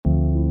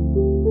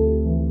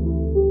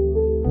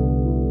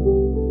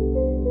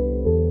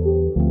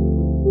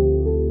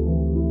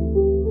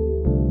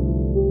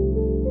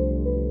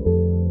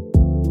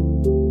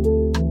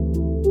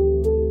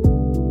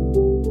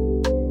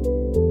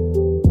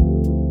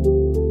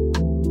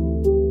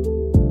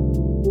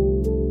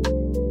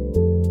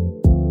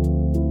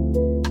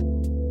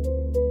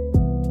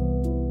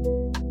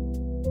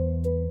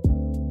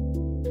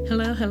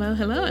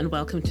Hello and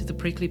welcome to the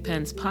Prickly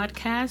Pens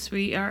podcast.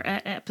 We are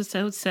at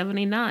episode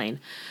 79.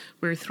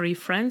 We're three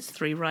friends,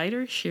 three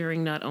writers,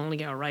 sharing not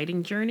only our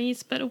writing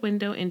journeys, but a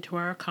window into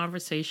our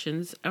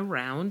conversations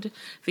around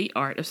the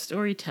art of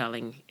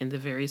storytelling in the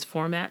various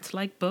formats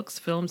like books,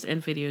 films,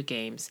 and video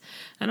games,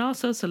 and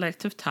also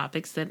selective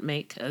topics that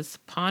make us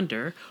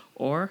ponder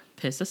or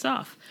piss us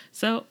off.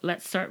 So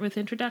let's start with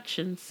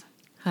introductions.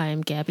 Hi,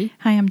 I'm Gabby.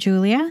 Hi, I'm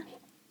Julia.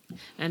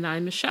 And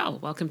I'm Michelle.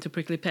 Welcome to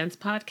Prickly Pens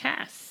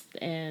podcast.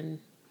 And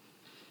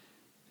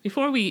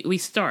before we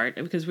start,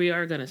 because we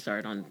are going to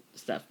start on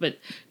stuff, but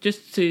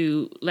just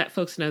to let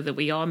folks know that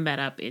we all met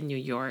up in New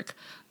York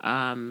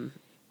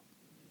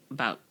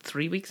about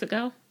 3 weeks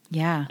ago.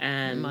 Yeah.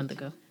 And A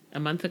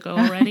month ago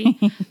already.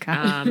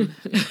 And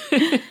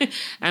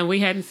we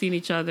hadn't seen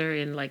each other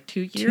in like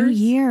 2 years. 2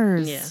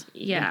 years.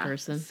 Yeah. In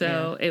person.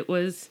 So it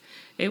was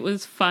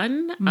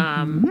fun.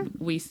 Mm-hmm.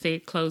 We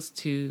stayed close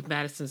to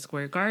Madison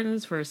Square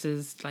Gardens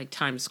versus like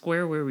Times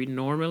Square where we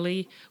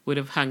normally would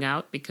have hung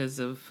out because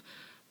of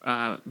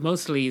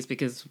mostly is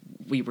because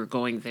we were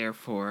going there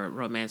for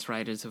Romance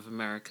Writers of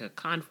America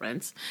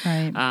conference.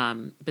 Right.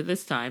 But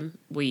this time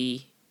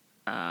we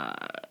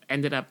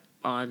ended up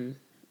on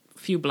a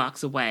few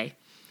blocks away.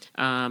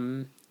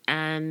 And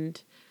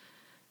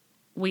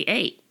we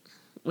ate.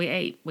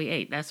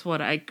 That's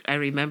what I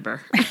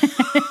remember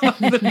of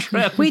the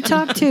trip. We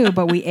talked too,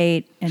 but we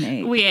ate and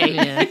ate. We ate.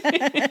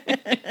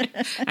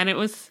 Yeah. And it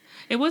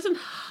wasn't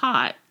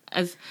hot.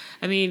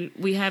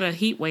 We had a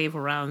heat wave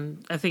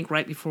around, I think,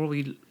 right before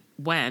we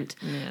went.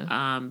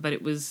 Yeah. But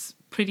it was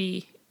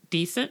pretty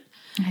decent.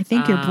 I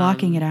think you're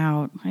blocking it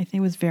out. I think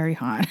it was very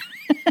hot.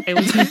 It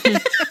was.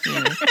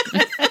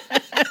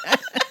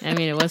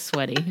 It was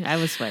sweaty. I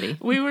was sweaty.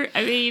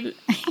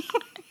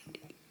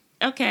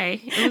 Okay,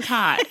 it was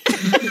hot.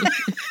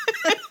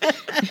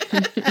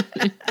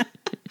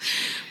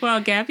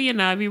 Well, Gabby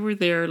and I, we were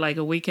there like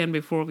a weekend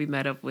before we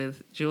met up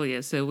with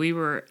Julia. So we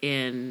were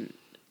in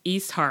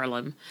East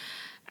Harlem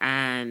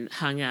and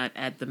hung out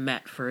at the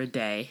Met for a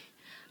day.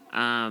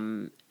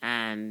 And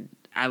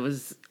I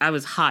was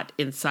hot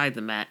inside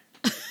the Met,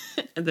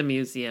 the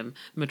museum,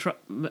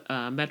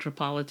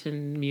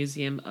 Metropolitan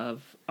Museum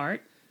of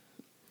Art.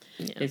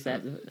 Yeah. Is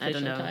that the I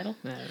don't official know. title?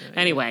 I don't know.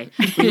 Anyway,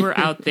 we were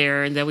out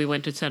there, and then we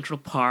went to Central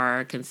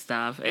Park and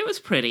stuff. It was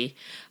pretty.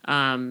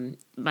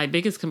 My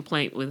biggest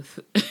complaint with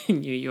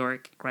New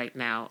York right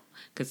now,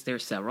 because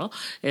there's several,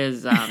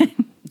 is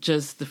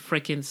just the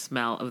freaking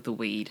smell of the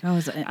weed. It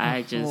was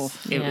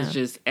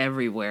just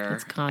everywhere.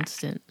 It's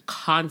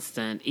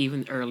constant,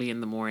 even early in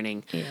the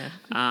morning. Yeah.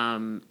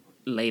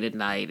 Late at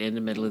night, in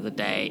the middle of the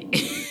day.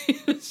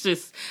 It's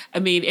just,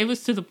 it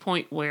was to the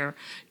point where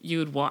you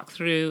would walk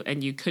through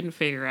and you couldn't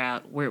figure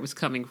out where it was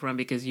coming from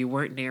because you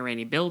weren't near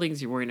any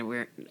buildings. You weren't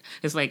aware.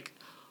 It's like,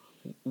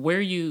 where are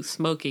you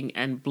smoking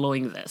and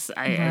blowing this?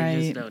 I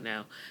just don't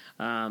know.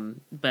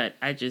 But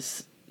I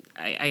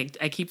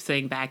keep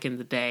saying back in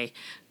the day,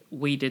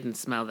 we didn't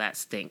smell that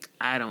stink.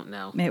 I don't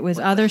know. It was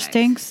other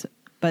stinks,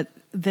 but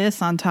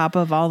this on top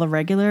of all the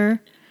regular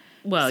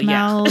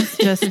smells,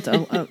 just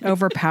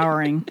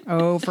overpowering.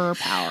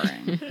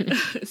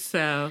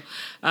 So,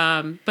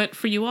 but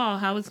for you all,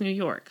 how was New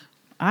York?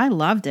 I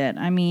loved it.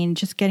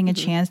 Just getting a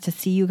chance to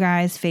see you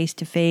guys face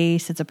to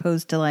face as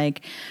opposed to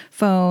like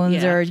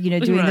phones or,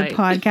 doing the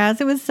podcast.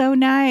 It was so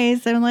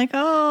nice. I'm like,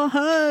 oh,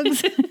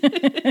 hugs.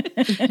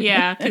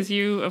 Yeah, because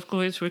you, of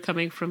course, were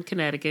coming from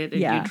Connecticut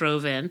and you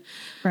drove in.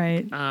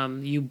 Right.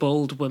 You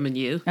bold woman,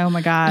 you. Oh,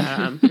 my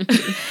God.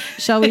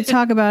 Shall we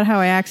talk about how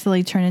I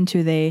accidentally turned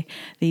into the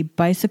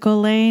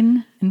bicycle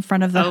lane in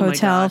front of the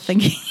hotel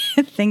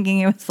thinking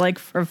it was like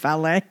for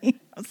valet?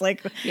 I was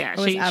like, she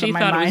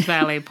thought it was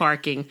valet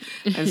parking.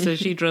 And so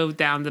she drove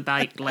down the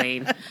bike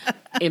lane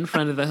in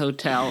front of the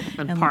hotel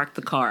and parked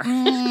the car.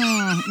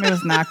 It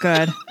was not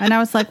good. And I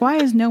was like, why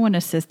is no one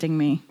assisting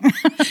me?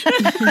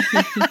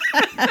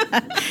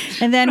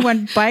 And then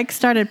when bikes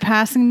started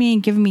passing me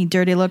and giving me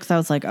dirty looks, I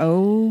was like,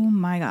 oh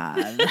my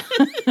God.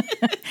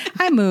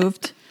 I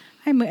moved.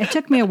 It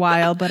took me a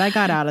while, but I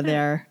got out of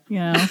there,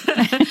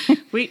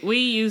 We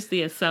used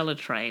the Acela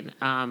train,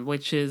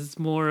 which is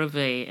more of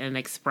an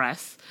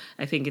express.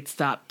 I think it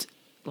stopped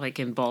like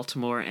in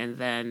Baltimore and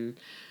then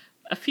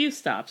a few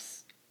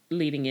stops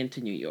leading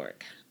into New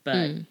York.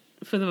 But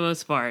for the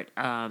most part,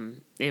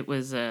 it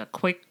was a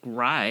quick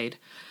ride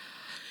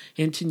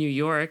into New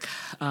York.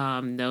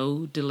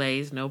 No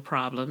delays, no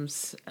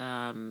problems.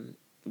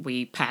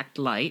 We packed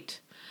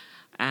light.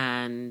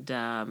 And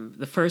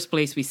the first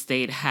place we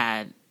stayed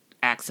had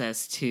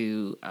access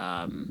to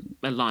a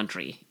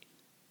laundromat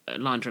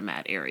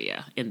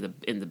area in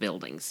the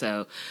building,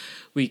 so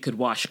we could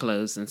wash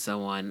clothes and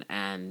so on.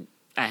 And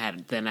I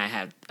had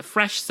a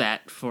fresh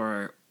set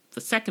for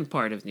the second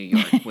part of New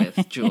York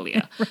with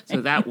Julia, so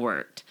that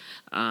worked.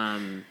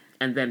 And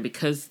then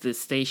because the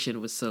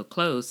station was so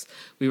close,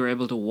 we were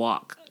able to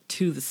walk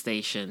to the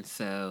station,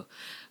 so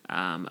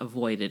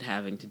avoided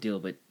having to deal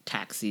with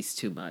taxis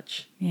too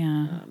much.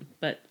 Yeah.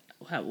 But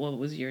what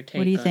was your take?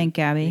 What do you on think,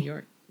 Gabby? New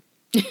York?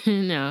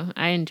 No,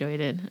 I enjoyed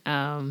it.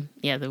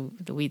 Yeah,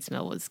 the weed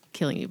smell was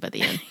killing me by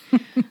the end.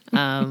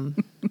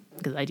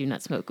 Because I do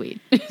not smoke weed.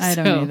 I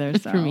don't either.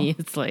 So For me,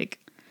 it's like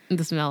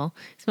the smell.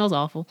 It smells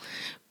awful.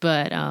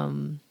 But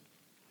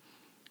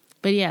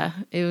yeah,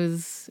 it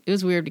was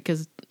weird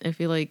because I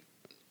feel like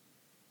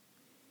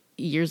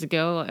years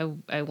ago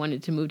I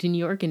wanted to move to New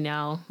York, and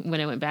now when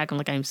I went back, I'm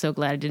like, I'm so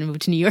glad I didn't move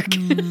to New York.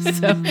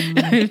 So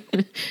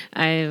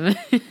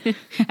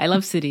I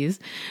love cities,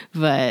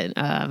 but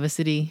I'm a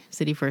city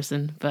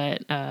person.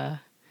 But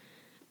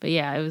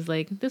yeah, it was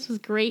like, this was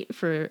great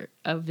for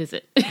a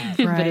visit, but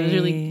it was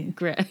really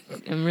great.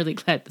 I'm really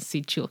glad to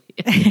see Julia,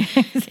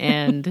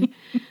 and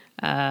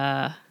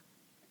I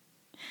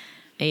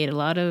ate a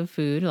lot of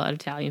food, a lot of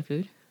Italian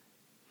food.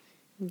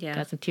 Yeah.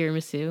 Got some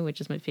tiramisu,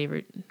 which is my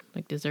favorite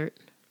like dessert.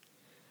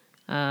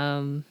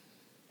 I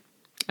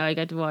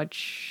got to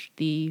watch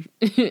the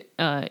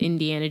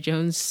Indiana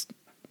Jones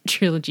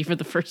trilogy for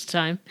the first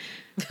time.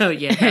 Oh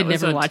yeah, I'd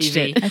never watched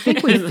TV. it. I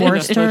think we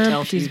forced her.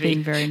 Hotel She's TV.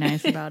 being very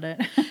nice about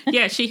it.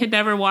 Yeah, she had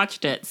never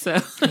watched it, so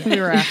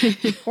We were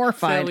so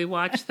horrified. we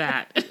watched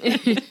that.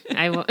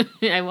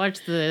 I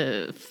watched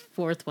the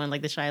fourth one,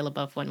 like the Shia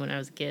LaBeouf one, when I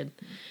was a kid.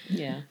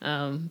 Yeah,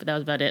 But that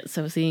was about it.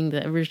 So seeing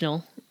the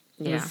original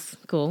was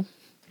cool.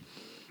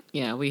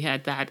 yeah, we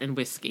had that and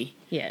whiskey.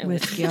 Yeah,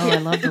 Whiskey. Oh, I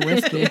love the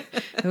whiskey.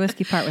 The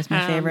whiskey part was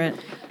my favorite.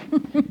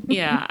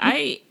 Yeah,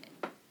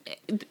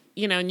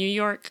 New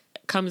York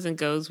comes and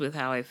goes with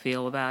how I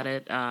feel about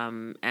it.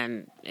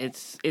 And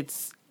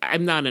it's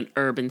I'm not an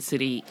urban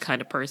city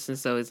kind of person,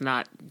 so it's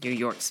not New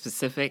York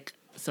specific.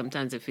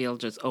 Sometimes I feel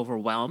just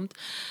overwhelmed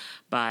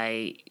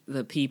by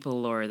the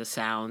people or the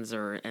sounds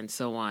and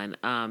so on.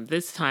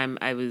 This time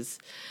I was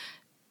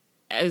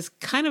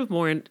kind of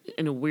more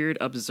in a weird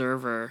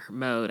observer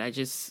mode. I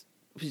just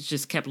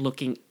kept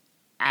looking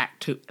at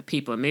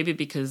people, maybe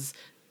because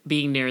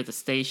being near the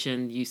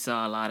station, you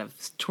saw a lot of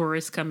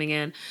tourists coming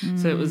in.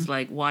 So it was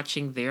like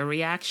watching their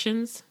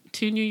reactions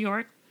to New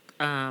York,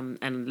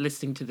 and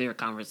listening to their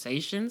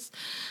conversations.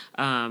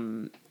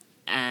 And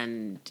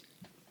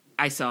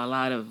I saw a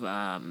lot of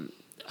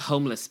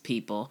homeless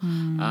people.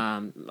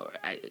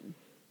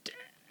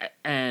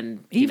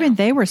 And Even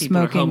they were people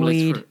are smoking homeless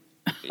weed.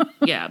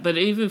 Yeah, but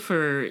even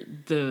for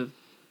the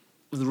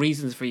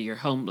reasons for your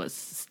homeless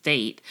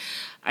state,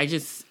 it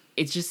just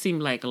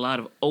seemed like a lot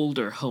of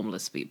older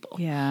homeless people.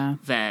 Yeah.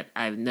 That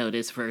I've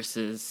noticed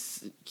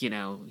versus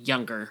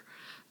younger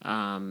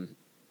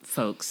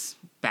folks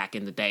back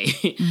in the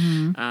day.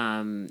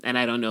 And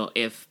I don't know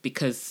if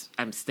because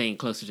I'm staying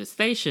closer to the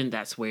station,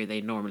 that's where they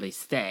normally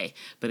stay.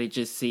 But it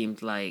just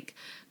seemed like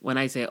when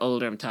I say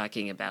older, I'm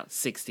talking about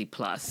 60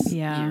 plus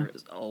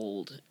years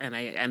old.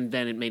 And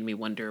then it made me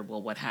wonder,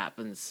 well, what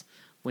happens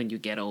when you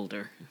get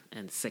older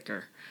and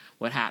sicker?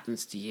 What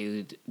happens to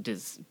you?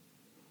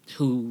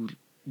 Who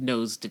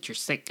knows that you're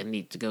sick and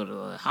need to go to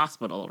the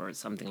hospital or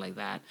something like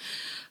that?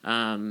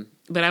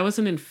 But I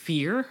wasn't in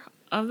fear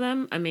of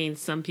them. I mean,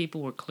 some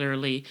people were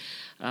clearly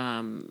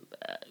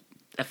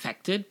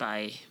affected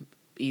by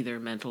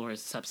either mental or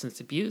substance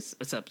abuse,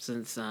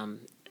 substance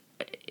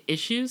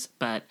issues,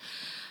 but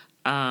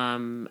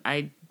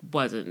I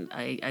wasn't.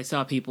 I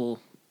saw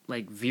people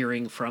like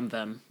veering from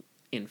them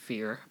in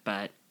fear,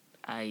 but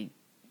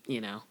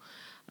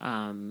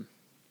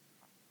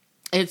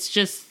it's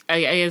just,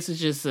 I guess it's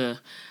just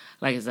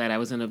like I said, I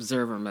was in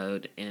observer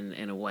mode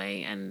in a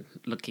way, and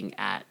looking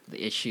at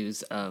the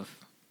issues of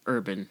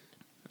urban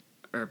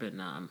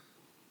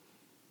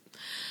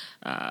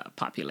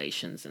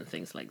populations and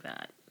things like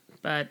that.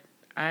 But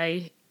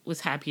I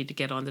was happy to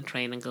get on the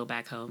train and go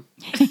back home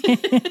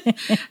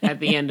at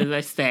the end of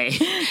the stay.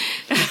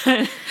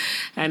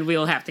 And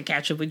we'll have to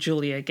catch up with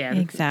Julia again.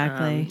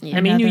 Exactly.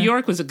 I mean, New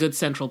York was a good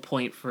central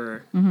point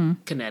for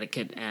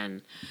Connecticut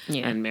and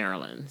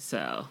Maryland.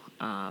 So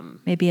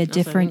maybe a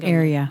different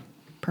area,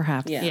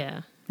 perhaps.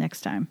 Yeah.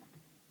 Next time.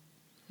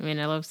 I mean,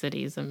 I love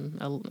cities.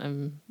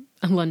 I'm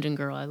a London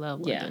girl. I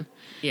love London.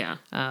 Yeah.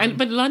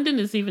 But London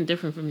is even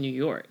different from New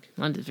York.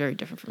 London's very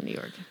different from New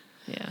York.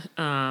 Yeah.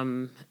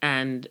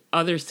 And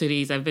other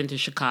cities, I've been to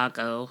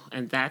Chicago,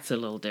 and that's a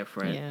little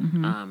different.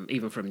 Yeah.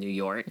 Even from New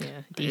York.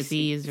 Yeah.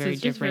 DC is very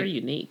it's different. Very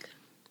unique.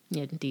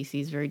 Yeah,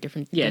 DC is very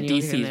different. Yeah, than New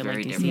York, DC and is I very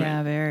like DC. different.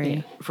 Yeah, very.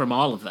 Yeah. From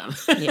all of them.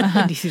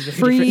 Yeah, DC is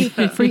very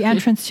different. Free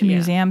entrance to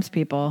museums,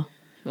 people.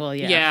 Well,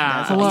 yeah.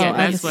 Yeah, Hello,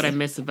 that's what I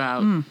miss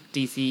about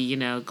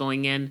DC.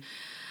 Going in,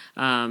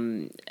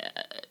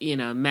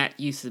 Matt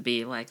used to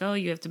be like, "Oh,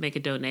 you have to make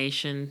a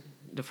donation."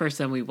 The first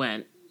time we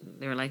went,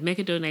 they were like, "Make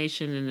a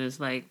donation," and it's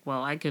like,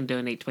 "Well, I can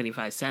donate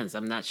 25 cents.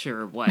 I'm not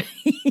sure what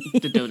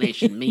the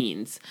donation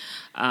means."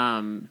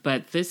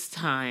 But this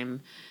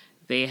time,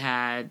 they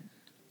had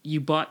you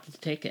bought the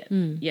ticket.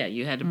 Yeah,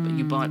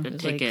 you bought the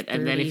ticket, like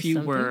and then if you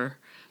 30 were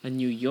a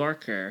New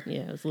Yorker,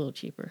 Yeah, it was a little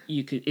cheaper.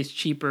 it's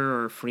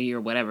cheaper or free or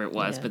whatever it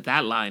was, Yeah. but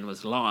that line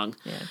was long.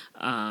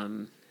 Yeah.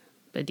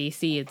 But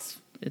DC, it's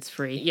It's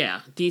free.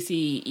 Yeah,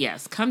 DC.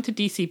 Yes, come to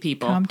DC,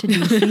 people. Come to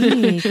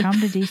DC.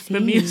 Come to DC. The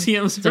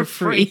museums are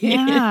free.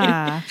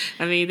 Yeah.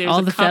 I mean, there's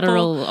all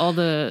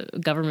the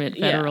government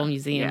federal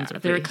museums. Yeah. Are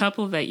There are a free.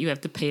 couple that you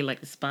have to pay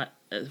like the spot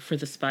for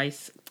the spy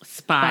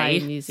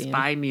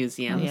museum. Yeah,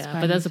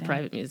 Spy but that's a museum.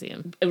 private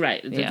museum.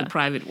 Right, Yeah. the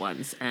private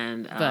ones,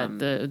 and But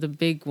the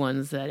big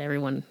ones that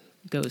everyone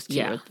goes to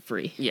Yeah. are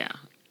free. yeah,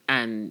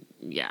 and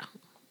yeah,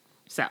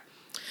 so,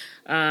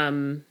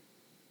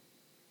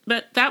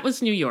 but that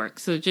was New York.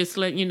 So just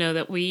let you know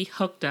that we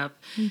hooked up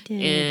We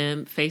did.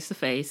 in face to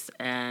face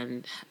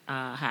and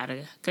had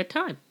a good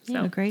time. So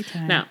Yeah, a great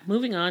time. Now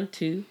moving on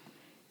to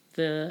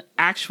the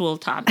actual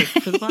topic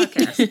for the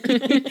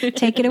podcast.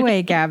 Take it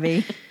away,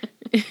 Gabby.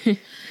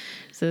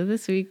 So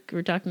this week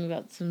we're talking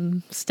about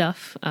some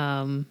stuff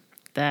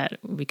that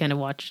we kind of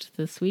watched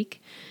this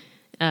week.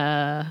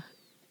 And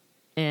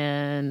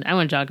I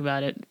want to talk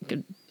about it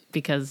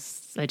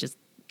because I just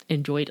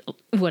enjoyed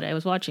what I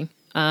was watching.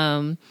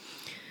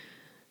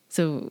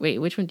 So wait,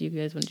 which one do you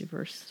guys want to do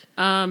first?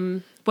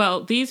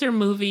 Well, these are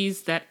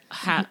movies that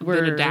have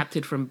been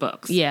adapted from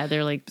books. Yeah,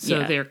 they're like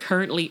They're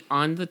currently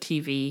on the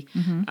TV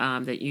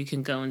that you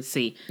can go and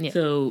see. Yeah.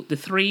 So the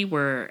three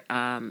were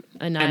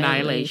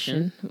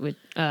Annihilation with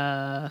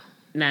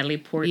Natalie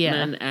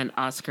Portman and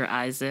Oscar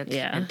Isaac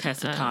and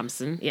Tessa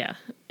Thompson. yeah,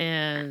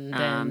 and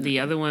then The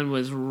other one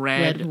was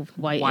Red,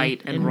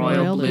 White, and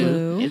Royal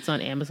Blue. It's on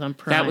Amazon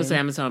Prime. That was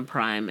Amazon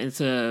Prime. It's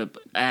a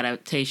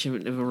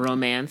adaptation of a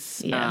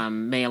romance, Yeah.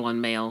 male on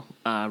male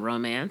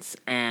romance,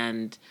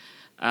 and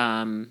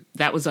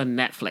that was on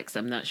Netflix.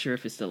 I'm not sure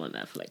if it's still on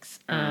Netflix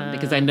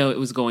because I know it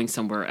was going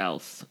somewhere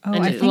else. Oh,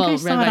 I think I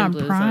saw it on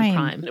Blue is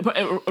Prime.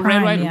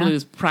 Red, White, and yeah. Blue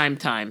is prime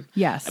time.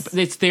 Yes.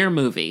 It's their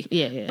movie.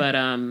 Yeah. But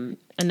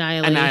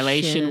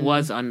Annihilation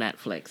was on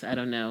Netflix. I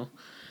don't know.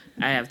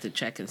 I have to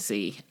check and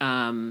see.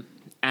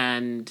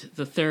 And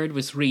the third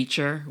was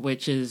Reacher,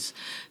 which is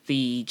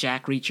the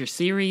Jack Reacher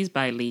series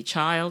by Lee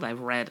Child. I've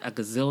read a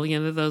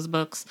gazillion of those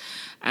books,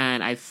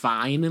 and I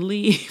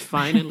finally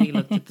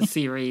looked at the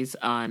series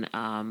on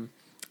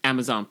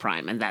Amazon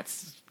Prime, and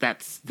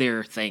that's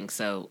their thing.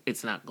 So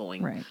it's not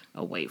going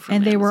away from.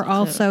 And they Amazon. were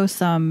also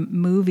some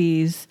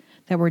movies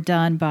that were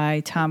done by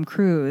Tom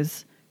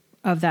Cruise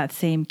of that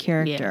same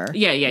character.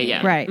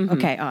 Yeah. Right. Mhm.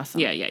 Okay. Awesome.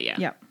 Yeah.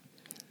 Yep.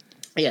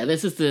 Yeah,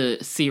 this is the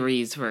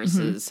series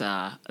versus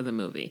the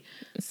movie.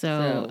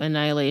 So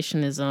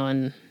Annihilation is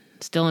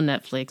still on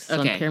Netflix. It's on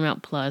Okay.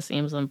 Paramount Plus,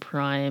 Amazon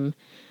Prime.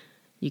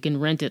 You can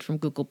rent it from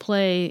Google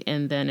Play,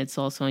 and then it's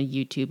also on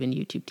YouTube and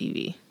YouTube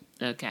TV.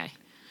 Okay.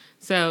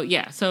 So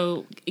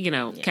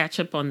catch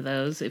up on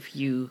those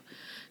to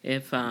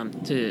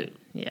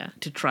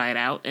try it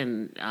out,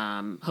 and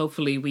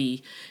hopefully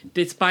we,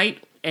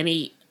 despite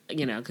any,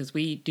 because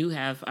we do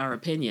have our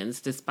opinions,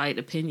 despite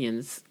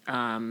opinions,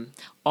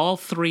 all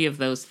three of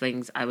those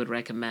things I would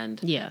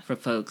recommend for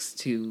folks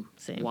to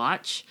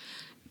watch.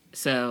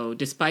 So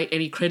despite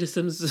any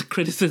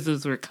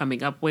criticisms we're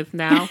coming up with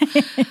now,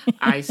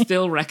 I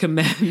still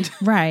recommend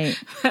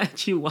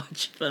that you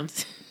watch them.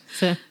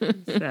 So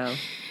So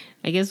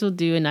I guess we'll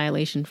do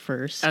Annihilation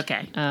first.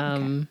 okay.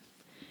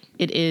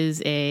 It is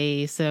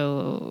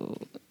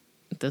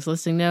does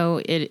listening know,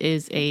 it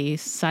is a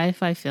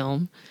sci-fi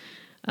film,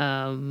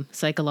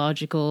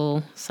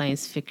 psychological,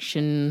 science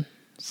fiction,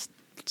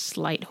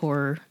 slight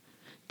horror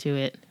to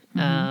it.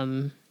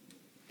 The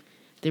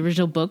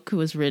original book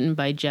was written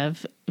by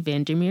Jeff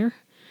Vandermeer,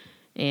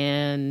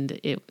 and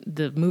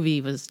the movie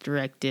was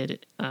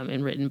directed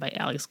and written by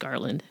Alex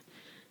Garland.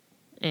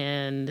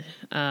 And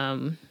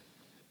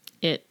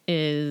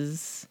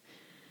it's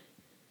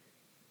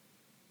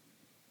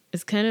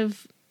kind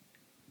of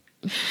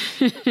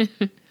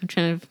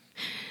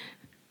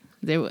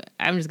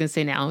I'm just gonna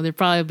say now there'll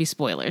probably be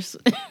spoilers,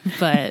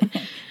 but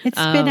It's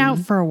been out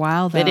for a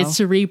while, though. but it's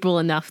cerebral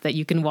enough that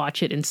you can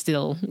watch it and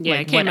still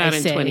It came out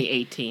in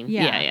 2018.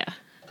 Yeah.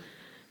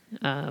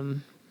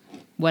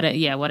 What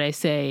I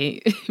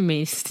say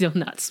may still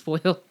not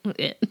spoil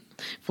it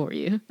for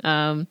you.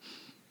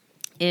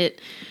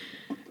 It's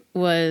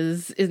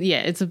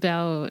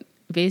about,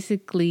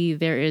 basically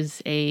there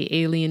is a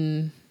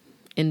alien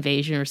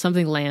invasion or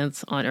something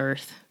lands on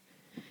Earth,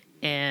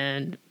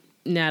 and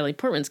Natalie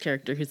Portman's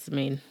character, who's the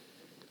main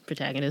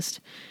protagonist,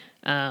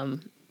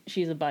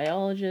 she's a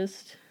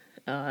biologist.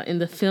 In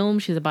the film,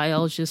 she's a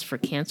biologist for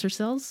cancer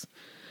cells,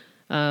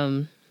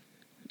 and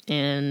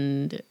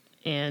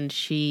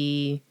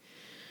she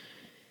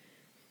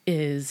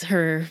is,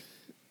 her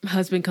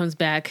husband comes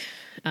back.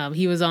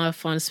 He was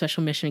off on a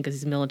special mission because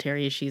he's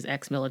military. She's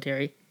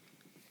ex-military,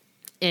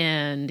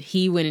 and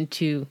he went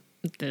into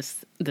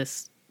this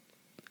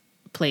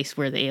place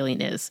where the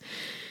alien is,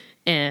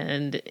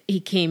 and he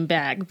came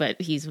back,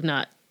 but he's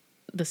not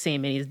the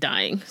same, and he's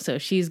dying. So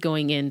she's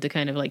going in to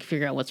kind of like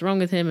figure out what's wrong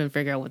with him and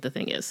figure out what the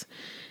thing is,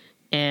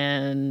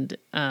 and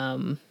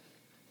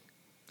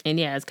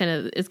yeah, it's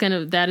kind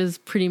of that is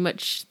pretty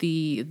much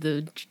the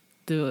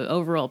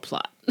overall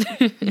plot.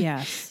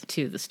 Yes.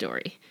 To the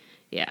story.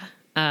 Yeah.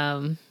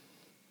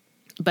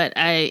 But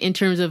in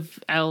terms of,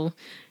 I'll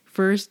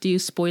first do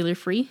spoiler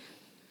free.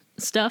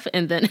 stuff,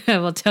 and then I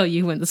will tell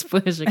you when the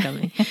spoilers are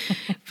coming.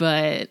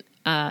 But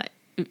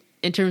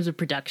in terms of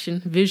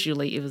production,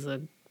 visually, it was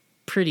a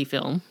pretty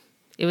film.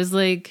 It was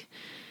like,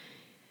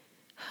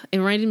 it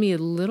reminded me a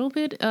little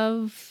bit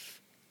of,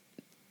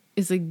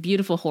 it's like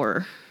beautiful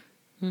horror.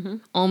 Mm-hmm.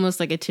 Almost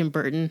like a Tim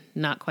Burton,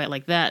 not quite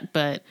like that,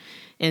 but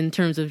in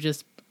terms of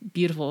just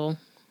beautiful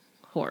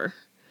horror.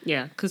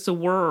 Yeah, because the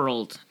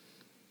world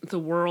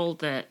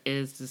that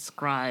is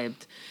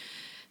described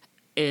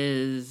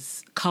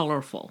is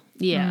colorful.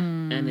 Yeah.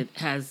 And it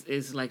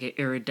is like an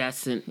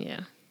iridescent,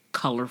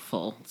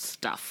 colorful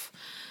stuff.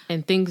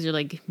 And things are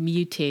like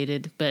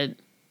mutated, and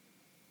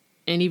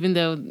even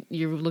though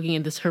you're looking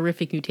at this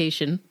horrific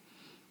mutation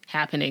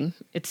happening,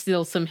 it's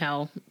still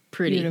somehow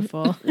pretty.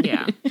 Beautiful.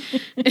 Yeah.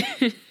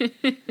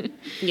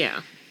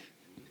 Yeah.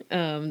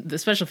 The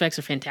special effects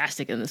are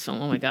fantastic in this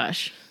film. Oh my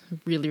gosh.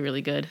 Really,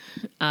 really good.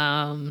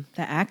 The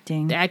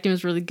acting. The acting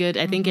was really good.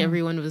 I think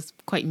everyone was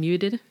quite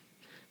muted,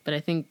 but I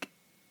think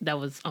that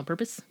was on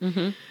purpose.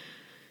 Mm-hmm.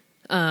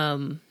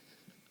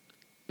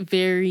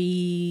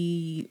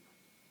 Very,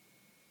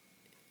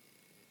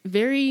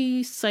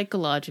 very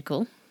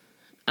psychological.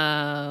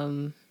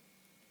 I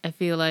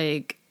feel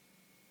like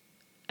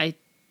I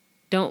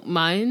don't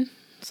mind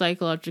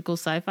psychological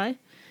sci-fi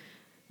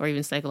or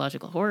even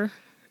psychological horror.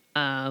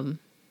 But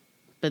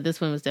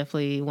this one was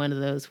definitely one of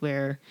those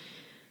where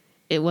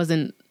it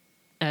wasn't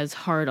as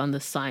hard on the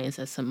science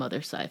as some other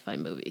sci-fi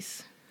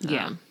movies.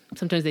 Yeah.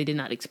 Sometimes they did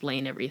not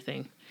explain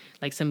everything.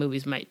 Like some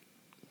movies might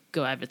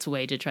go out of its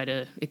way to try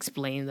to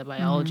explain the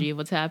biology of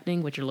what's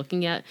happening, what you're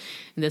looking at.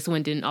 And this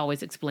one didn't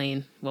always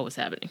explain what was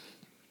happening.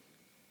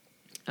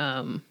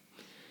 And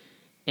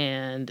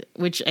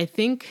which I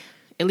think,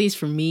 at least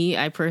for me,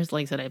 I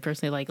personally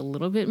like a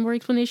little bit more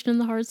explanation in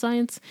the hard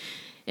science.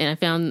 And I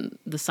found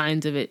the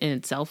science of it in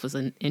itself was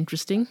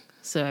interesting.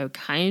 So I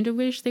kind of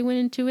wish they went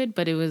into it,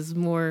 but it was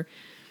more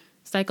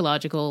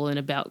psychological and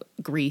about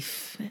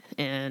grief.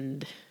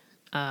 And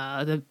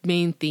the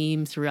main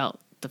theme throughout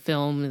the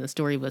film and the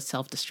story was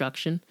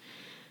self-destruction.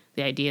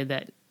 The idea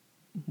that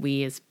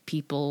we as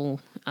people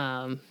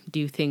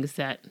do things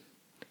that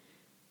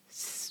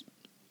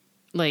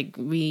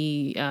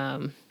we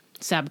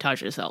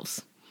sabotage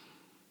ourselves.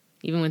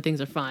 Even when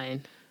things are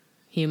fine,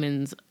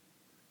 humans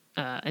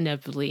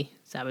inevitably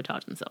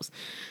sabotage themselves.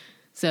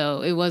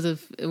 So it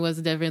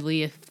was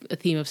definitely a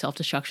theme of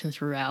self-destruction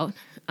throughout,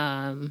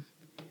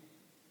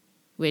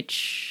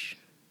 which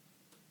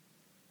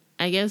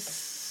I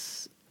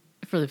guess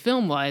for the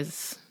film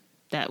wise,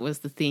 that was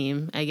the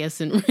theme. I guess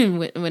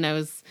when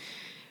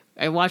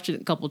I watched it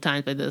a couple of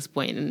times by this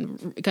point,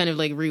 and kind of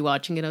like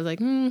rewatching it, I was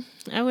like,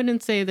 I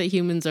wouldn't say that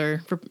humans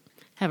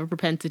have a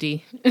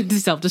propensity to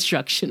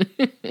self-destruction.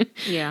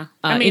 Yeah.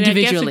 I mean,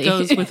 individually. I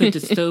guess it goes with a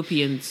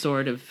dystopian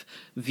sort of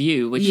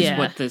view, which is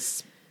what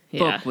this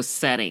book was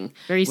set in.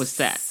 Was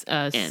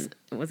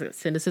it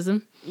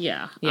cynicism?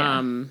 Yeah.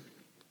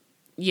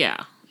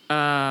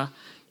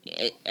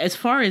 As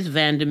far as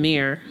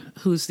Vandermeer,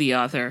 who's the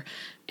author,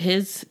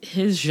 his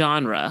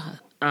genre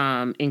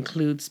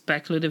includes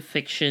speculative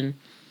fiction,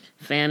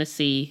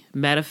 fantasy,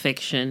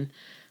 metafiction,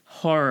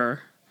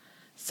 horror,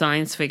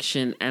 science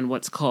fiction, and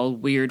what's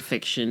called weird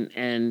fiction.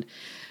 And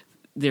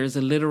there's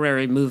a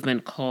literary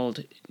movement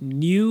called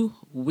New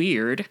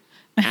Weird,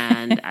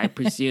 and I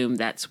presume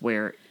that's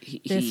where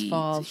he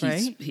falls,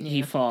 right?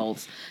 He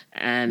falls.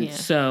 And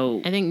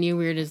so I think New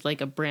Weird is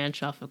like a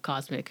branch off of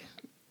cosmic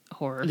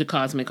horror. The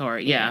cosmic horror,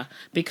 yeah.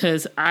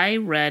 Because I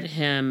read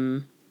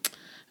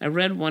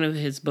one of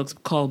his books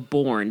called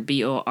Born,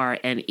 Borne,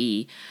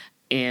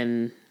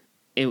 and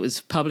it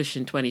was published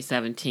in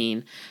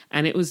 2017,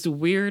 and it was the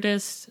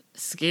weirdest,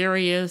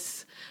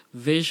 scariest,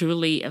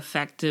 visually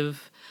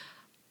effective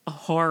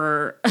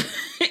horror.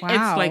 Wow.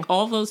 It's like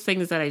all those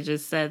things that I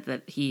just said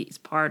that he's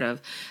part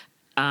of.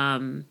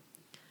 And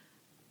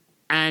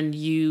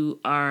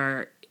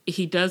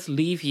he does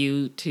leave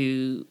you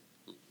to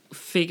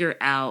figure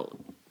out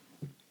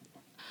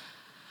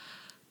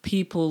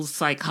people's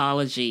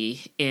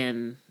psychology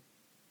in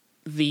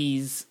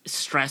these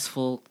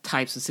stressful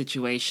types of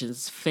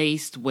situations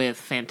faced with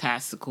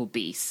fantastical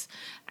beasts.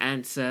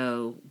 And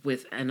so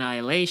with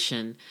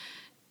Annihilation,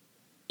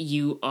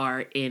 you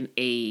are in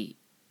a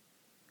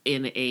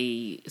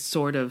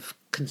sort of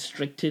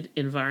constricted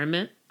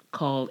environment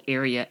called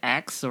Area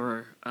X,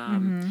 or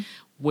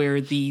where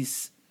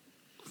this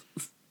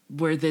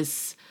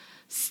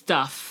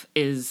stuff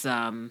is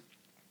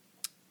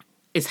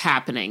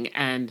happening,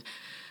 and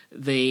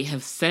they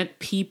have sent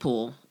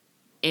people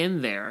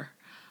in there,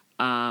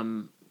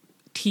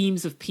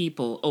 teams of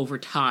people over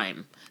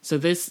time. So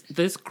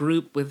this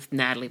group with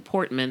Natalie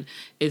Portman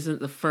isn't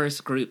the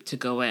first group to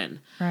go in.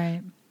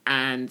 Right.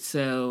 And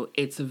so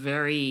it's a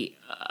very,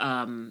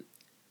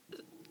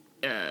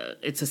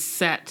 it's a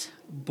set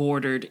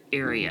bordered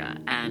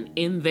area. And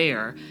in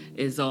there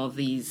is all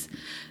these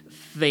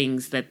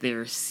things that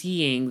they're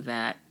seeing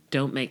that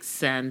don't make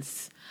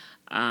sense,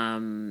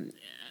 and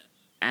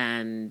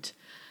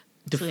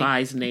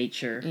defies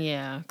nature.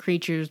 Yeah,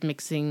 creatures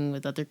mixing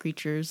with other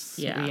creatures.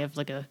 Yeah, we have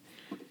like a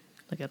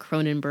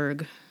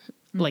Cronenberg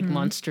like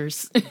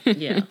monsters.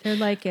 Yeah. They're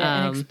like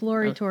an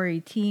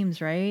exploratory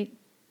teams, right?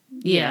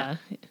 Yeah.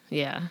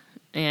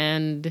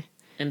 And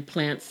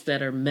plants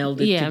that are melded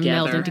together.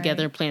 melding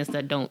together, plants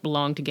that don't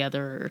belong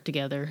together or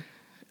together.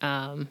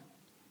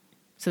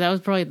 So that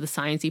was probably the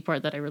sciencey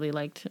part that I really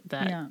liked.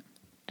 That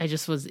I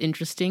just was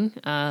interesting,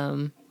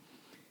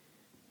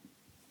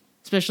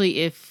 especially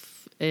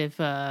if like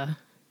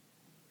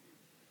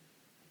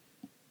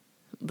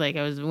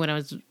when I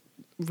was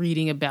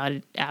reading about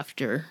it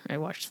after I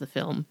watched the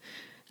film.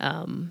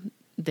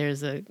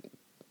 There's a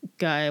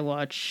guy I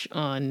watch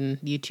on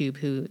YouTube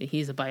who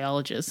he's a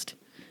biologist,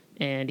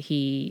 and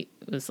he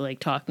was like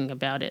talking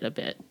about it a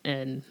bit,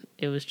 and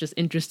it was just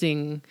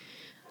interesting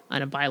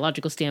on a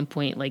biological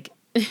standpoint, like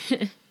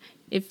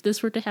if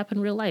this were to happen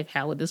in real life,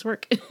 how would this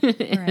work?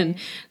 And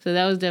so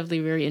that was definitely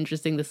very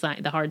interesting,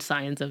 the hard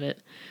science of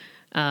it.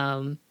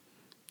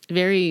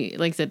 Very,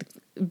 like I said,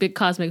 big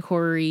cosmic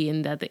horror-y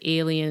in that the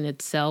alien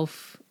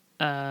itself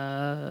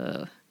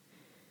was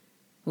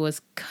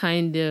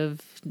kind of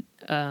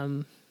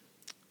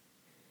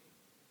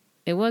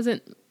it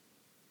wasn't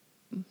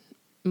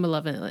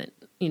malevolent,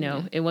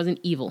 it wasn't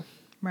evil.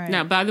 Right.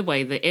 Now, by the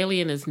way, the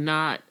alien is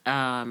not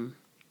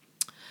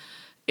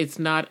it's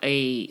not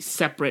a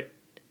separate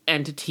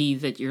entity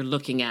that you're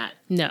looking at.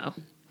 No.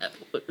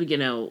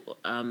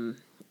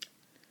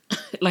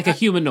 Like a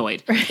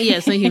humanoid. Yeah,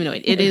 it's not a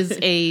humanoid. It is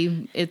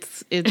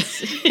it's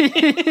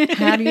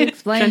How do you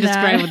explain trying to that?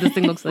 describe what this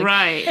thing looks like.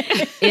 Right.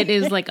 It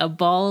is like a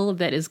ball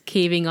that is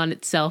caving on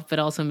itself, but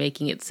also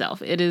making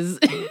itself. It is,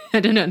 I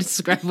don't know how to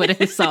describe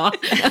what I saw.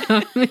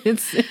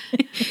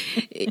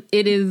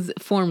 It is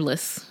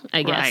formless,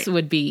 I guess,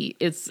 would be.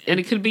 And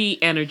it could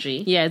be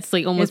energy. Yeah, it's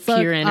like almost It's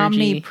like pure energy.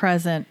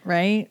 omnipresent,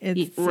 right?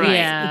 It's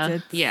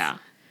Right. Yeah.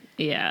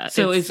 Yeah.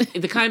 So it's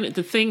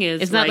the thing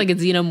is, it's not like a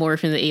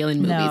xenomorph in the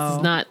Alien movies. No.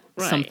 It's not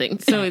right. something.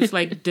 So it's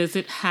like, does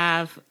it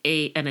have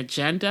an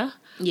agenda?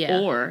 Yeah.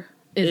 Or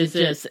Is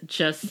it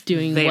just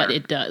doing there? what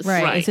it does?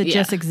 right. Right, Is it yeah.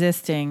 just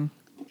existing?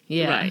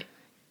 Yeah. Right.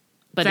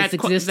 But its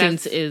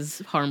existence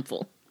is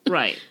harmful.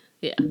 Right.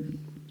 Yeah.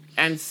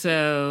 And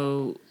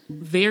so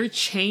they're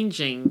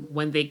changing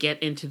when they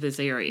get into this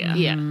area.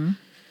 Yeah.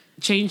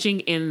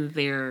 Changing in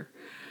their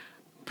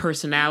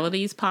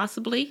personalities,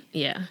 possibly.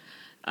 Yeah.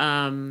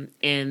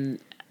 And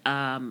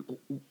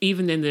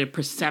even in their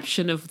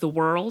perception of the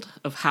world,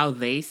 of how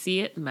they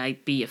see it,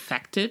 might be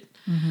affected.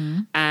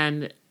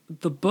 And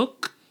the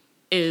book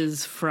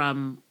is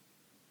from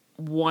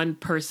one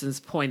person's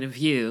point of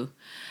view,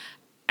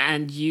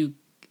 and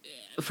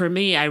for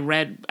me,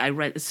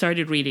 I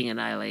started reading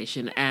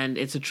Annihilation, and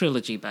it's a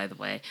trilogy, by the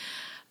way.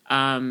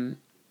 And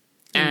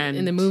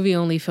the movie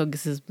only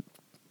focuses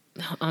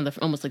on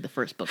almost like the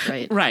first book,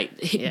 right? Right.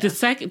 Yeah. The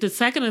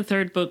second and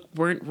third book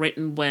weren't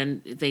written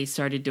when they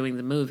started doing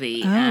the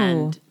movie,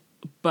 Oh.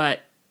 but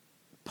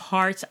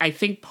parts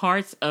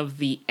of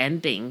the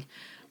ending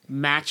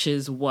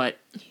matches what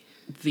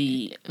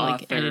the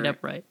author ended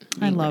up right.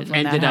 I love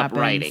when ended that up happens.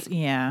 writing.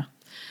 Yeah.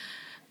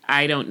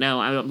 I don't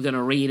know. I'm going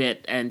to read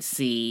it and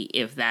see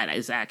if that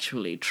is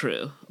actually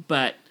true.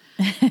 But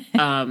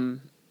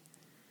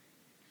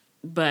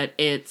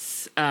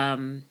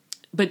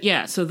but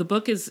yeah, so the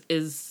book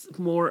is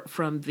more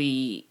from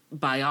the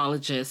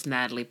biologist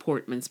Natalie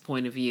Portman's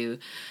point of view.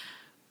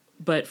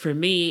 But for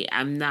me,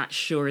 I'm not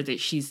sure that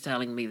she's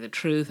telling me the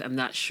truth. I'm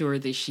not sure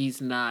that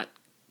she's not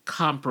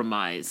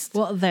compromised.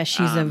 Well, that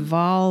she's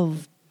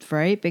evolved,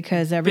 right?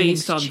 Because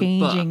everything's based on the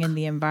changing book. in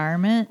the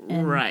environment.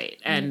 And Right.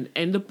 And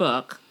in the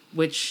book,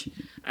 which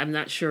I'm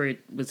not sure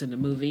it was in the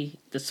movie,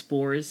 the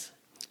spores.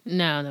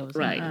 No, that was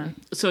Right.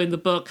 So in the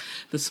book,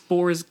 the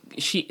spores,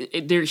 she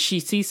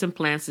sees some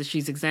plants that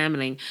she's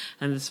examining,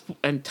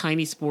 and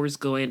tiny spores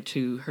go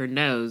into her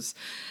nose,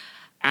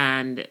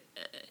 and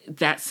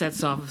that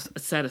sets off a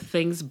set of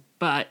things.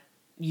 But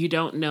you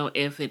don't know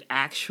if it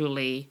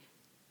actually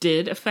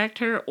did affect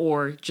her,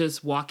 or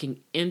just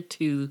walking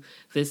into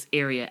this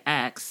area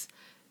X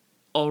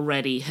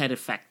already had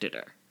affected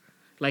her.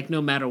 Like,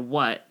 no matter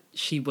what,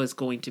 she was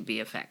going to be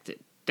affected.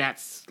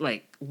 That's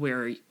like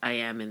where I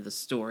am in the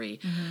story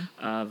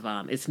of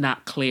it's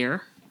not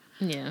clear.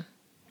 Yeah.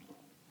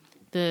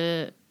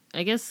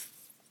 I guess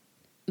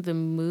the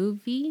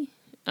movie,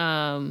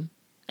 I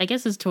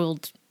guess is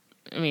told,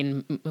 I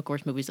mean, of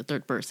course, movie's the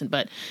third person,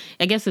 but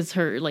I guess it's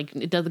her, like,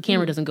 the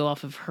camera doesn't go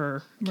off of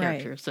her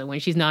character. Right. So when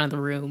she's not in the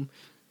room,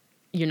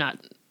 you're not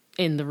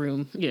in the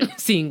room Yeah.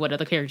 seeing what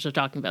other characters are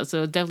talking about.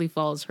 So it definitely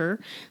follows her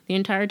the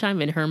entire time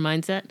in her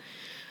mindset.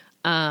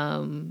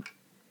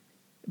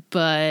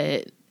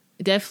 But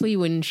definitely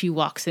when she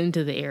walks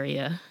into the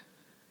area,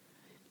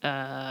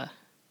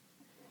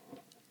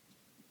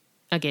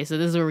 okay, so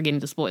this is where we're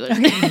getting to spoilers.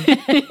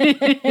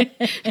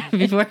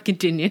 Before I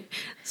continue,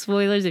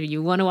 spoilers, if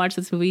you want to watch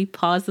this movie,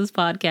 pause this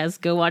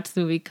podcast, go watch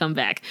the movie, come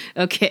back.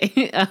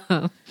 Okay.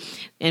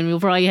 And we'll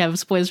probably have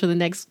spoilers for the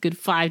next good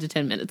 5 to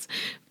 10 minutes.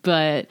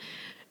 But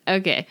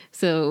okay,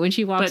 so when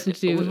she walks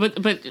into...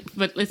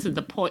 But listen,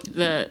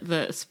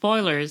 the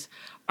spoilers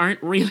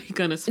aren't really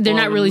going to spoil They're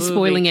not really the movie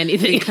spoiling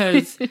anything.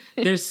 because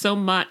there's so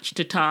much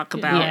to talk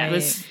about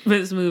this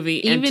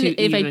movie. Even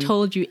if I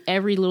told you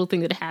every little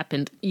thing that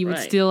happened, you would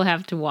still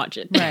have to watch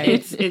it. Right.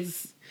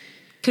 It's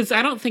because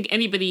I don't think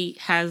anybody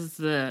has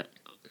the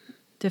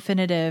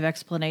definitive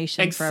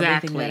explanation for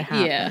everything that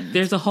happened. Yeah.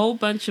 There's a whole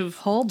bunch talk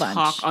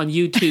on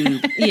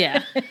YouTube.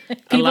 Yeah.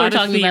 People are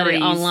talking about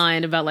it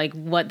online about like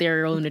what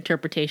their own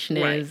interpretation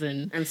is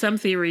and some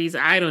theories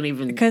I don't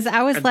even because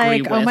I was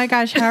like, oh my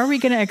gosh, how are we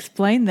going to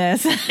explain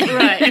this?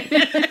 Right.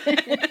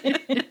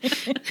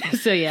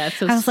 So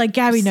I was like,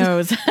 Gabby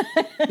knows.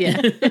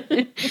 Yeah.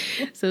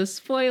 So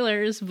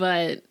spoilers,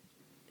 but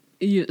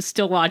you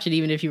still watch it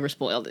even if you were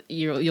spoiled.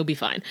 You'll be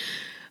fine.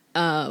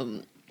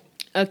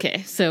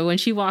 Okay, so when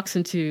she walks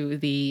into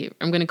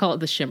I'm going to call it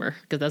the shimmer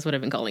because that's what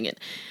I've been calling it.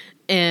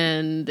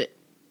 And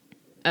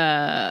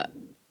when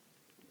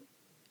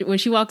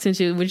she walks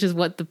into, which is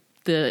what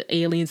the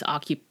alien's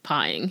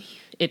occupying,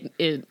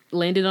 it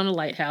landed on a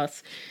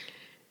lighthouse,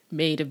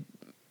 made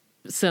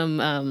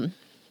some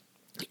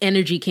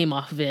energy came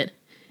off of it,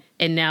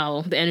 and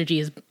now the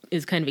energy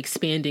is kind of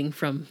expanding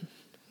from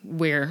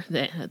where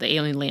the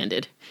alien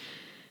landed.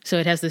 So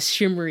it has this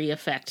shimmery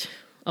effect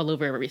all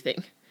over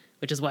everything,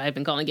 which is why I've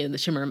been calling it the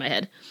shimmer in my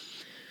head.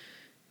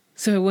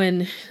 So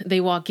when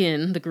they walk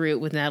in, the group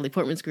with Natalie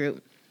Portman's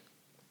group,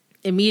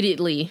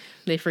 immediately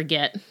they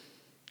forget.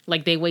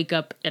 Like they wake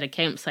up at a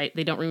campsite.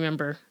 They don't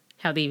remember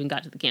how they even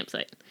got to the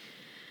campsite.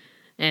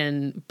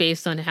 And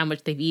based on how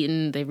much they've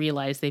eaten, they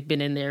realize they've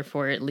been in there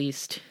for at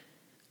least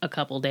a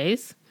couple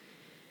days.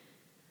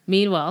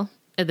 Meanwhile,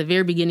 at the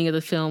very beginning of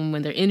the film,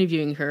 when they're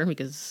interviewing her,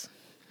 because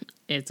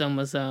it's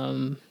almost...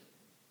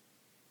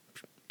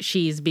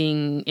 she's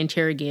being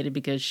interrogated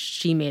because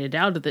she made it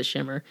out of the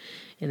shimmer,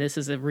 and this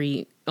is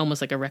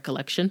almost like a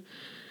recollection.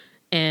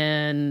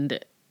 And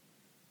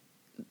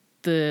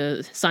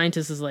the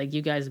scientist is like,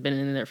 you guys have been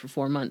in there for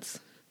 4 months,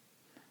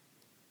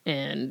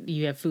 and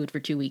you have food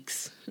for 2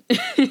 weeks.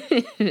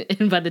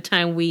 And by the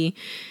time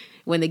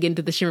when they get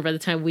into the shimmer, by the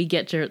time we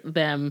get to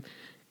them,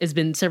 it's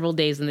been several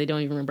days, and they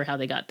don't even remember how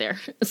they got there.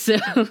 So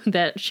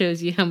that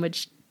shows you how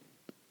much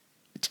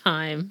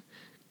time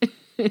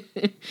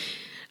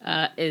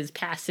is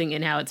passing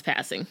and how it's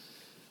passing.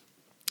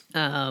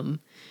 But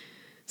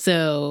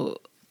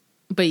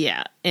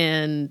yeah,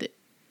 and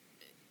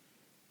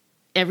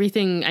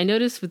everything I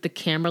noticed with the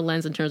camera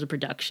lens in terms of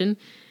production,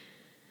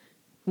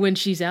 when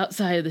she's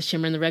outside of the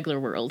shimmer in the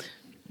regular world,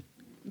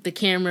 the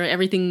camera,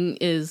 everything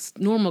is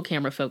normal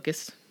camera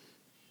focused.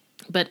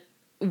 But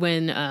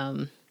when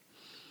they're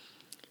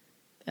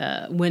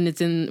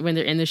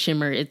in the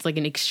shimmer, it's like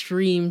an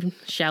extreme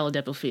shallow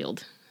depth of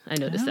field. I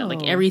noticed that.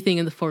 Like everything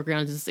in the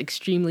foreground is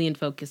extremely in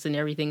focus and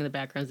everything in the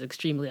background is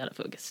extremely out of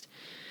focus.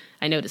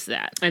 I noticed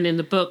that. And in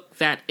the book,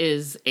 that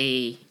is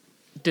a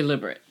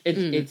deliberate. It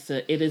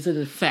is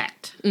an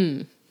effect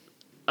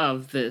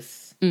of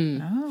this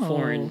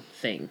foreign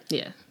thing.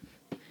 Yeah.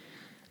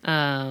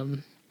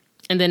 And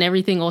then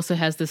everything also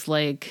has this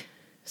like,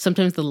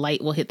 sometimes the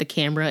light will hit the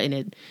camera and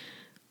it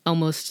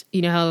almost,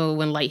 you know how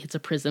when light hits a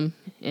prism,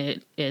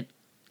 it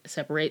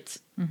separates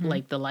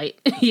like the light.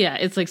 Yeah,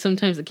 it's like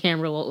sometimes the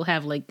camera will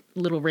have like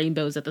little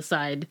rainbows at the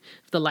side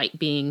of the light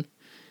being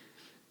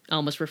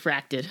almost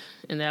refracted,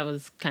 and that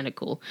was kind of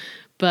cool.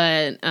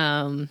 But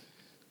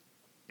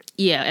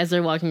yeah, as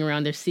they're walking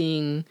around, they're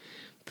seeing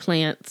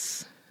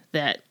plants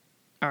that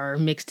are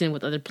mixed in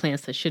with other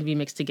plants that should be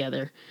mixed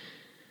together.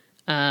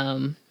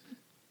 And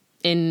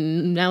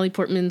Natalie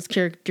Portman's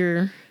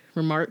character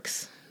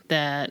remarks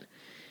that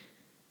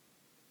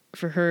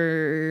for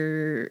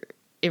her,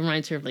 it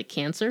reminds her of like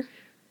cancer.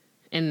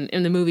 And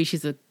in the movie,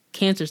 she's a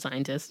cancer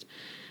scientist,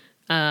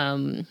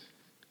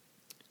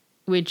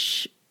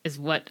 which is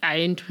what I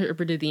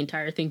interpreted the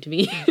entire thing to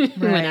be.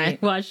 When I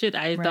watched it,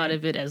 I thought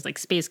of it as like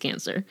space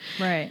cancer.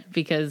 Right.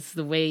 Because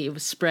the way it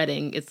was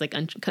spreading, it's like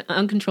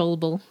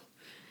uncontrollable.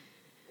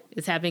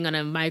 It's happening on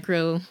a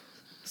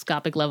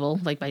microscopic level,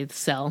 like by the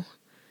cell.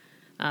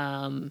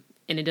 And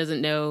it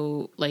doesn't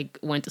know like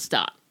when to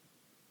stop.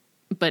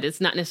 But it's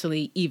not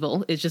necessarily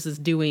evil. It's just it's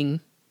doing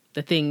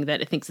the thing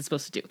that it thinks it's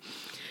supposed to do.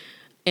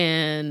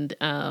 And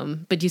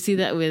but you see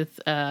that with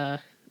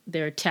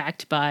they're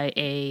attacked by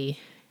a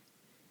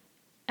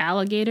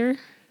alligator,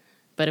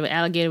 but an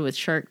alligator with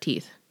shark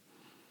teeth.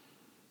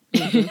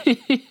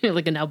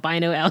 Like an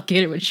albino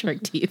alligator with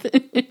shark teeth.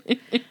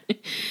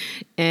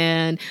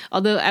 And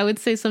although I would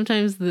say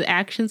sometimes the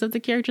actions of the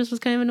characters was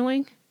kind of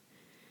annoying.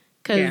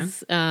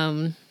 Because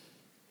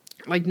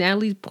like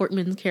Natalie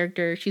Portman's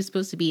character, she's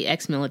supposed to be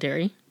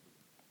ex-military.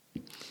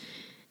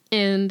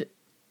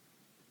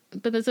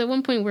 But there's at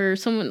one point where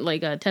someone,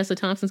 like Tessa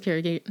Thompson's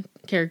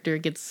character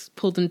gets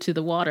pulled into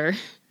the water.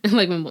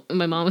 Like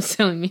my mom was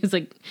telling me, it's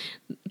like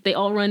they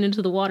all run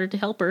into the water to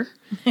help her.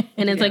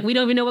 And it's like, we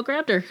don't even know what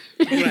grabbed her.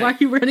 Right. Why are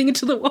you running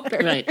into the water?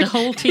 Right. The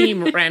whole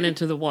team ran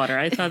into the water.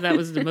 I thought that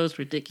was the most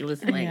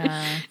ridiculous thing.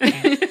 Yeah.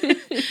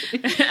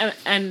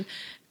 And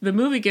the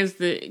movie gives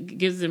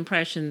the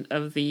impression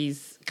of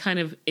these kind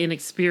of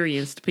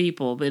inexperienced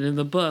people, but in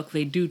the book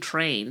they do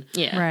train.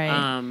 Yeah.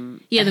 Right.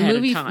 Yeah, the ahead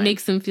of movie time.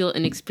 makes them feel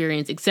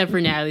inexperienced, except for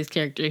Natalie's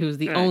character, who's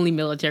the Right. only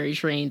military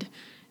trained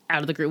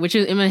out of the group, which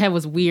in my head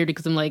was weird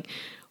because I'm like,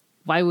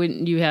 why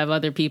wouldn't you have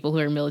other people who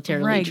are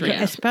militarily Right.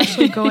 trained?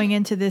 Especially going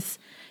into this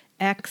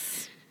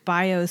X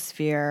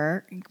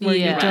biosphere where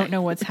Yeah. you don't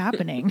know what's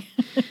happening.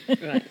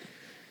 Right.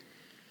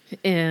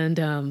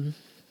 And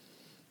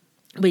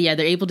but yeah,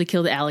 they're able to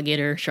kill the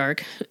alligator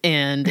shark,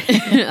 and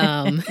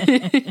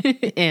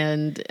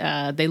and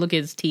they look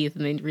at its teeth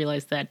and they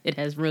realize that it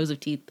has rows of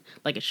teeth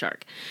like a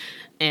shark.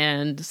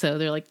 And so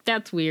they're like,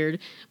 that's weird,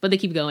 but they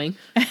keep going.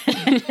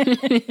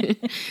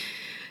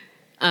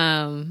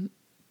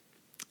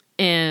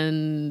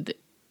 And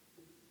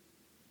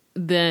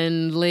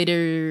then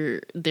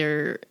later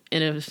they're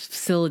in a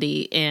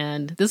facility,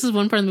 and this is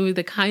one part of the movie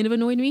that kind of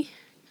annoyed me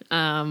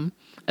a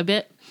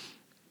bit.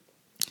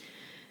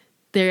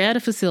 They're at a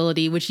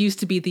facility which used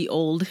to be the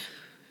old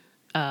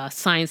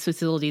science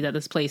facility that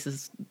this place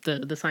is,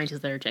 the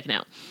scientists that are checking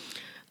out.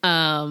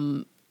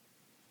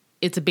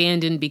 It's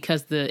abandoned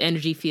because the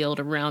energy field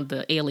around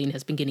the alien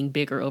has been getting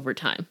bigger over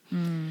time.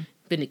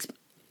 Been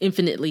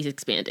infinitely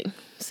expanding.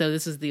 So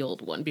this is the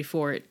old one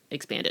before it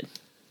expanded.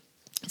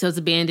 So it's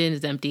abandoned,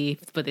 it's empty,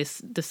 but they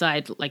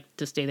decide like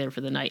to stay there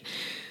for the night.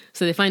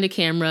 So they find a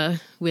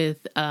camera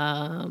with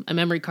a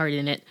memory card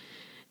in it,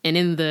 and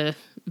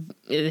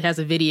it has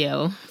a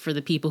video for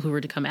the people who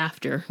were to come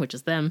after, which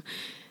is them.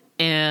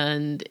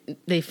 And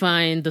they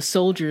find the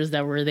soldiers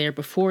that were there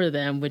before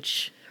them,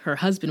 which her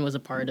husband was a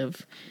part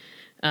of.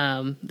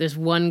 There's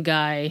one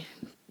guy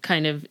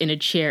kind of in a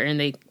chair, and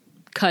they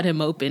cut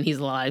him open. He's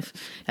alive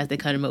as they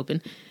cut him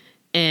open,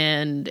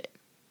 and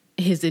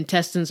his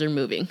intestines are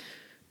moving.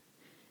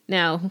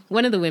 Now,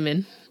 one of the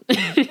women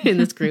in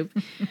this group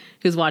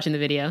who's watching the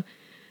video,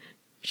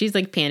 she's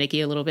like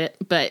panicky a little bit,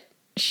 but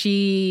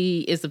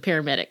she is a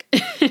paramedic.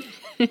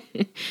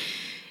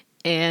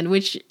 And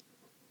which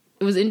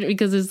it was interesting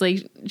because it's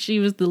like she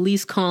was the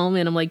least calm,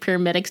 and I'm like,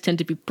 paramedics tend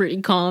to be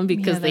pretty calm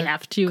because they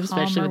have to,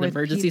 especially with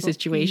emergency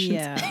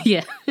situations.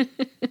 Yeah.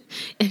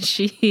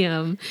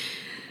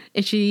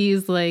 And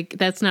she's like,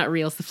 that's not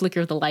real. It's the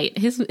flicker of the light.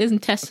 His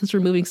intestines were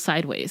moving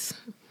sideways.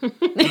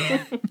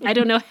 I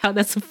don't know how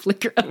that's a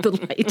flicker of the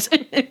light.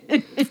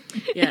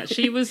 Yeah,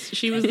 she was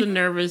the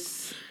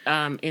nervous,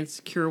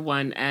 insecure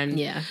one, and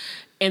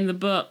in the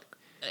book,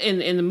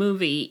 in the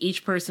movie,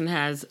 each person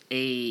has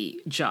a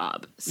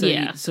job.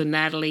 So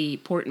Natalie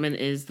Portman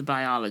is the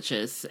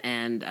biologist,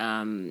 and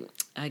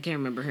I can't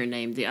remember her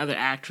name. The other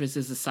actress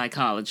is a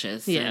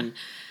psychologist, and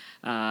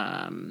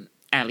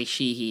Ali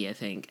Sheehy, I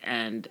think,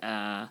 and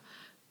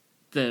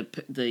the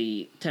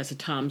Tessa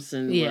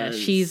Thompson. Was,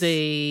 she's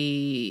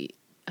a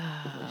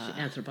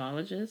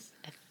anthropologist.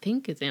 I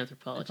think it's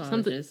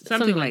anthropologist.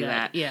 Something like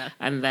that. Yeah.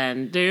 And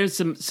then there's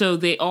some, so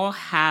they all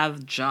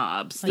have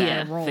jobs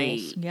that roles. they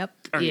Yep.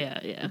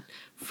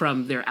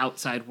 from their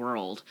outside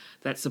world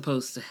that's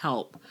supposed to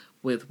help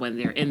with when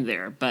they're in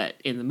there. But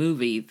in the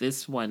movie,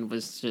 this one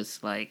was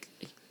just like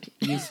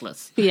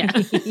useless. Yeah,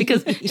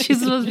 because she's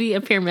supposed to be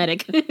a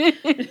paramedic.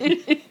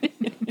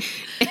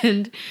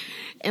 and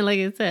like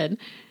I said,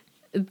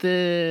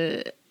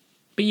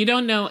 but you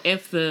don't know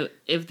if the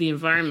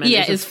environment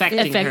is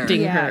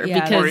affecting her.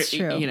 Yeah, because that's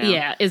true.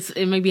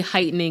 It may be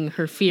heightening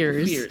her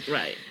fears.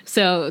 Right.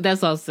 So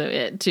that's also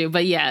it too.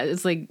 But yeah,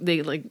 it's like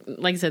they like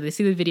I said, they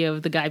see the video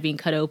of the guy being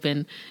cut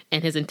open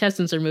and his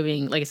intestines are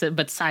moving, like I said,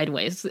 but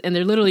sideways, and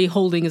they're literally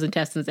holding his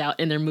intestines out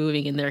and they're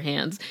moving in their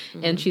hands.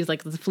 Mm-hmm. And she's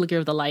like, the flicker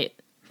of the light,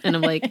 and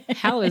I'm like,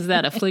 how is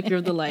that a flicker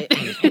of the light?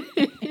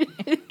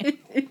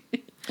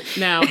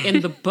 Now,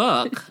 in the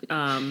book,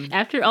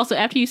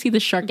 after you see the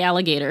shark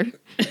alligator,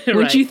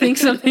 would you think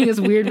something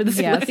is weird with this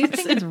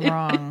place? It's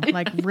wrong,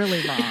 like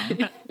really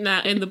wrong.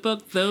 Now, in the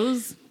book,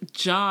 those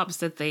jobs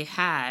that they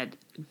had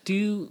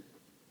do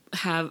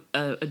have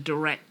a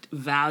direct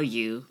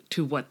value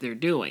to what they're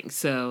doing.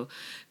 So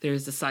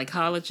there's a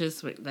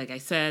psychologist, like I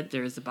said,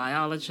 there's a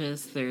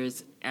biologist,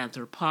 there's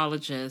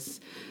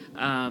anthropologist,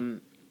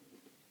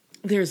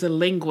 there's a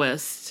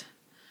linguist,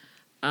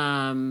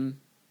 and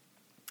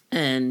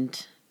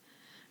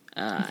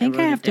I think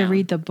I have to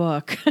read the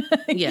book.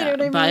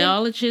 Yeah,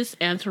 biologist,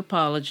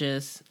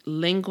 anthropologist,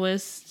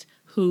 linguist,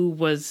 who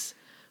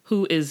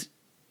is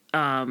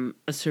a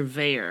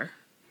surveyor,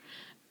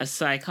 a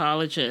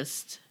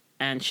psychologist,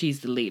 and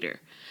she's the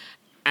leader.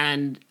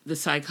 And the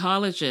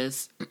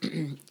psychologist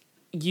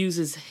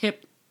uses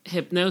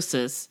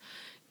hypnosis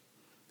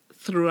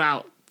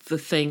throughout the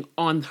thing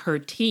on her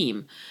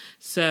team.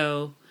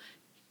 So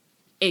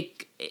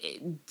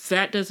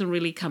that doesn't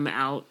really come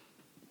out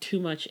too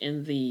much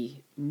in the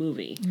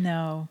movie.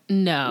 No.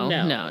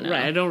 Right,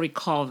 I don't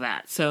recall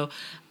that. So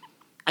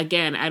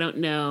again, I don't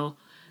know.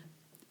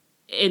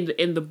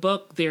 In the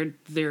book,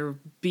 they're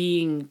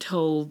being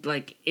told,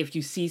 like, if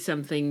you see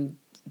something,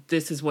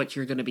 this is what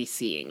you're going to be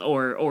seeing,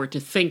 or to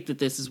think that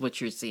this is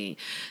what you're seeing.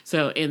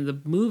 So in the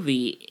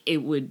movie, it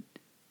would,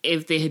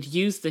 if they had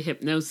used the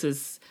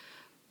hypnosis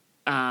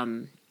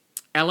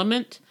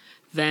element,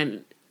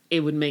 then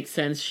it would make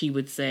sense. She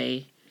would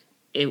say,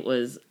 it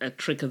was a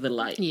trick of the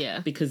light. Yeah.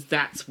 Because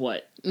that's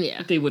what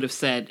Yeah. they would have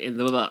said in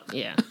the book.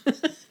 Yeah.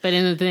 But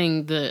in the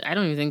thing, I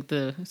don't even think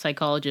the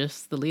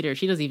psychologist, the leader,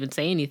 she doesn't even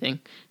say anything.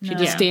 She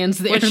just stands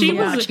there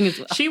watching as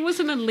well. She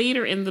wasn't a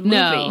leader in the movie.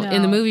 No,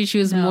 in the movie she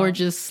was more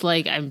just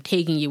like, I'm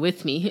taking you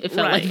with me. It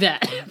felt like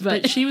that.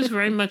 But she was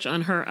very much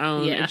on her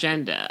own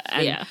agenda.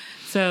 And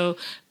so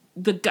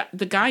the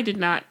guy did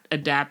not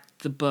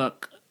adapt the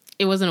book.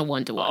 It wasn't a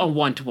one-to-one. A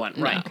one-to-one,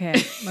 right. Okay.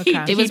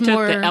 It was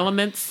more the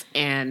elements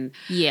and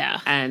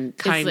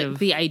kind like of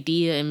the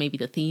idea and maybe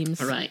the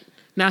themes. Right.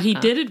 Now, he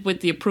did it with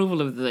the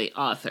approval of the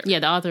author. Yeah,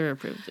 the author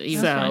approved it.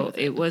 So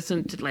it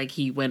wasn't like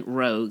he went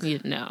rogue.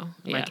 No.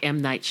 Like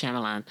M. Night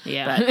Shyamalan.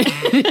 Yeah.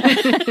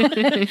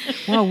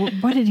 Well,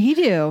 what did he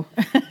do?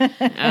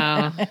 He's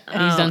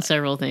done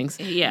several things.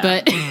 Yeah.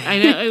 But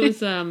I know it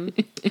was, I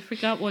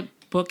forgot what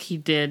book he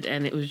did,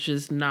 and it was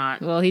just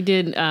not. Well, he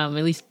did, at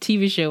least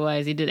TV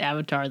show-wise, he did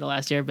Avatar, The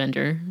Last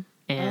Airbender,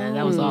 and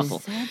that was awful.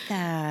 Said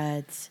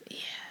that. Yeah.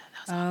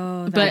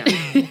 But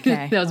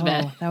okay. That was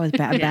bad. That was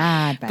bad.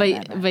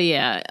 Bad. But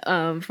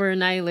yeah, for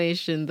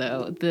Annihilation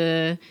though,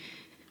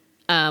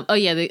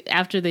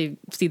 after they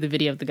see the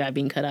video of the guy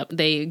being cut up,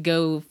 they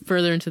go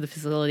further into the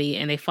facility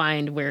and they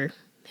find where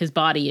his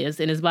body is,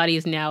 and his body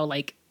is now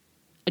like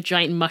a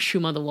giant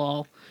mushroom on the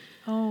wall.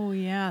 Oh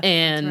yeah,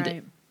 and that's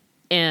right.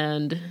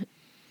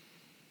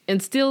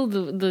 and still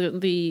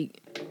the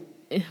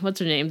what's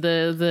her name,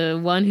 the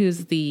one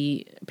who's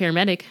the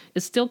paramedic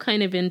is still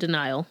kind of in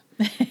denial.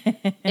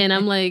 And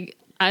I'm like,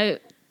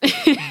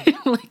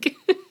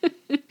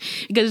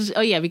 because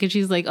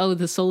she's like, oh,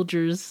 the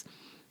soldiers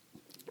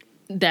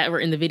that were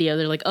in the video,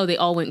 they're like, oh, they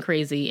all went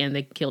crazy and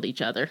they killed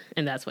each other,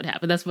 and that's what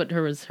happened. That's what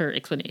was her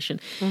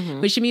explanation,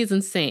 which to me is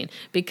insane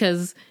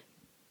because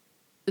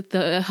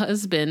the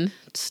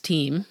husband's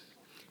team,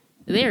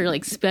 they're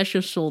like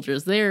special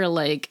soldiers. They're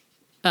like,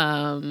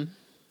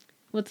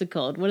 what's it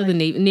called? What are the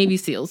Navy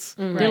SEALs?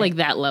 They're like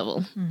that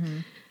level.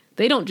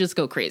 They don't just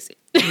go crazy.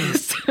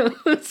 so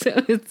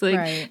it's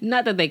like,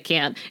 not that they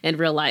can't in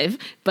real life,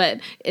 but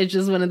it's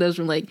just one of those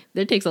from like,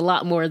 there takes a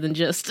lot more than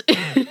just,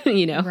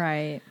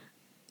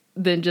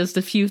 than just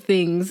a few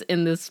things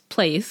in this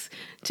place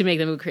to make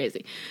them go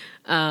crazy.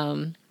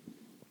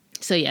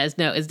 So yeah,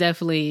 it's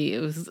definitely, it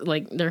was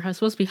like, they're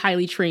supposed to be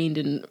highly trained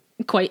and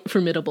quite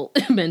formidable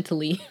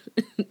mentally.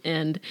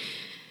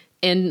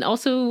 And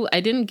also, I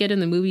didn't get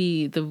in the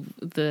movie,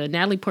 the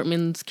Natalie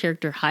Portman's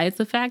character hides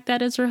the fact that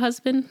it's her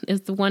husband,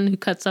 is the one who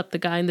cuts up the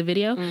guy in the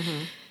video.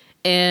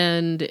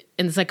 And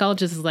the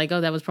psychologist is like, oh,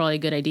 that was probably a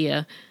good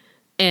idea.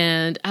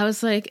 And I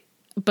was like,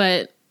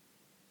 but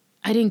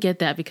I didn't get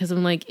that because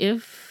I'm like,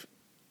 if,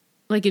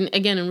 like,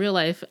 in real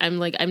life, I'm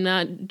like, I'm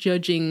not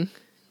judging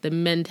the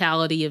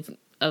mentality of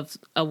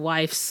a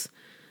wife's,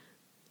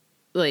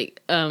 like,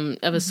 of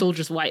a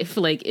soldier's wife.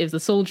 Like, if the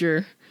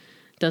soldier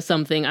does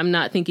something, I'm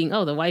not thinking,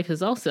 oh, the wife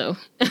is also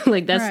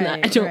like, that's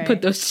not, I don't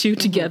put those two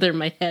together in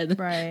my head.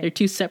 They're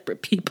two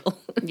separate people.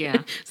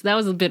 So that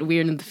was a bit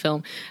weird in the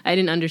film. I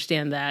didn't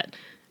understand that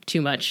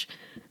too much.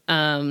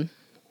 But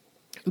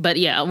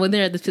yeah, when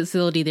they're at the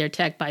facility, they're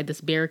attacked by this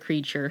bear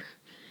creature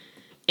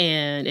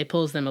and it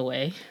pulls them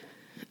away.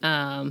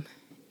 And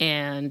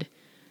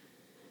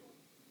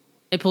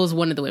it pulls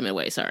one of the women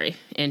away,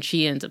 and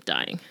she ends up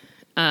dying.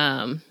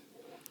 But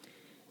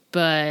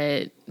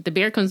the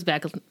bear comes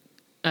back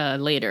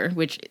later,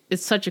 which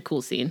is such a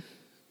cool scene.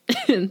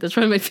 That's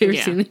probably my favorite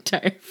scene in the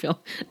entire film.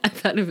 I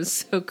thought it was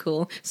so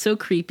cool, so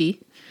creepy.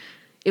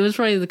 It was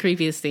probably the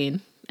creepiest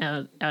scene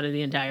out of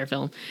the entire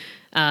film,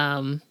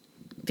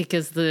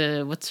 because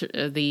the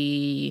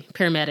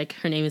paramedic,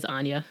 her name is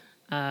Anya.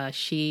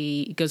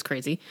 She goes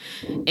crazy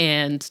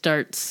and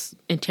starts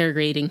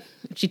interrogating.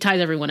 She ties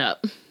everyone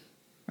up,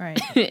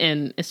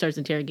 and it starts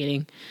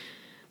interrogating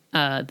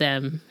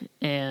them,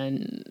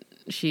 and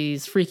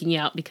she's freaking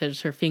out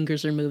because her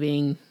fingers are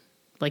moving,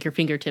 like her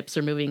fingertips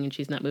are moving and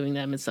she's not moving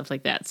them and stuff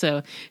like that.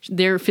 So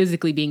they're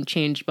physically being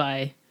changed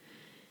by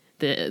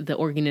the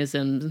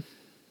organism,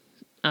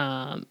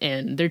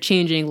 and they're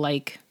changing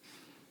like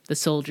the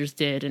soldiers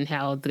did and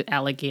how the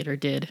alligator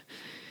did.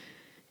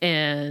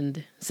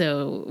 And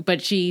so,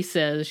 but she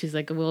says, she's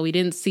like, well, we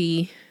didn't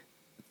see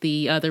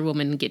the other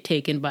woman get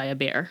taken by a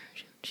bear.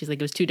 She's like,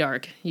 it was too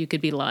dark. You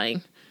could be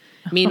lying.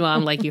 Meanwhile,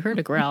 I'm like, you heard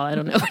a growl. I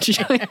don't know what you're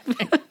talking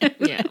about.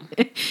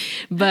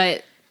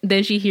 But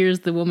then she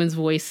hears the woman's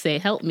voice say,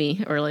 help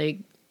me. Or like,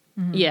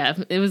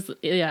 it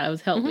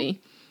was help me.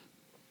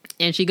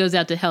 And she goes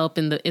out to help,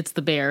 and it's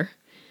the bear.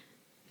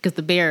 Because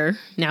the bear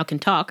now can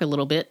talk a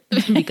little bit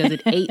because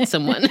it ate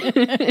someone.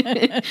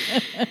 It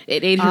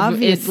ate her.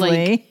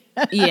 Obviously.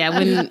 It's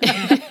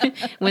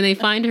like, when they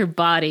find her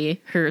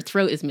body, her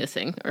throat is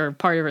missing, or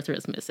part of her throat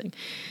is missing.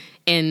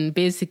 And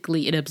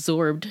basically it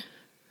absorbed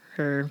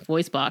her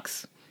voice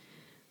box.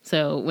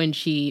 So when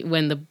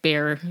the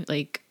bear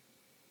like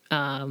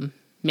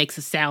makes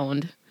a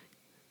sound,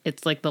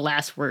 it's like the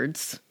last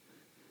words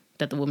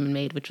that the woman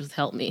made, which was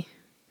help me.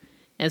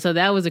 And so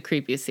that was a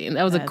creepy scene.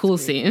 That was a cool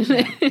scene.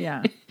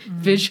 Yeah.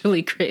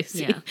 Visually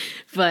crazy. Yeah.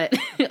 But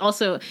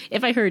also,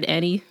 if I heard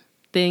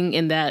anything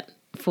in that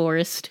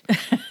forest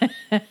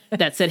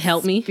that said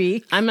help me,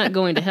 Speak. I'm not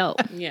going to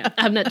help. Yeah.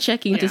 I'm not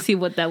checking to Yeah. see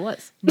what that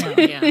was. No,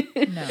 Yeah.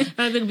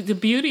 no. The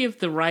beauty of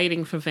the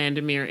writing for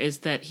Vandermeer is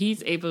that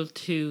he's able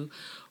to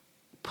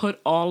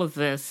put all of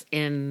this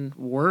in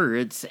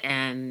words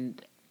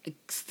and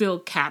still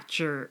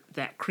capture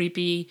that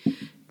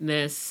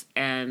creepiness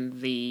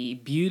and the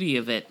beauty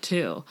of it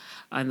too,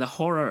 and the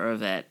horror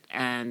of it.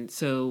 And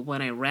so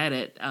when I read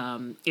it,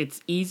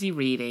 it's easy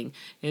reading.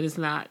 It is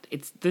not.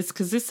 It's this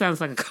because this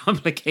sounds like a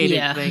complicated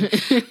Yeah. thing,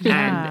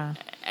 Yeah.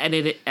 and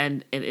it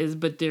is.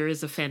 But there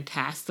is a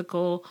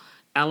fantastical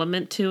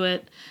element to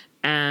it,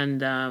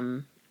 and I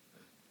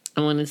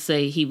want to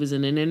say he was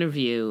in an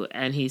interview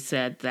and he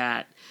said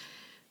that.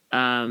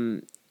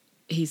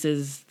 He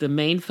says the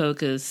main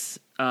focus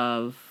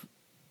of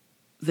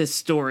this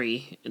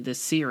story,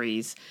 this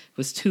series,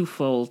 was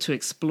twofold: to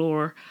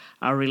explore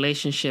our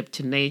relationship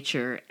to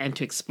nature and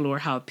to explore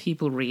how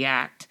people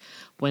react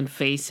when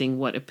facing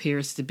what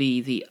appears to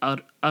be the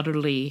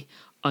utterly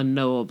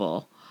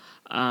unknowable.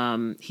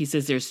 He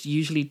says there's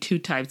usually two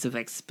types of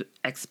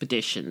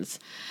expeditions,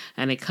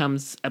 and it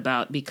comes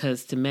about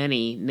because to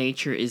many,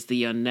 nature is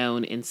the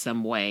unknown in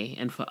some way,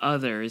 and for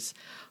others,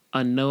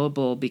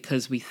 unknowable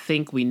because we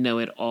think we know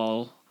it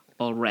all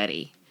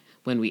already,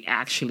 when we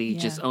actually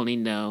just only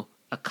know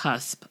a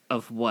cusp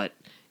of what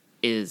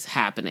is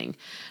happening.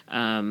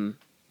 And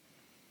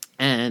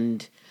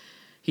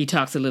he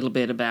talks a little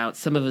bit about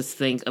some of us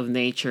think of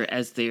nature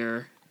as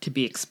there to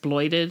be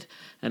exploited,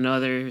 and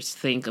others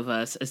think of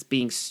us as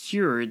being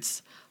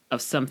stewards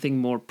of something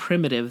more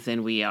primitive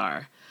than we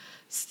are.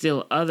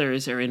 Still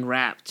others are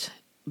enwrapped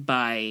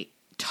by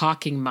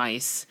talking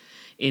mice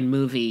in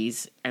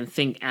movies and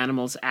think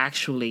animals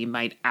actually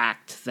might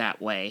act that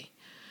way,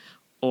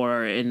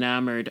 or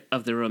enamored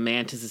of the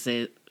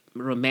romanticism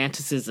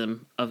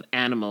of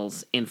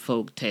animals in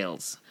folk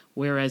tales,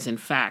 whereas in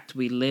fact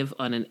we live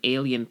on an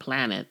alien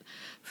planet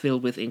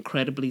filled with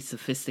incredibly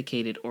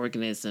sophisticated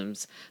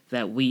organisms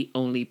that we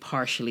only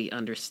partially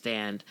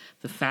understand.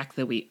 The fact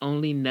that we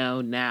only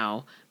know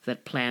now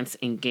that plants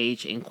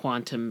engage in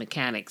quantum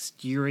mechanics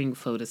during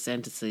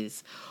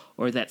photosynthesis,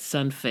 or that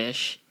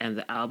sunfish and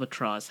the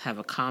albatross have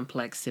a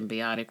complex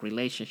symbiotic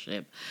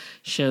relationship,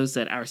 shows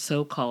that our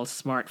so-called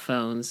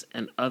smartphones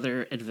and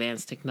other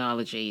advanced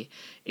technology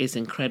is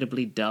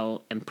incredibly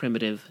dull and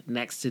primitive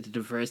next to the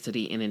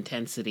diversity and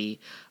intensity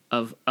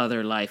of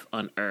other life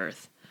on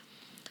Earth.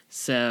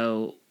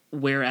 So,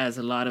 whereas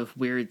a lot of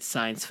weird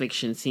science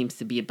fiction seems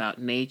to be about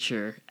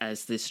nature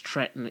as this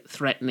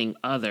threatening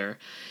other,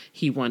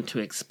 he wanted to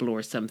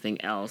explore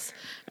something else.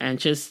 And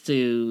just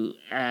to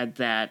add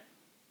that,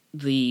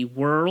 the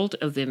world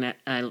of the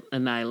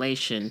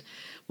Annihilation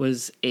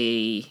was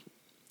he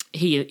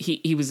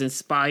was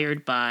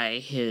inspired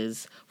by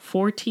his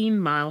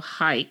 14-mile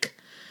hike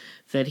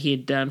that he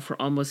had done for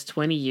almost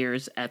 20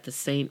 years at the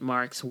St.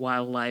 Mark's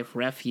Wildlife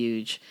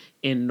Refuge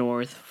in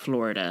North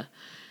Florida.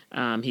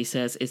 He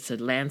says it's a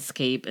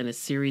landscape and a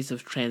series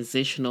of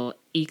transitional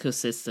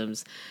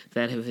ecosystems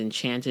that have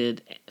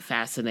enchanted,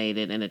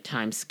 fascinated, and at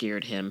times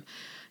scared him.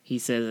 He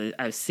says,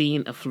 I've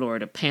seen a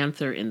Florida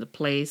panther in the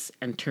place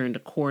and turned a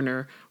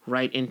corner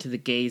right into the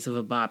gaze of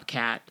a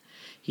bobcat.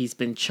 He's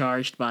been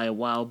charged by a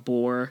wild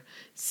boar,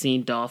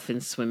 seen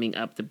dolphins swimming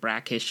up the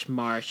brackish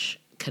marsh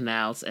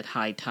canals at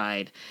high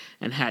tide,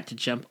 and had to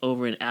jump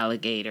over an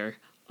alligator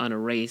on a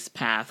raised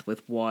path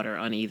with water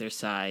on either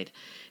side.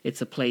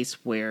 It's a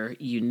place where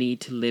you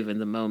need to live in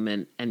the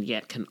moment and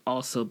yet can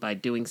also, by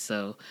doing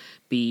so,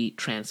 be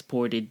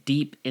transported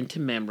deep into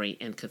memory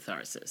and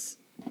catharsis.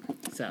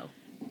 So...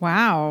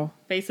 Wow.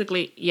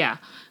 basically, yeah.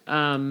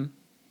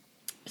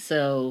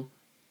 So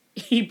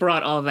he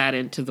brought all that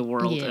into the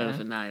world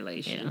of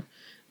Annihilation. Yeah.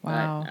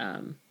 Wow.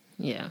 But,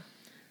 Yeah.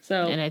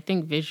 so And I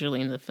think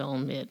visually in the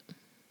film, it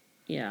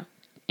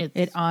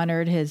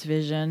honored his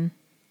vision.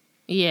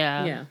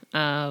 Yeah.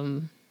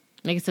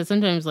 Like I said,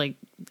 sometimes like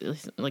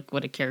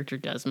what a character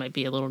does might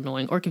be a little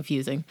annoying or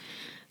confusing.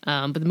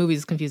 But the movie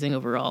is confusing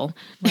overall.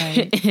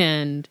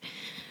 Right.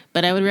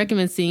 But I would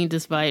recommend seeing,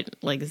 despite,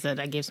 like I said,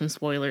 I gave some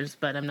spoilers,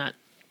 but I'm not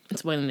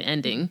spoiling the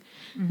ending.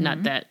 Mm-hmm.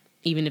 Not that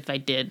even if I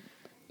did,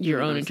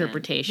 your own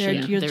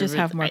interpretation. You'll just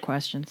have more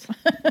questions.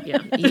 Yeah.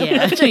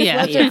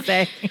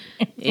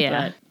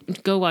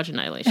 Go watch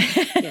Annihilation.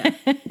 Yeah.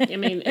 I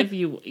mean, if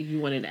you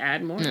wanted to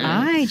add more.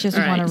 I just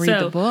want to read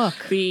the book.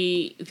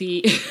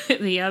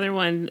 The other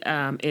one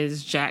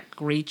is Jack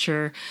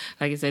Reacher.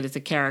 Like I said, it's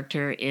a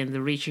character in the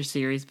Reacher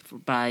series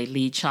by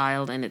Lee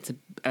Child, and it's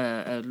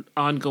a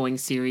ongoing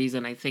series,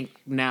 and I think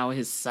now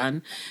his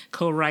son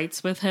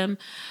co-writes with him.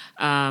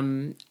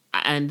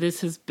 And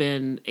this has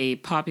been a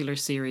popular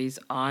series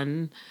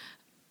on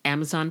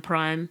Amazon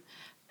Prime,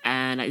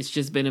 and it's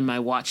just been in my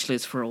watch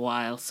list for a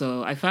while.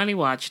 So I finally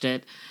watched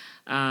it.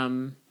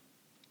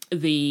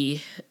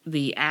 The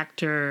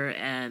actor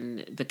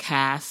and the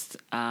cast,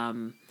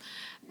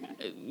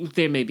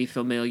 they may be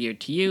familiar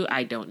to you.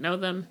 I don't know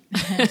them,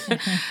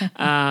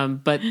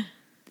 but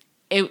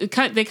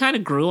they kind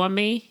of grew on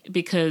me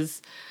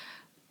because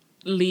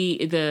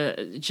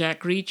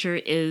Jack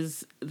Reacher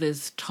is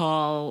this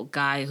tall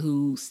guy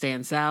who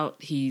stands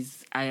out.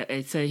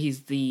 I say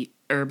he's the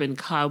urban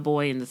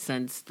cowboy in the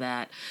sense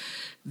that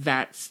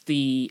that's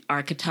the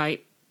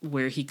archetype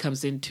where he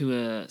comes into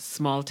a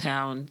small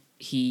town.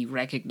 He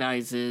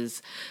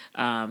recognizes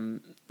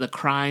the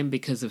crime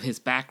because of his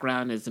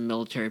background as a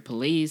military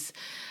police.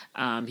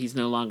 He's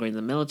no longer in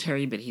the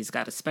military, but he's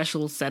got a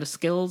special set of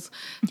skills,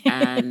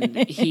 and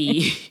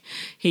he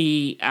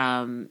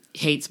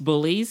hates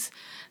bullies,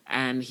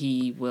 and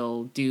he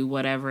will do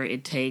whatever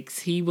it takes.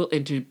 He will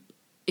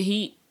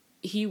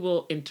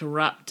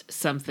interrupt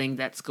something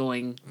that's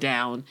going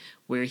down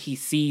where he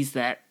sees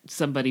that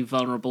somebody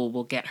vulnerable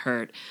will get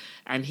hurt,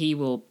 and he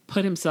will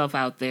put himself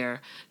out there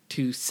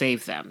to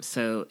save them.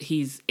 So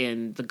he's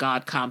in the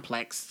God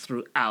complex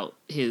throughout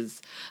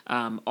his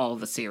all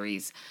the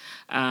series.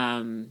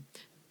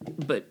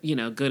 But,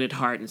 good at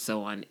heart and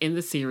so on. In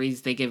the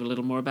series, they give a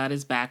little more about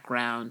his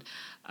background.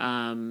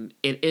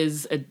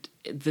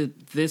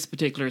 This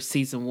particular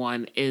season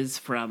 1 is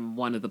from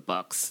one of the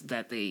books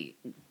that they,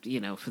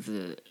 for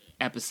the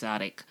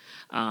episodic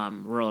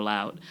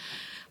rollout.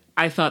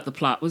 I thought the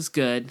plot was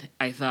good.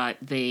 I thought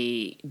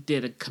they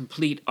did a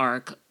complete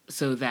arc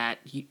so that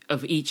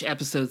of each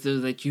episode, so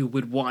that you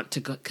would want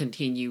to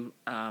continue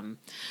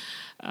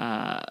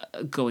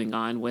going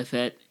on with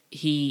it.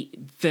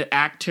 The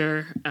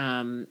actor,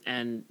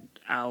 and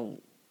I'll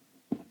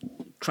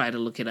try to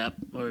look it up,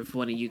 or if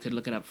one of you could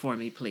look it up for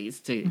me, please,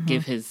 to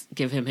give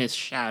him his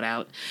shout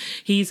out.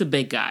 He's a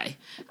big guy,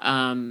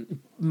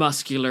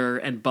 muscular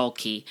and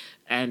bulky,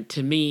 and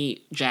to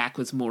me, Jack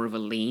was more of a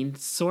lean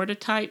sort of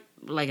type,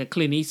 like a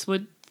Clint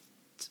Eastwood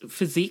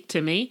physique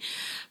to me,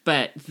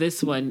 but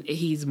this one,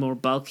 he's more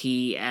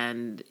bulky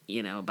and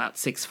about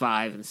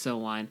 6'5" and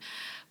so on.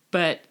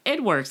 But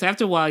it works.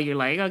 After a while, you're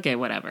like, okay,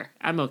 whatever.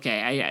 I'm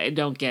okay. I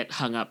don't get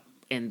hung up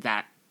in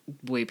that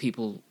way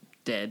people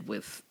did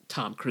with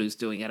Tom Cruise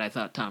doing it. I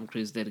thought Tom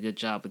Cruise did a good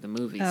job with the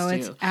movies, too.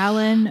 It's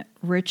Alan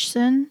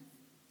Richson.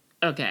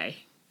 Okay.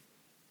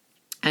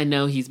 I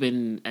know he's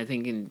been, I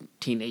think, in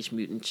Teenage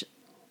Mutant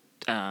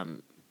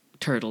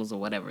Turtles or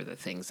whatever the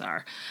things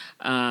are.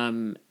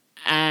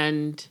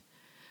 And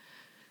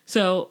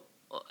so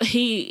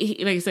he,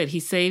 like I said, he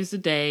saves the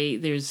day.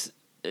 There's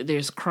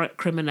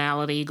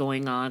criminality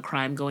going on,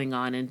 crime going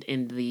on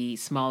in the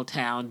small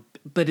town,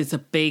 but it's a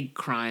big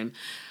crime.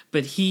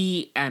 But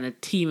he and a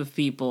team of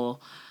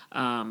people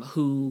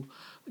who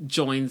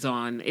joins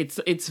on.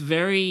 It's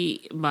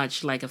very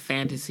much like a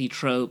fantasy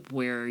trope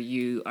where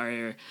you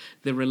are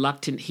the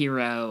reluctant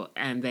hero,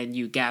 and then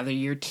you gather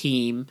your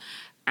team,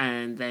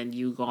 and then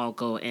you all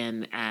go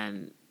in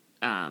and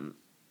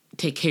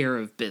take care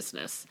of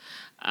business.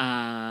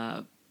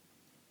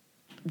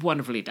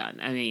 Wonderfully done.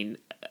 I mean,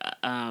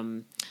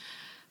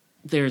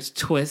 there's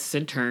twists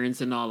and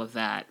turns and all of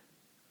that.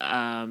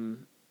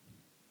 And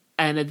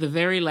at the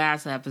very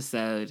last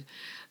episode,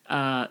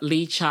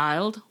 Lee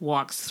Child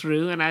walks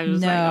through, and I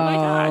was like, oh my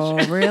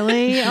gosh.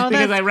 Really? Oh,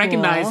 because that's I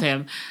recognize cool.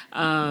 him.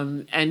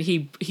 And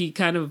he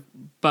kind of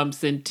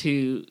bumps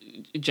into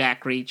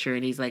Jack Reacher,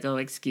 and he's like, oh,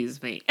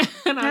 excuse me.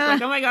 And I was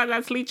like, oh my God,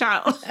 that's Lee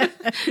Child.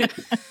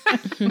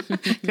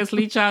 Because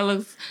Lee Child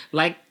looks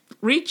like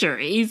Reacher.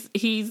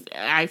 He's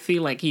I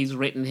feel like he's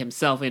written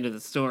himself into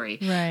the story.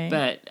 Right.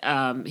 But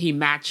he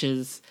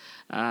matches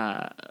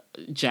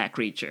Jack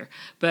Reacher.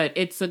 But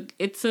it's a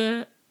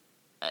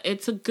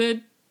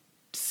good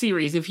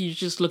series if you're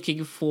just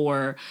looking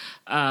for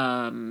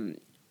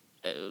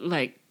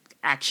like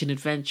action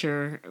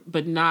adventure,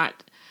 but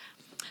not.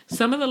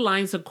 Some of the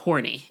lines are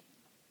corny,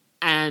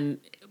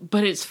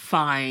 but it's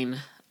fine.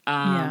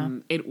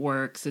 It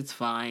works. It's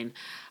fine.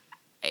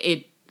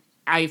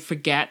 I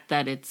forget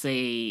that it's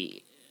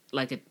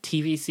like a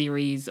TV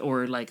series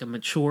or like a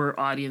mature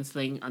audience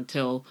thing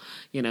until,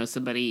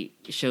 somebody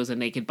shows a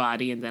naked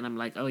body, and then I'm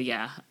like, oh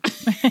yeah.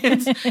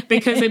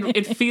 Because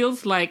it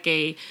feels like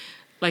a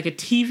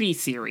TV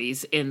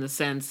series in the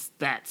sense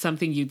that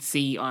something you'd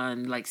see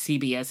on like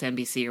CBS,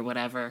 NBC or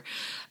whatever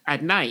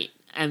at night.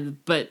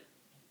 But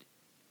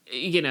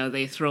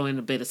they throw in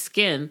a bit of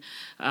skin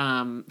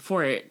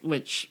for it,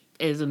 which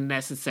isn't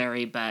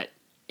necessary, but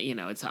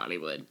it's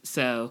Hollywood.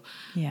 So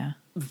yeah,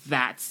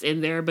 that's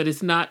in there, but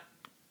it's not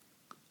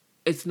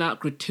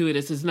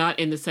gratuitous. It's not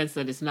in the sense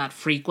that it's not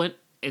frequent.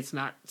 It's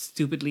not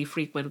stupidly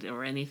frequent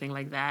or anything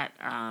like that.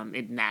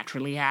 It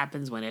naturally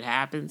happens when it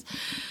happens.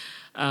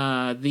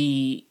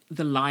 The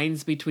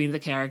lines between the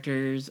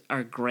characters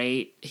are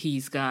great.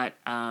 He's got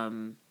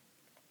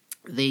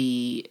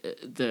the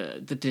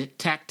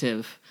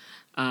detective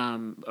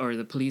or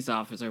the police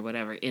officer or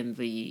whatever in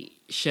the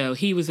show.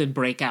 He was in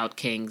Breakout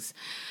Kings,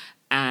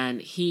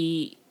 and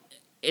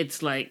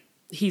it's like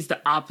he's the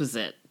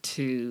opposite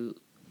to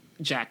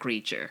Jack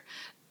Reacher,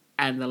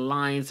 and the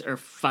lines are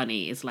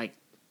funny. It's like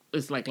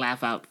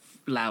laugh out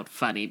loud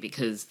funny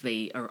because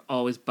they are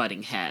always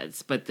butting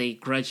heads, but they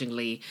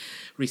grudgingly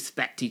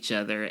respect each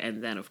other.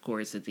 And then, of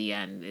course, at the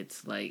end,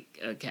 it's like,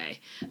 okay,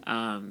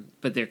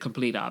 but they're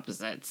complete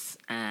opposites.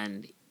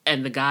 And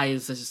the guy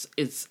is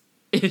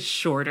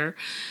shorter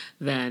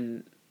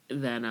than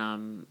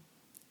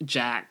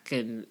Jack,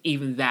 and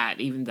even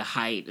the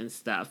height and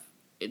stuff,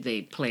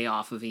 they play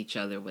off of each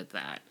other with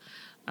that.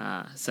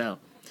 So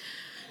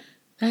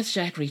that's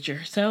Jack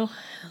Reacher. So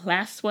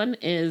last one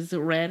is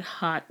Red,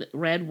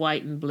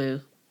 White, and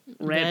Blue.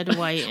 Red,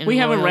 white, and we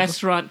have a royal.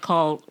 restaurant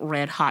called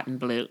Red Hot and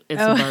Blue.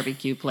 It's a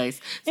barbecue place.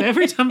 So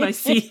every time I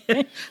see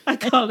it, I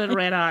call it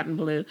Red Hot and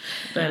Blue.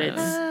 But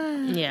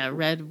it's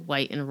red,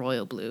 white, and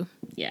royal blue.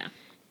 yeah.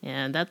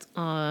 And that's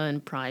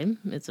on Prime.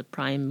 It's a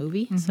Prime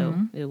movie, so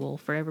it will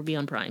forever be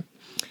on Prime.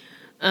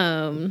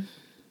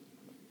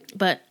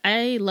 But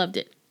I loved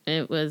it.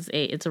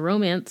 It's a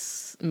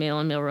romance, male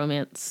on male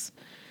romance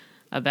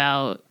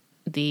about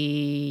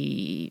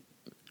the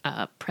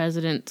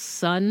president's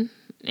son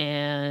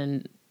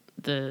and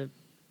the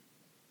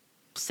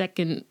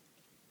second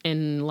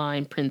in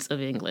line Prince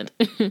of England.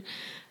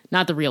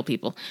 Not the real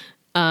people.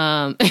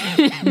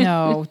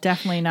 No,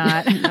 definitely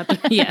not. Not the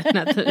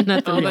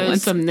real Although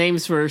ones. some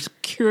names were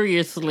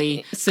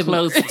curiously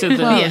close to the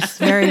Close,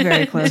 very,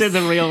 very close. to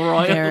the real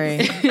royals.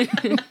 Very.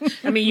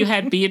 I mean, you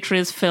had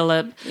Beatrice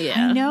Philip.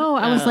 Yeah. I know.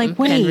 I was like,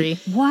 wait, Henry.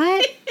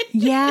 what?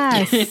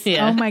 Yes.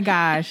 Yeah. Oh my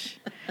gosh.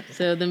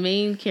 So the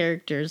main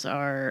characters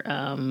are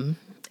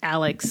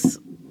Alex,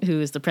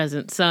 who is the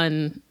president's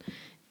son,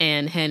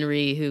 and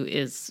Henry, who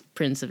is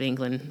Prince of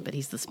England, but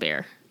he's the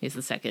spare. He's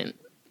the second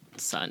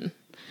son.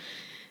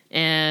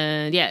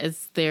 And yeah,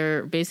 it's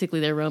their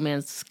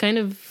romance, kind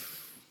of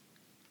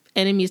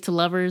enemies to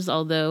lovers,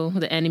 although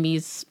the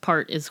enemies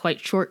part is quite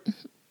short.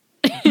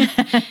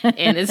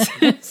 And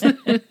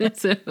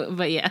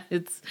but yeah,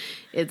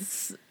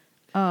 it's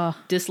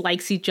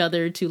dislikes each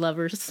other to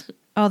lovers.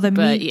 Oh, the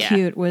But, meet yeah.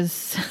 cute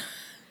was,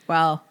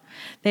 well,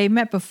 they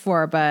met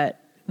before, but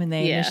when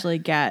they Yeah. initially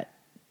got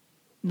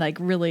like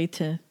really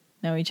to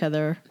know each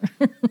other,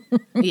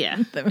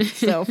 Yeah, that was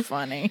so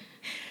funny.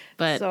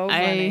 but So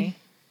funny.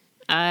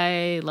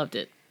 I loved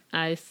it.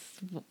 I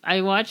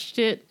watched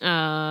it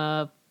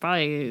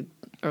probably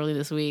early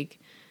this week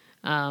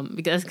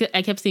because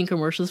I kept seeing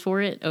commercials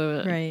for it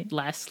Right.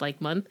 last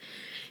month,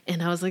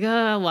 and I was like, oh,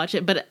 I'll watch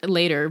it, but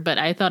later. But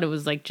I thought it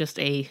was like just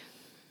a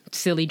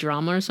silly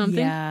drama or something,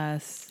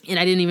 Yes. and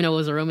I didn't even know it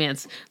was a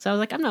romance. So I was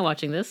like, I'm not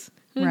watching this.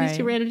 Who are these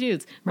two Right. random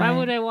dudes? Why Right.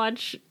 would I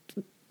watch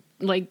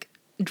like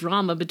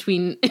drama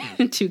between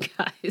two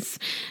guys?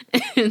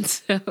 And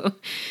so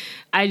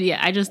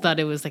I just thought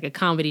it was like a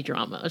comedy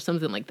drama or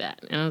something like that.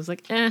 And I was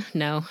like,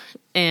 no.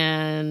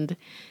 And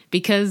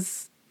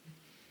because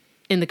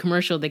in the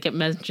commercial they kept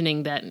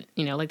mentioning that,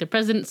 like the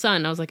president's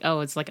son, I was like, oh,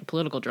 it's like a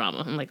political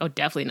drama. I'm like, oh,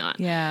 definitely not.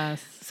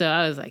 Yes. So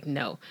I was like,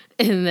 no.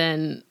 And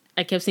then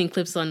I kept seeing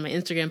clips on my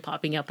Instagram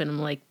popping up, and I'm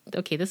like,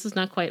 okay, this is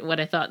not quite what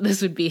I thought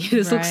this would be.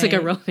 This looks like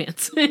a Right.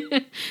 romance.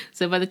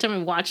 So by the time I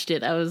watched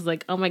it, I was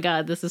like, oh my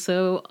God, this is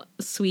so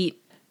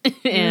sweet. It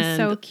was And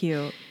so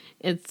cute.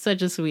 it's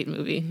such a sweet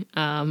movie.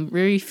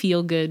 Very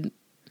feel good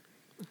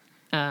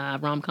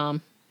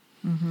rom-com.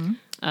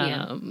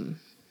 Yeah.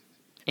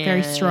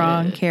 Very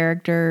strong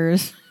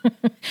characters.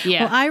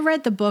 Yeah. Well, I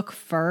read the book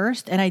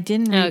first, and I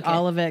didn't read Okay.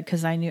 all of it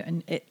because I knew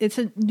and it's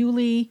a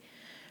newly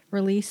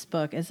released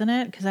book, isn't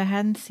it? Because I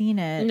hadn't seen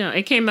it. No,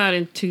 it came out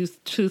in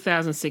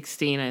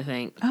 2016, I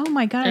think. Oh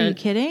my God, are you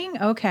kidding?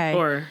 Okay.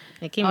 Or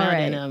It came All out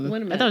right. in, Wait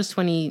a I minute. thought it was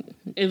 20,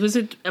 it was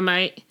it. Am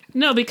I?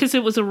 No, because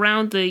it was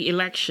around the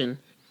election.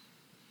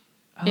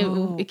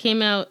 Oh. it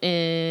came out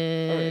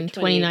in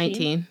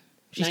 2019.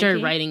 She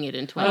started 19? writing it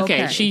in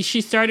 2019. Okay,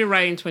 she started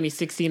writing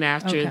 2016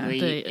 after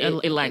Okay. the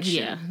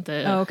election. Yeah,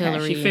 the Okay.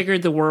 Hillary. She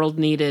figured the world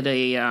needed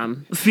a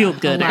feel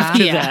good laugh.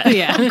 after yeah, that.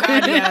 yeah.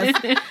 God,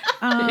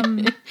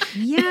 yes.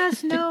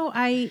 Yes, no,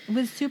 I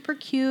was super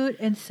cute.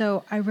 And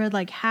so I read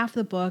like half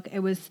the book. It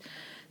was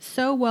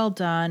so well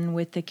done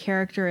with the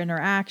character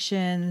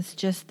interactions,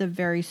 just the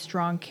very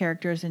strong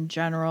characters in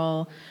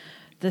general.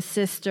 The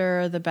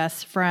sister, the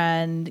best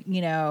friend,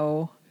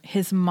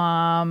 his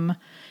mom,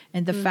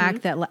 and the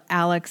fact that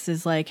Alex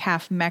is like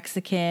half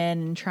Mexican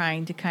and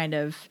trying to kind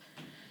of,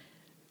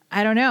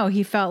 I don't know,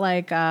 he felt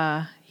like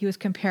he was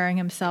comparing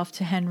himself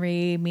to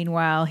Henry.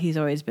 Meanwhile, he's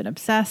always been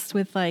obsessed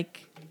with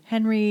like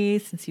Henry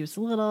since he was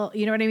little,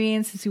 you know what I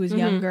mean? Since he was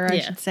younger, I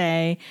Yeah. should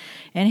say.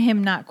 And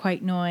him not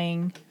quite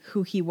knowing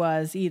who he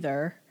was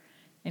either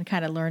and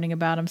kind of learning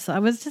about himself.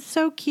 It was just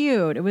so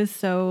cute. It was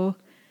so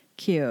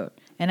cute.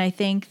 And I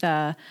think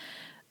the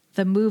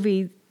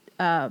movie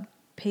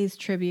pays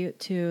tribute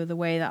to the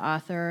way the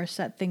author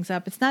set things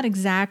up. It's not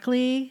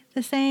exactly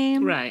the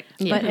same, Right.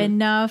 but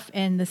enough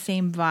and the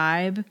same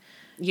vibe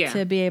Yeah.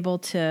 to be able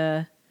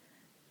to,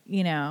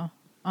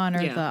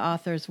 honor Yeah. the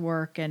author's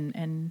work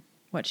and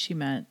what she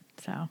meant.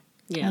 So I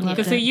Yeah, loved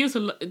because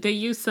it. they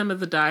use some of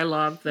the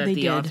dialogue that They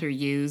the did. author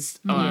used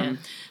Yeah.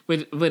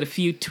 with a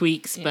few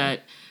tweaks,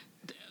 but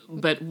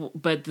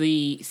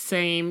the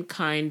same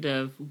kind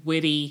of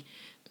witty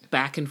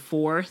back and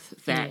forth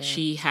that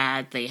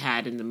they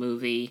had in the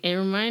movie. It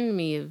reminded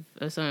me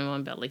of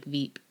something about like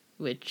Veep,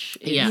 which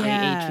is Yeah. a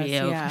Yes,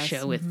 HBO yes,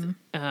 show with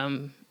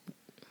I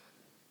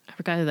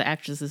forgot the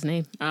actress's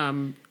name.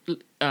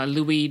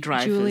 Louis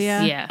Dreyfus.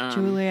 Julia, Yeah.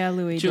 Julia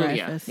Louis Julia.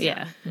 Dreyfus.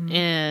 Yeah.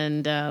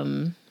 And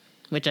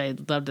which I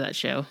loved that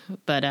show.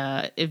 But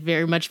it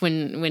very much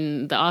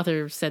when the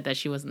author said that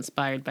she was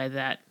inspired by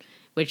that,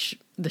 which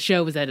the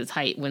show was at its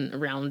height when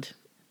around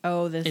in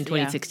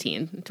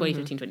 2016,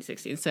 2015,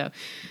 2016. So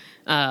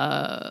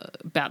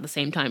about the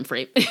same time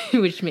frame,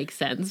 which makes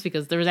sense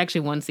because there was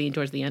actually one scene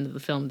towards the end of the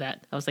film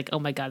that I was like, oh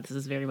my God, this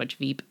is very much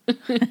Veep.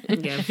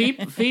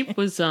 Veep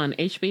was on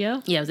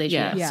HBO. Yeah, it was HBO.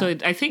 Yeah. So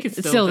I think it's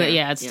still there.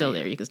 Yeah, it's still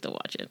there. You can still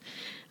watch it.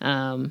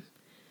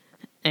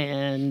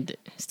 And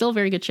still a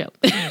very good show.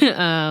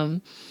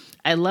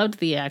 I loved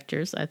the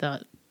actors. I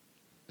thought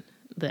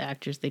the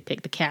actors they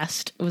picked, the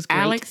cast was great.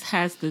 Alex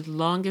has the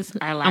longest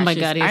eyelashes. Oh my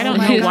God, I don't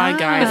know why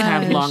guys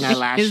have long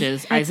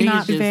eyelashes. I think not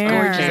it's just fair.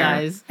 Gorgeous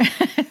eyes.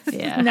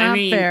 Yeah. Not I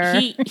mean, fair.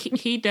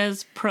 he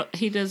does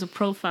a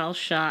profile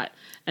shot,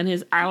 and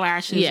his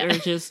eyelashes are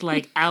just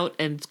like out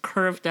and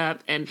curved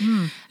up, and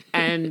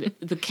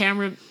the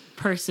camera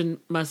person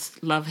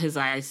must love his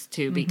eyes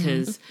too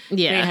because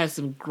they have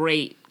some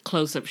great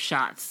close-up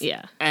shots.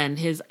 Yeah, and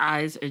his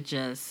eyes are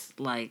just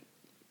like.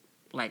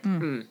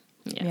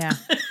 Yeah.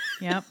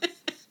 Yep.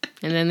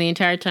 And then the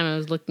entire time I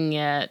was looking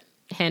at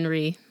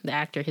Henry, the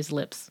actor, his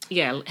lips.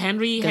 Yeah,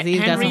 Henry's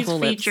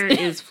full feature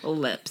is full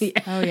lips. Yeah.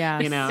 Oh yeah.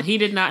 You know, he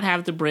did not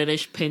have the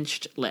British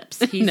pinched lips.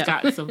 He's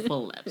got some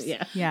full lips.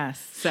 Yeah. Yes.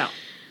 So,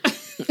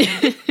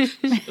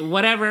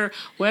 whatever.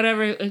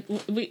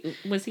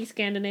 Was he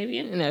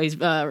Scandinavian? No, he's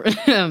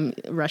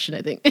Russian,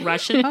 I think.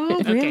 Russian? Oh,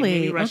 Okay, really?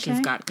 maybe Russians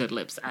Okay. got good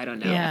lips. I don't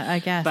know. Yeah, I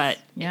guess. But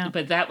Yeah.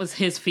 but that was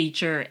his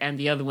feature, and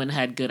the other one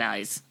had good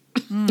eyes.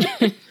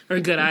 Or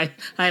good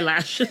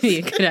eyelashes.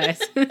 Yeah, good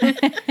eyes.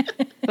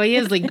 Well, he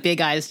has like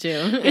big eyes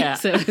too. Yeah.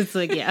 So it's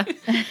like, yeah.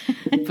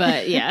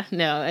 But yeah,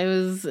 no, it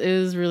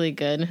was really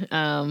good.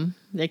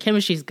 Their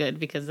chemistry's good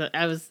because when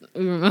I was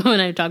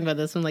talking about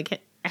this, I'm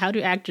like, how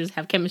do actors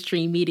have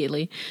chemistry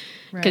immediately?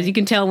 Because you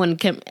can tell when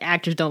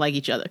actors don't like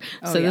each other.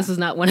 So this is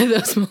not one of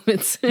those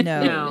moments.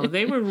 No,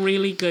 they were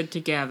really good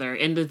together,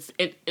 and it's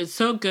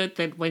so good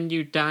that when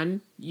you're done,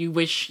 you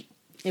wish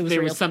there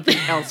real. was something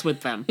else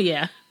with them.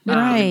 Yeah.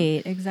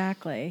 Right.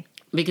 Exactly.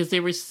 Because they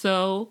were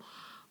so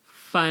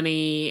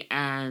funny,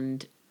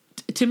 and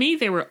to me,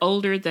 they were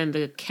older than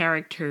the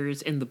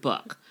characters in the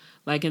book.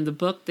 Like in the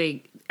book,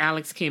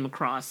 Alex came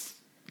across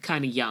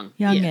kind of young,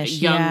 Youngish.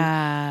 young,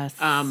 Yes.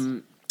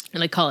 And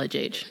like college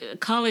age.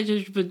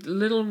 college, but a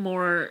little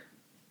more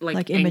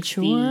like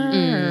immature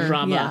angsty or-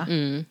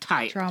 drama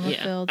type. Drama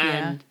filled.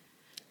 Yeah.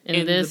 And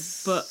In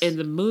in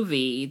the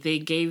movie, they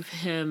gave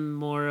him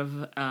more of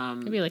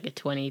maybe like a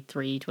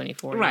 23,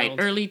 24 right, year old.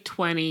 early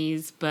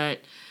 20s, but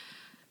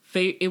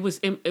it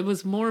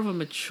was more of a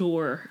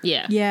mature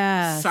Yeah.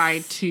 Yes.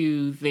 side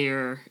to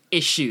their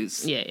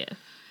issues. Yeah.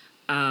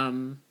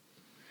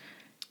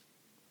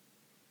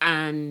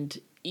 And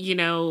you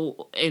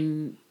know,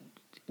 in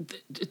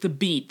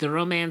the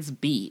romance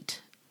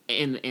beat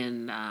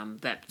in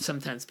that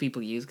sometimes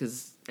people use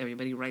because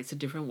everybody writes a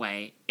different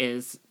way,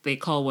 is they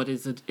call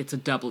it's a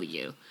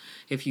W.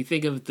 If you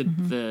think of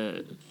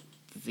the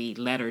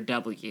letter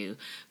W,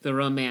 the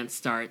romance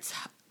starts,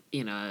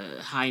 you know,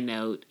 high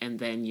note, and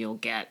then you'll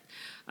get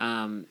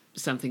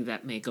something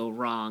that may go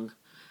wrong,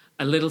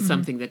 a little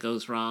something that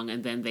goes wrong,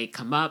 and then they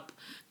come up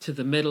to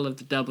the middle of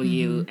the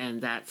W, and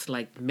that's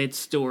like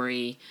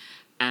mid-story,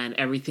 and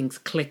everything's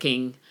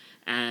clicking,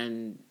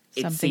 and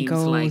it Something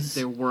seems like goes-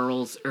 their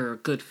worlds are a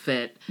good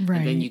fit, and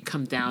Right. then you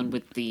come down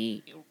with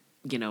the,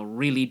 you know,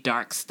 really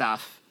dark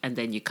stuff, and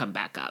then you come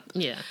back up.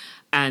 Yeah.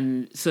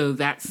 And so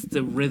that's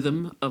the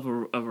rhythm of a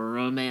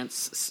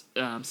romance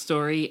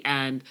story.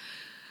 And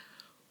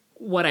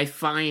what I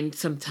find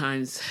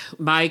sometimes,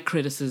 my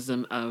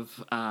criticism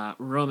of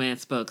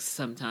romance books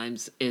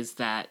sometimes is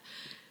that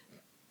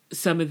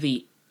some of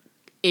the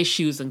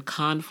issues and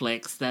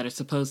conflicts that are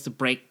supposed to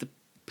break the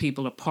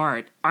people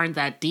apart aren't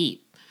that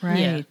deep. Right.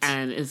 Yeah.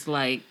 And it's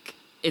like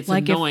it's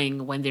Like if-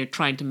 annoying when they're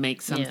trying to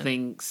make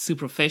something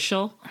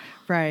superficial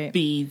Right.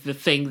 be the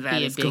thing that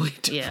Be a is big- going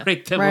to yeah.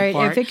 break them Right.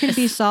 apart. If it could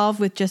be solved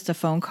with just a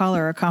phone call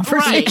or a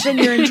conversation,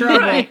 you're in trouble.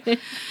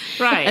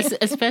 Right.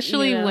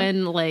 Especially Yeah.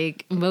 when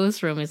like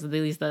most romances, at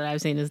least that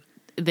I've seen, is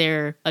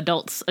they're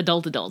adults.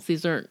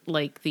 These aren't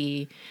like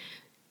this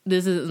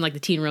isn't like the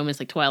teen romance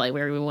like Twilight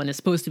where everyone is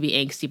supposed to be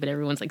angsty, but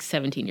everyone's like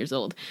 17 years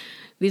old.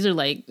 These are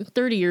like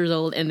 30 years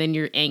old, and then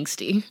you're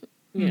angsty.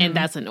 And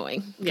that's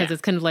annoying because Yeah.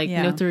 it's kind of like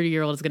Yeah. no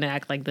 30-year-old is going to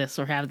act like this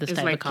or have this It's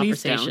type like, of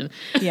please don't. conversation.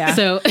 Yeah.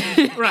 So,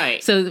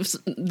 Right. so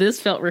this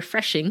felt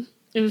refreshing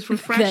It was that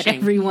refreshing.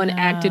 everyone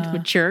acted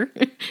mature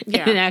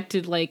Yeah. and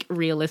acted like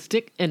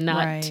realistic and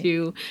not Right.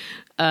 too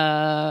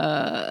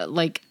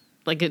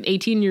like an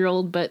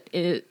 18-year-old but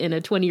in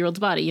a 20-year-old's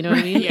body. You know what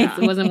I mean? Yeah.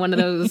 It wasn't one of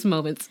those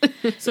moments.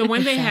 So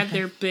when they had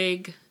their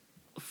big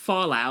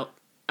fallout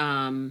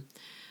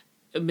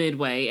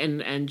midway,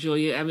 and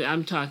Julia,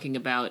 I'm talking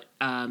about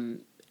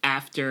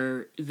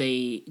after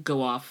they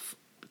go off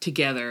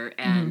together,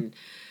 and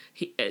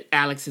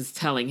Alex is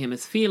telling him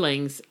his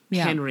feelings.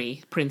 Yeah.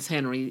 Prince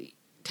Henry,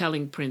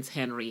 telling Prince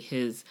Henry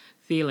his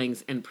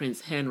feelings, and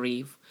Prince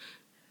Henry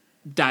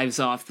dives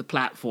off the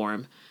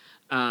platform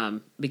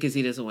because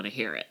he doesn't want to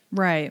hear it.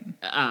 Right.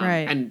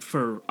 Right. And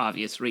for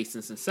obvious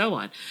reasons and so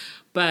on.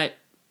 But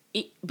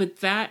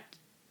that,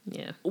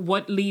 Yeah.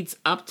 what leads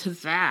up to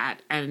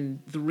that and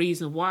the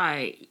reason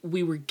why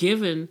we were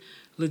given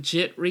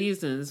legit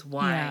reasons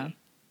why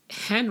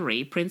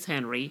Prince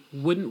Henry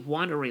wouldn't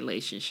want a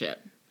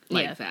relationship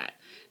like that.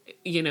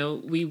 You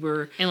know, we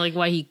were... And like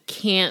why he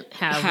can't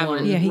have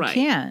one. Yeah, he Right.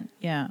 can't.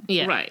 Yeah.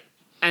 Yeah. Right.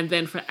 And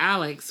then for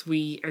Alex,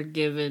 we are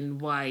given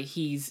why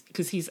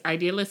because he's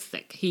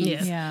idealistic. He's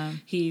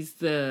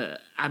the,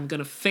 I'm going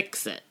to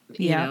fix it.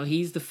 You know,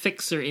 he's the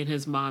fixer in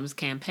his mom's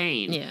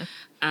campaign. Yeah.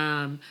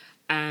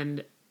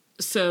 And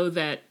so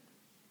that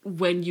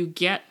when you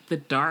get the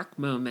dark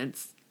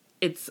moments,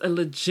 it's a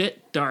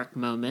legit dark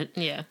moment.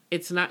 Yeah.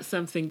 It's not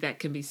something that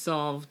can be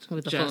solved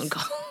With a phone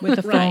call. With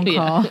a phone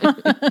call.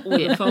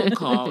 With a phone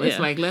call. It's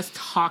Yeah. like, let's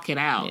talk it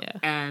out. Yeah.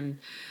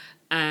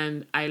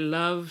 And I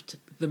loved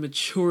the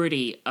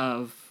maturity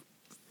of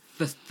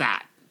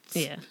that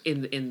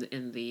in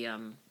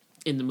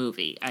the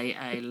movie.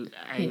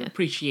 I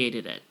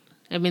appreciated it.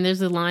 I mean,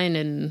 there's a line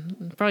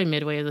in probably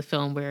midway of the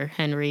film where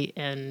Henry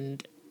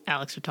and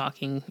Alex are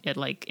talking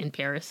in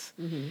Paris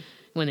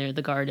when they're at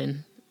the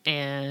garden,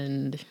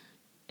 and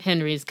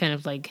Henry's kind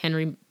of like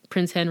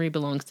Prince Henry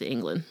belongs to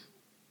England,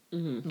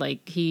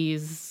 like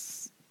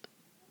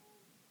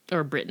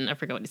or Britain. I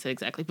forgot what he said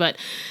exactly, but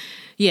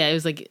yeah, it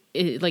was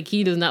like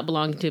he does not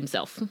belong to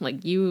himself.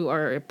 Like you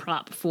are a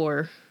prop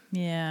for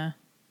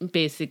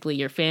basically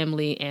your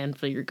family and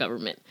for your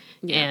government,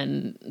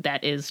 and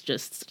that is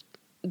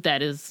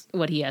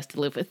what he has to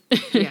live with.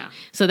 Yeah.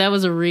 So that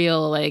was a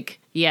real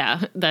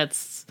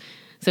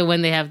so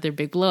when they have their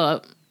big blow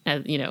up,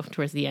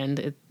 towards the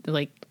end,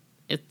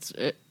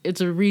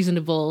 it's a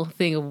reasonable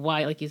thing of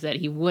why, like you said,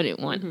 he wouldn't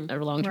want a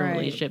long-term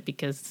relationship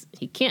because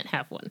he can't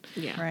have one.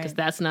 Yeah. Because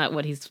that's not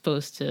what he's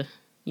supposed to.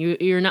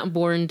 You're not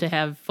born to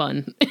have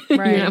fun.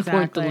 Right, You're not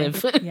born to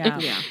live.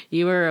 Yeah.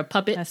 You are a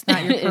puppet. That's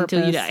not your purpose.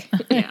 until you die.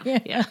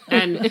 Yeah.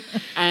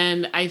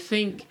 And I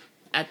think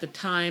at the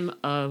time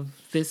of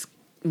this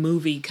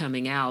movie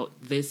coming out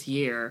this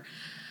year,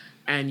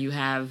 and you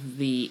have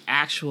the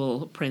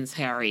actual Prince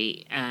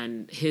Harry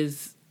and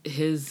his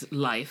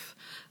life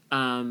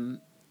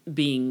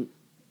being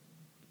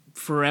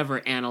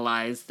forever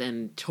analyzed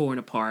and torn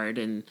apart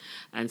and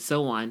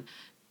so on,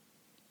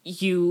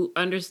 you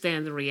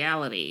understand the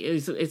reality.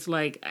 It's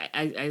like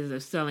I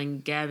was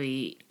telling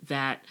Gabby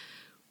that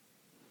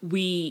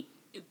the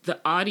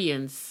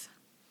audience,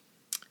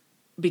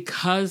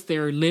 because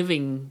they're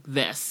living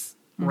this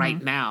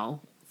right now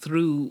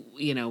through,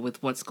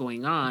 with what's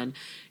going on,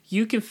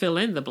 you can fill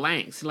in the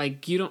blanks.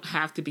 Like, you don't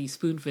have to be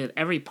spoon-fed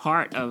every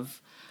part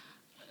of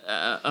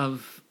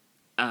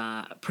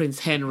Prince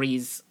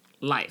Henry's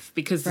life,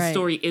 because the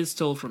story is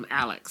told from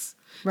Alex.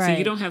 Right. So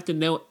you don't have to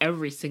know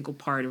every single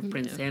part of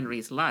Prince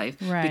Henry's life,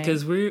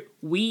 because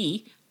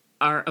we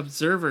are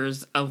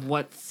observers of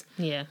what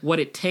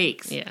it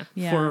takes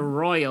for a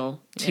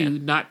royal to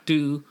not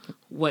do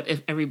what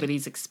if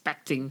everybody's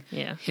expecting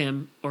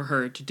him or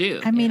her to do.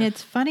 I mean,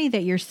 it's funny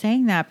that you're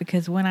saying that,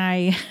 because when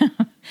I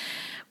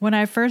when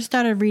I first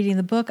started reading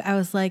the book, I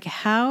was like,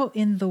 how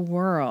in the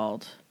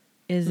world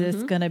is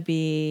this going to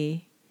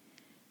be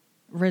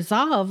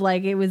resolved?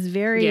 Like, it was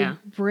very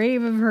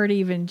brave of her to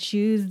even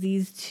choose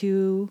these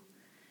two,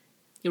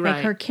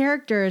 like her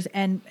characters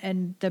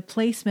and the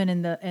placement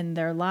in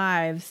their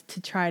lives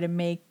to try to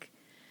make,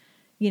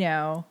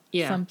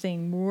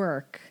 something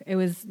work. It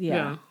was,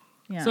 Yeah.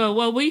 So,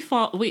 well, we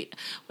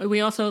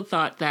also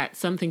thought that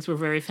some things were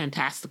very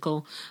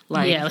fantastical,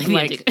 like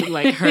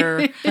her,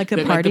 like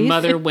the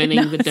mother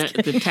winning the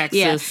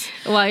Texas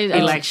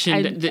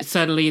election. That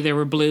suddenly they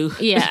were blue.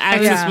 Yeah,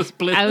 Texas was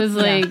blue. I was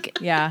like,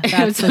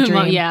 that's the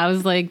dream. I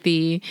was like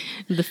the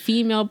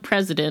female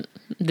president,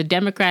 the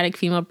Democratic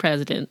female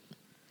president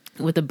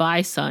with a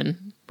bi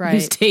son.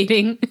 Who's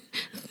dating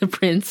the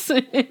prince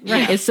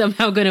is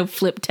somehow going to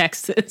flip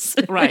Texas.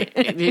 Right.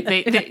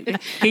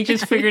 He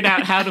just figured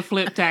out how to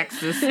flip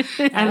Texas.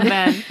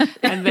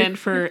 And then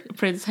for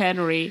Prince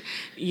Henry,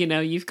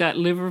 you've got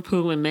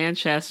Liverpool and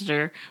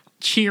Manchester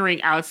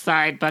cheering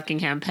outside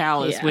Buckingham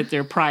Palace with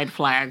their pride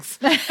flags.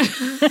 And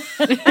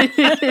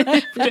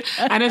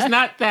it's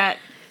not that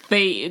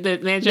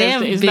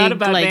Manchester is not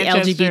about like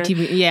Manchester.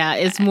 LGBT. Yeah,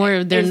 it's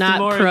more. They're not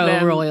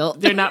pro royal.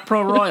 They're not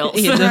pro royal.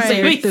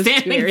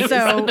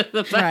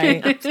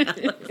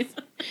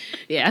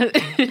 Yeah,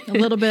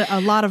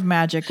 a lot of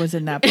magic was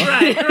in that book.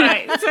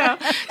 Right.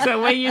 So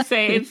when you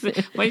say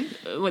when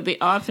the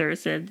author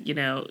said,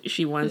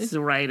 she wants to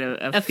write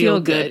a feel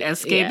good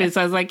escapist,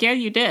 I was like, yeah,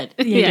 you did.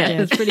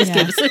 It's pretty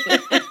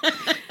specific.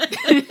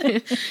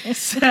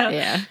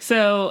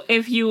 So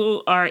if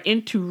you are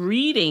into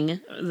reading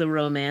the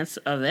romance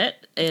of it,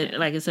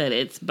 like I said,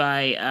 it's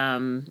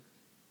by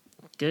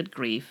good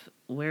grief,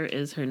 where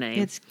is her name?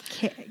 It's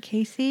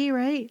Casey,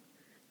 right?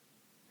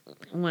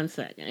 1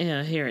 second.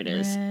 Yeah, here it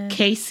is.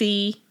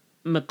 Casey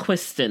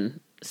McQuiston.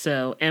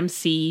 So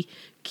McQuiston.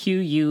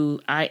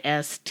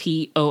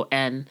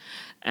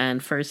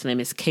 and first name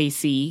is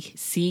Casey,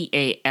 Casey,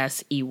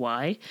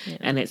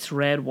 and it's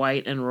red,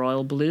 white, and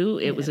royal blue.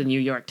 It was a New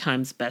York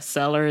Times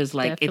bestseller. It's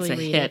like Definitely it's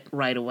a read hit it.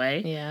 right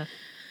away. Yeah.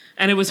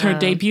 And it was her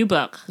debut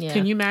book. yeah.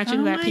 Can you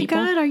imagine Oh that, my people?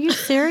 God, are you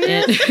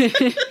serious?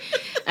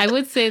 I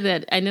would say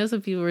that I know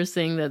some people were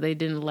saying that they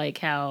didn't like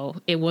how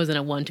it wasn't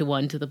a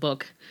 1-to-1 to the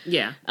book.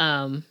 Yeah.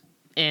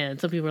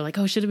 And some people were like,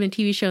 oh, it should have been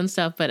TV show and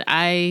stuff. But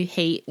I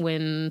hate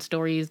when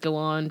stories go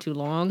on too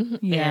long.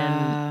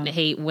 Yeah. And I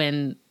hate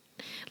when,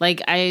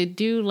 like, I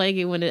do like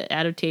it when an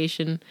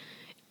adaptation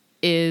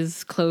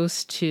is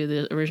close to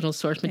the original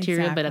source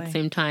material. But at the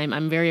Exactly. same time,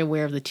 I'm very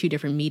aware of the two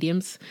different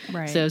mediums.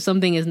 Right. So if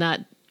something is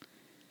not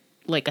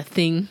like a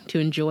thing to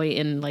enjoy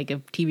in like a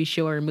TV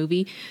show or a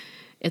movie,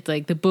 it's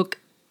like the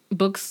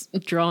books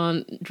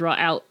draw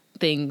out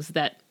things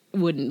that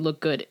wouldn't look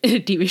good in a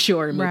TV show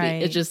or a movie.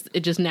 Right. It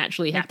just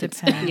naturally happens.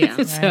 depends,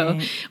 Yeah. So,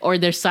 right. or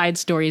there's side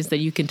stories that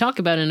you can talk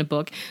about in a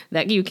book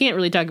that you can't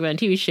really talk about in a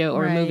TV show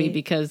or a movie Right.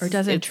 because Or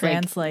doesn't it's like-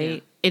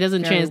 translate. it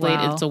doesn't very translate.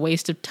 well. It's a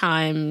waste of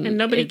time. And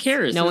nobody It's-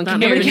 cares. No one It's not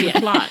cares. very Yeah.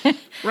 good plot.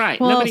 Right.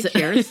 Well, Nobody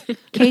cares.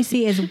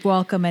 Casey is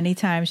welcome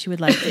anytime she would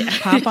like to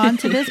pop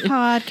onto this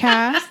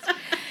podcast,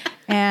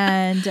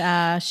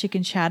 and she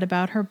can chat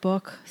about her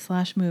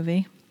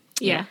book/movie.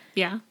 Yeah.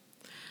 Yeah.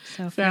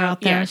 So if you're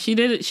out So there, yeah, she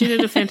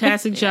did a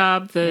fantastic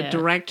job. The Yeah.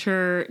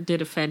 director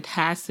did a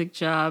fantastic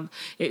job.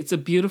 It's a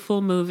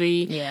beautiful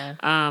movie. Yeah.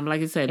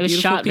 Like I said, It was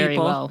beautiful shot very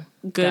people. well.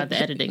 Good. God,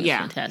 the editing was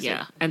fantastic.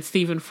 Yeah, and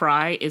Stephen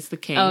Fry is the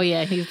king. Oh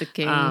yeah, he's the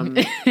king.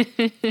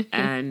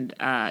 And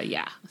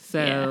yeah.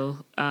 So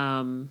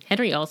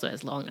Henry also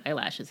has long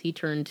eyelashes. He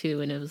turned too,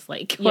 and it was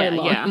like quite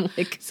long. yeah.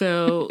 Like,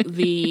 So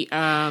the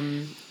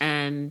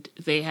and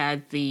they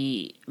had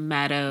the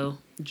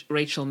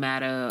Rachel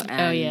Maddow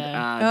and Oh,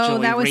 yeah.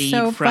 Joey that was Reid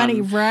so from funny,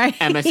 right?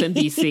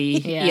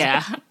 MSNBC. Yeah.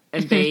 Yeah.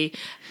 And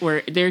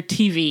they're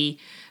TV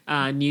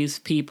news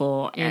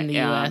people In the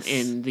US.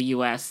 in the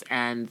US,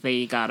 and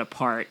they got a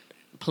part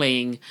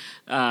playing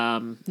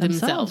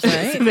themselves,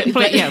 right?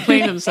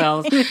 playing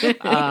themselves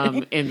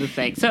in the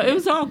thing. So it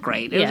was all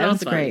great. It Yeah, was it all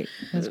was fun. great.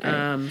 It was great.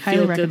 Highly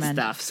Feel good recommend.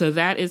 stuff. So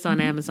that is on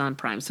Amazon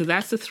Prime. So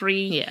that's the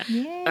three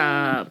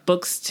yeah.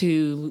 books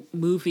to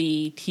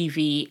movie,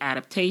 TV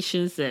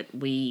adaptations that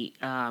we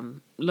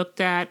looked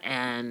at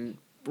and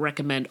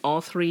recommend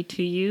all three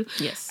to you.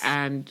 Yes.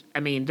 And I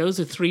mean, those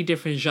are three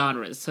different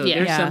genres. So Yeah.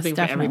 there's Yes, something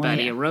for definitely.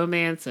 everybody. Yeah. A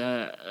romance,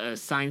 a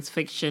science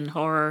fiction,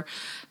 horror,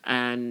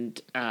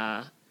 and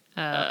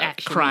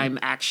Action. crime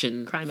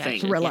action Crime thing.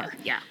 action. Thriller.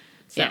 Yeah.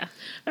 So, Yeah.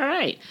 all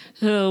right.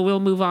 So we'll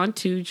move on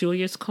to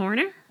Julia's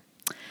Corner.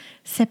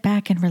 Sit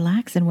back and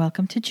relax and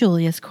welcome to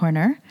Julia's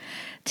Corner.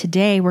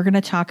 Today we're going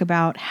to talk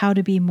about how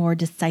to be more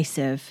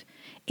decisive.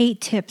 8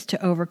 tips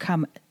to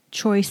overcome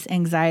choice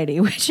anxiety,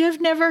 which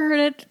I've never heard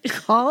it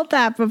called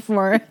that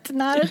before. It's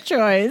not a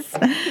choice.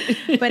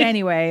 But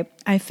anyway,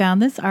 I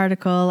found this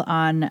article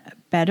on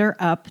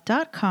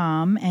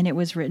betterup.com, and it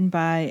was written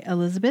by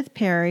Elizabeth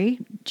Perry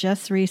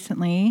just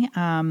recently,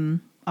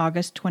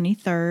 August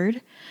 23rd,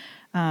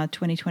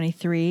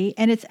 2023.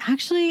 And it's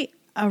actually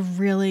a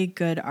really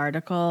good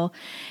article.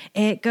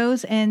 It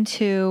goes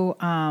into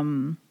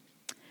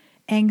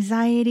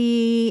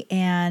anxiety,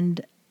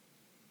 and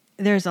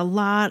there's a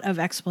lot of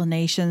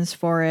explanations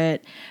for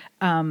it.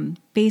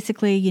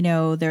 Basically,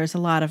 there's a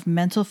lot of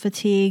mental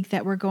fatigue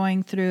that we're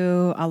going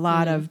through, a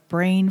lot of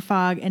brain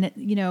fog, and it,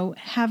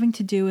 having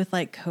to do with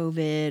like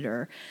COVID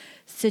or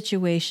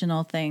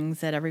situational things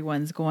that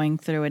everyone's going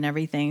through and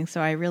everything. So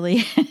I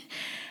really,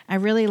 I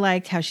really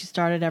liked how she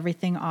started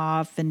everything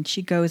off, and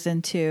she goes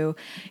into,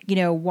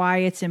 why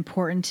it's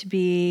important to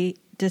be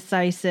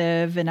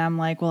decisive. And I'm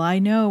like, well, I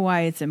know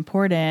why it's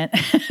important.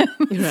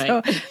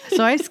 Right.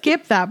 So I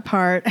skipped that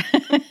part.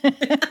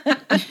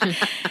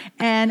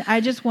 And I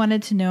just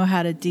wanted to know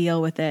how to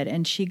deal with it.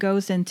 And she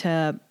goes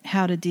into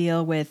how to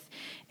deal with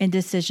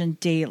indecision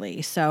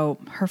daily. So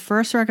her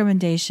first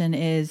recommendation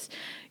is,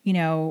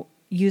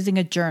 using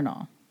a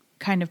journal,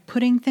 kind of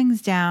putting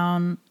things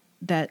down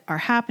that are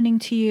happening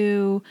to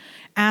you,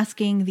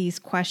 asking these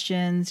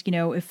questions,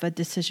 if a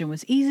decision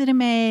was easy to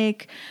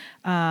make,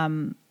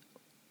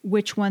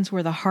 which ones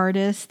were the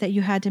hardest that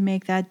you had to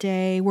make that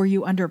day? Were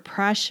you under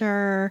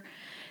pressure?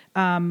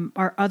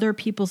 Are other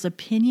people's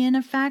opinion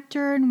a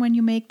factor in when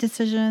you make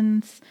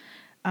decisions?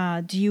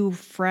 Do you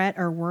fret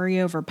or worry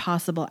over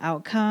possible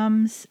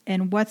outcomes?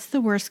 And what's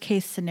the worst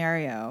case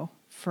scenario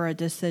for a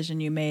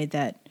decision you made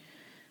that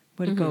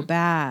would go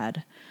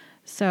bad?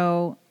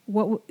 So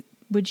what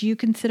would you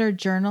consider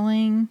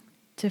journaling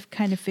to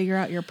kind of figure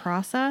out your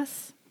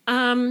process?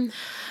 I'm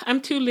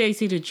too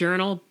lazy to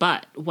journal,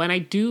 but when I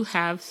do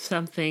have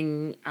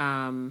something,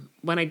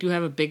 when I do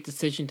have a big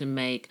decision to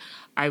make,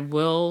 I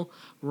will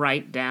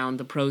write down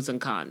the pros and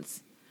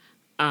cons.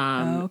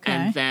 Okay.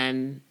 And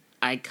then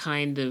I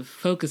kind of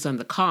focus on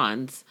the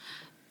cons.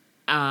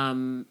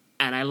 And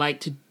I like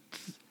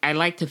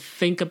to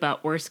think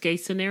about worst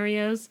case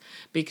scenarios,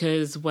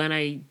 because when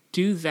I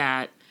do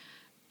that,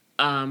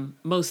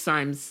 most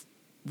times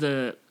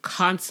the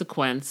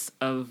consequence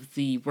of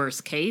the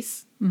worst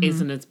case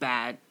isn't as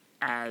bad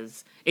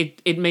as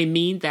it may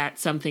mean that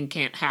something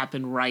can't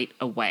happen right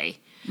away.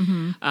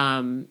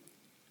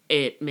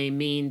 It may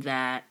mean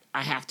that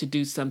I have to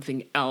do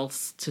something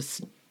else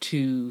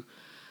to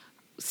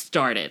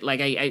start it. Like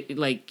I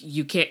like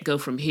you can't go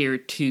from here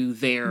to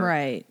there.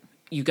 Right.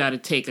 You got to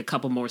take a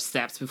couple more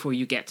steps before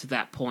you get to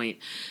that point.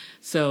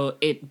 So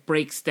it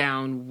breaks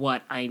down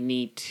what I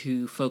need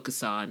to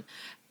focus on.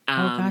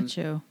 Got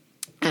you.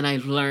 And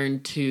I've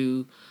learned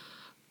to,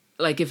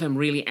 like, if I'm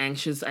really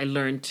anxious, I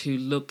learn to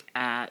look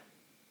at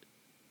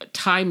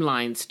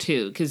timelines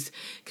too, because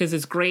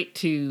it's great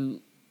to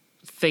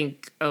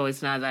think, oh,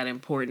 it's not that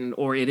important,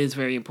 or it is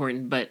very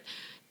important. But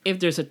if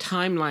there's a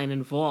timeline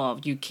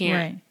involved, you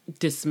can't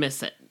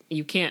dismiss it.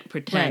 You can't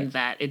pretend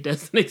that it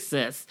doesn't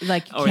exist,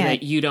 or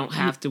that you don't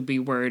have to be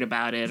worried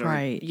about it, or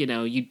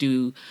you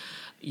do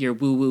your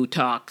woo-woo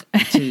talk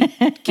to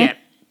get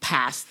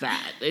past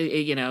that.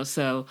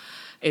 So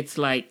it's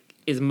like,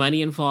 is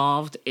money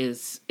involved?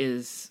 Is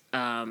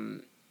a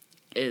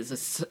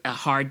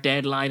hard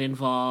deadline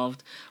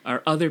involved?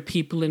 Are other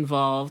people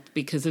involved?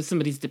 Because if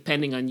somebody's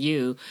depending on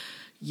you,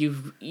 you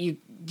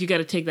got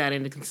to take that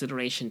into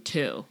consideration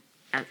too,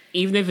 and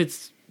even if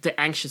it's the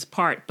anxious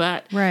part.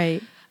 But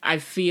I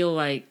feel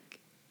like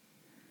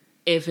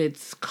if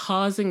it's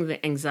causing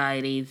the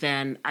anxiety,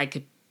 then I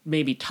could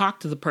maybe talk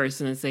to the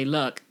person and say,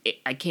 "Look,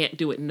 I can't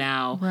do it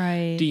now.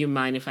 Do you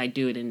mind if I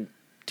do it in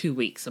 2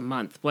 weeks, a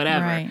month,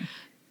 whatever?"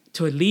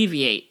 To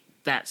alleviate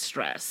that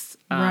stress.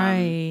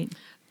 I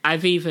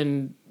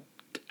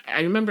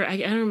remember, I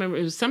don't remember,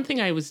 it was something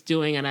I was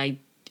doing and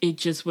it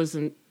just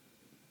wasn't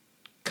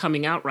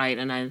coming out right.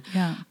 And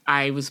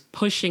I was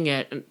pushing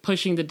it and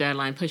pushing the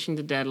deadline.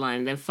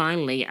 And then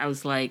finally I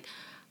was like,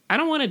 I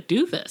don't want to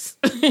do this.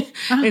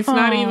 It's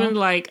not even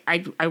like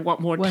I want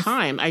more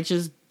time. I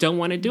just don't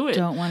want to do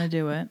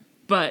it.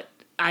 But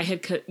I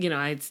had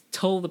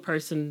told the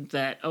person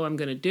that, I'm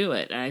going to do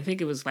it. And I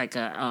think it was like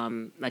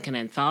an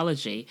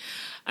anthology.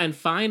 And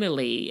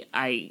finally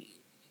I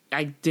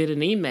did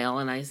an email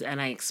and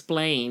I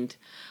explained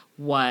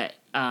what,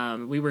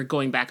 we were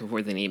going back and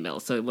forth in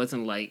email. So it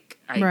wasn't like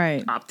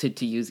I opted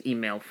to use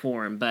email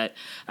form, but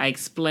I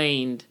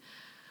explained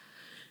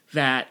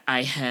that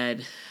I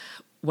had,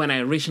 when I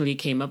originally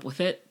came up with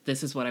it,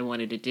 this is what I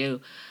wanted to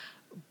do,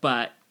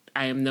 but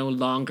I am no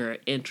longer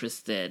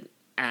interested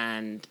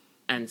and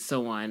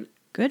so on.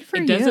 Good for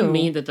you. It doesn't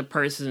mean that the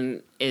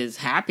person is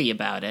happy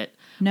about it.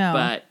 No.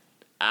 But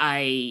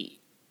I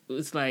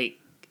was like,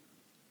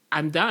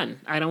 I'm done.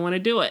 I don't want to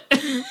do it.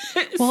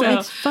 Well,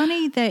 it's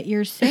funny that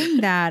you're saying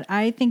that.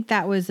 I think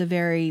that was a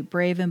very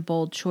brave and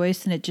bold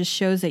choice, and it just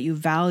shows that you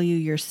value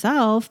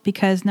yourself,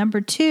 because number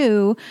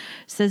 2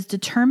 says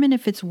determine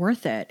if it's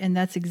worth it. And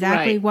that's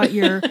exactly what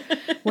you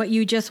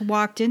just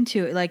walked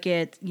into. Like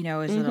is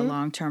it a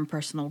long-term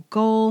personal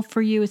goal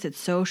for you? Is it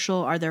social?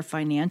 Are there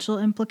financial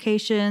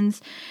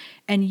implications?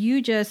 And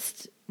you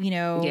just,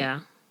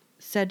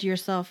 said to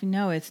yourself,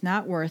 no, it's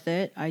not worth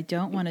it. I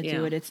don't want to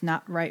do it. It's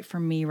not right for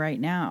me right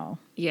now.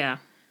 Yeah.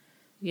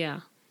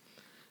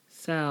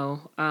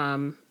 So,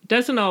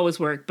 doesn't always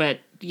work, but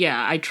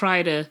I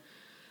try to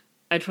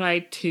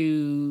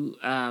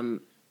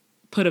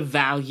put a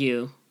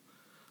value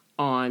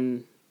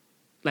on,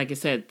 like I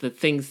said,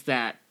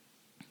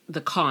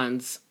 the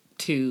cons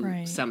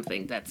to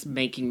something that's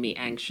making me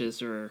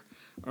anxious or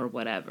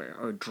whatever,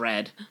 or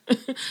dread.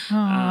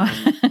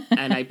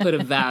 And I put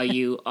a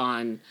value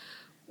on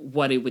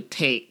what it would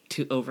take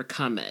to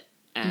overcome it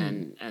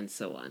and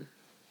so on.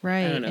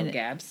 Right. I don't know,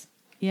 Gabs.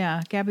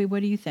 Yeah. Gabby,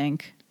 what do you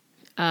think?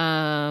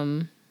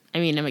 I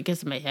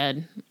guess in my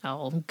head,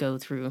 I'll go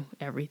through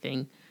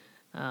everything.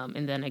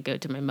 And then I go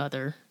to my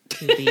mother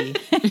to be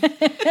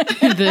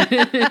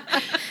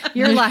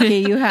You're lucky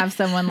you have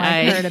someone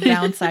like her to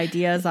bounce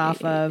ideas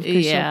off of.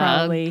 Because she'll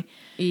probably...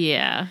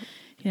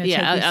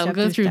 I'll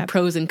go through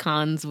pros and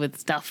cons with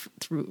stuff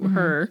through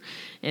her,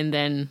 and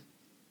then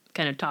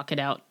kind of talk it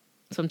out.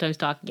 Sometimes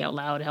talking out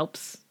loud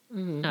helps.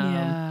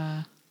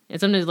 And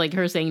sometimes, like,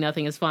 her saying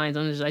nothing is fine.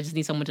 Sometimes I just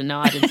need someone to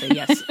nod and say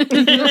yes.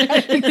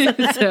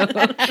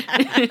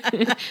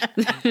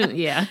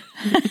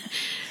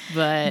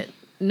 But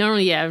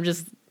normally, I'm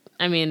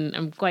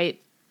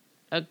quite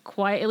a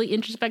quietly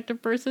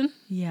introspective person.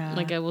 Yeah.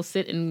 Like, I will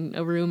sit in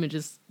a room and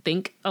just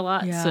think a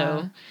lot. Yeah.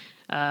 So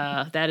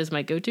that is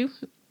my go-to.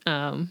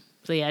 I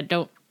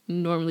don't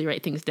normally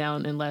write things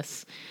down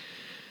unless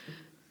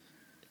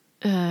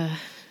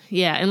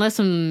unless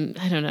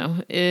I don't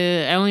know.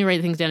 I only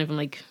write things down if I'm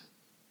like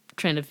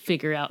trying to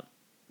figure out,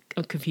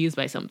 I'm confused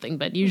by something,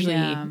 but usually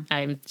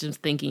I'm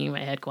just thinking in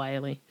my head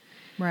quietly.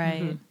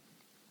 Right. Mm-hmm.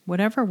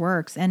 Whatever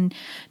works. And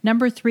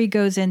number 3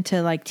 goes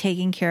into like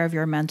taking care of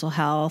your mental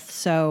health.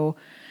 So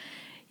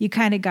you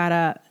kind of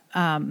gotta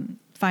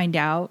find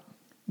out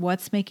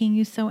what's making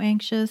you so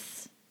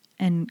anxious,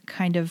 and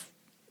kind of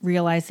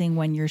realizing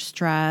when you're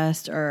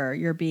stressed or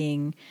you're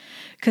being,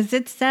 because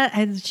it said,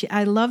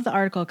 I love the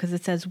article because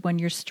it says when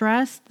you're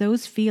stressed,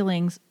 those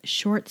feelings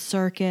short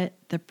circuit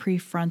the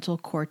prefrontal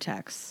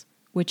cortex,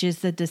 which is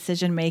the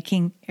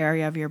decision-making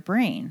area of your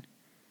brain.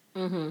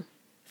 Mm-hmm.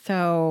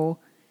 So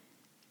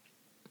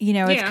you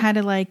know, it's Yeah. kind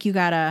of like you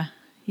gotta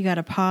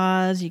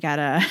pause, you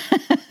gotta,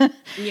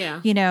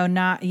 Yeah. you know,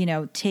 not, you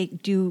know,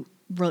 do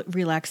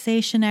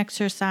relaxation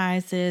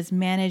exercises,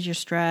 manage your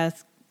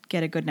stress,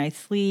 get a good night's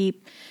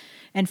sleep.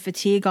 And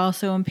fatigue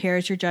also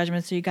impairs your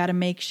judgment. So you got to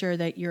make sure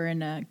that you're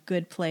in a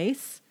good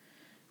place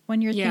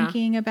when you're Yeah.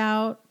 thinking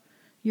about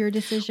your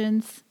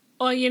decisions.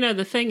 Well, you know,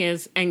 the thing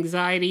is,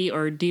 anxiety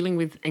or dealing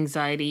with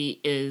anxiety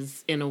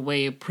is, in a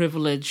way, a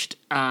privileged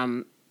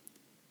kind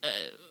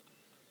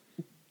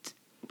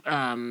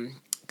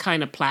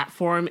of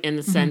platform in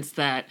the sense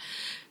that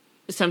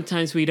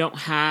sometimes we don't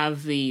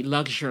have the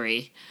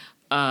luxury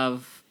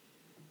of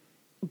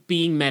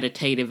being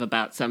meditative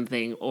about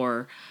something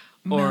or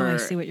I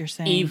see what you're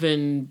saying.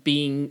 even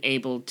being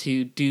able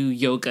to do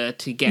yoga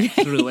to get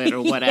through it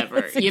or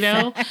whatever, Yes, you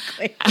know?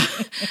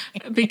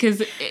 exactly.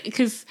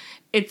 because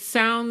it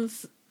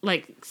sounds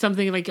like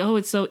something like, oh,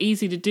 it's so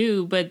easy to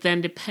do, but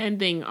then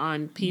depending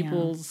on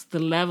people's the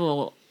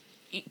level,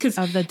 because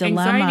Of the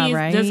dilemma, anxiety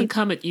right? doesn't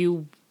come at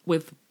you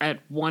at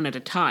one at a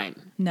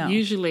time. No.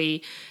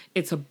 Usually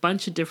it's a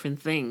bunch of different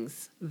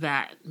things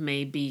that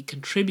may be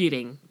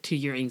contributing to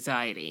your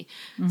anxiety,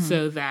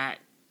 so that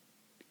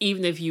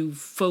even if you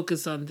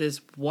focus on this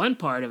one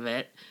part of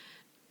it,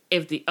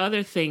 if the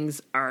other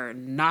things are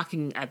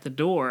knocking at the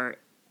door,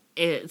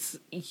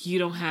 you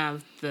don't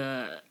have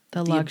the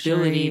luxury.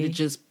 ability to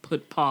just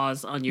put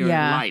pause on your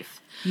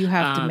life. You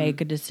have to make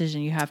a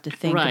decision. You have to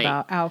think right.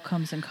 about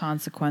outcomes and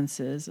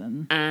consequences.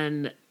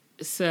 And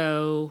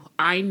so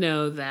I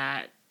know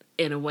that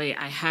in a way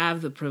I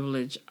have the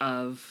privilege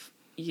of,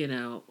 you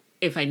know,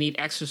 if I need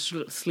extra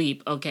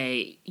sleep,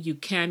 okay, you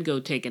can go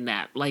take a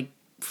nap. Like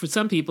for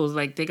some people, it's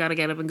like they got to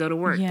get up and go to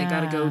work. They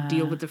got to go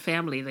deal with their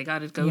family. They got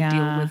to go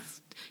deal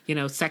with, you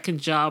know, second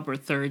job or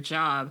third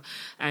job.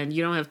 And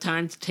you don't have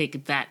time to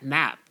take that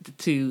nap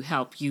to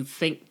help you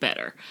think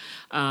better.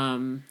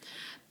 And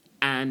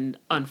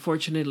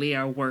unfortunately,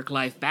 our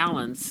work-life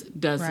balance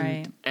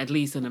doesn't, at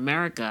least in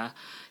America,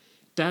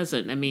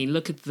 doesn't. I mean,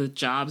 look at the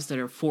jobs that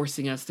are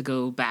forcing us to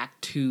go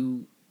back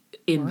to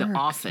in the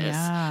office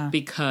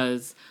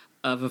because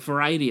of a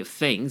variety of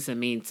things. I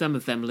mean, some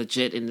of them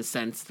legit in the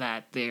sense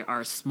that there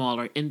are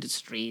smaller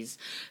industries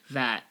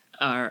that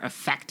are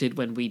affected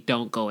when we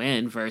don't go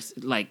in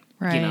versus like,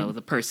 you know,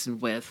 the person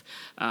with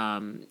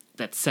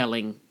that's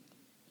selling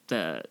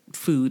the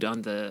food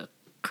on the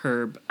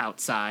curb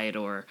outside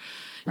or,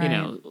 you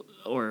know,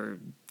 or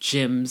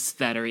gyms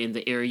that are in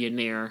the area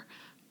near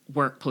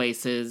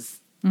workplaces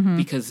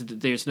because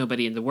there's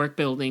nobody in the work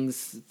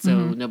buildings.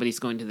 So nobody's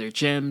going to their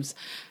gyms.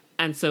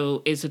 And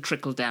so it's a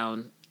trickle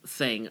down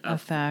thing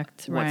of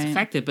what's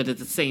affected. But at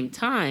the same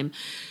time,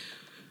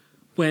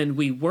 when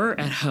we were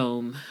at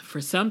home,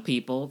 for some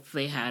people,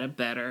 they had a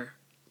better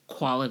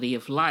quality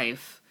of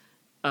life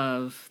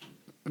of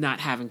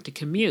not having to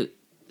commute.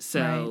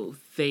 So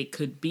they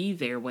could be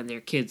there when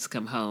their kids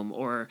come home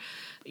or,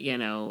 you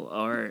know,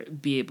 or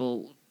be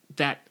able,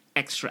 that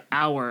extra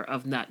hour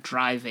of not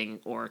driving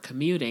or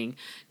commuting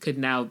could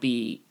now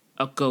be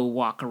a go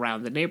walk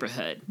around the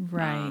neighborhood.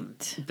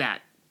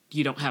 That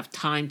you don't have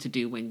time to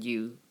do when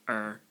you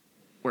are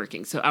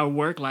working. So our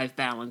work-life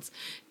balance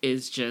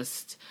is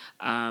just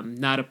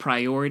not a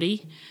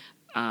priority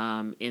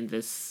in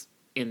this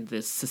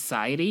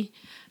society.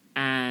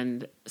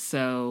 And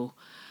so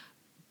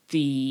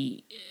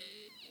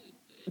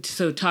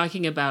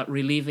talking about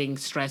relieving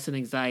stress and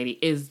anxiety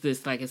is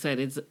this, like I said,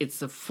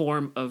 it's a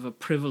form of a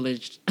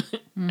privileged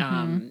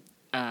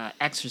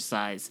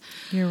exercise.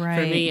 You're right.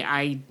 For me,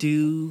 I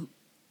do,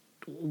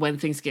 when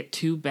things get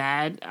too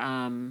bad,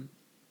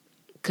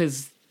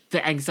 because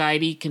the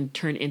anxiety can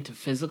turn into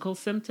physical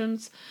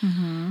symptoms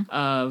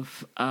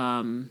of,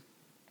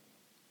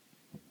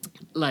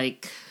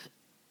 like,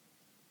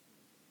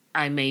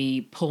 I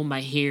may pull my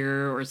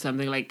hair or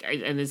something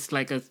and it's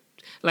like a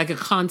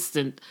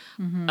constant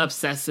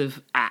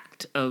obsessive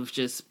act of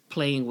just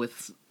playing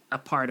with a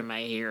part of my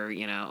hair,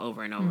 you know,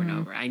 over and over and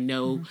over. I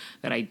know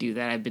that I do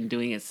that. I've been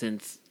doing it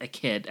since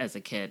as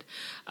a kid.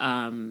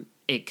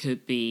 It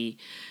could be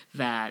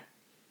that,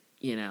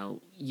 you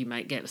know, you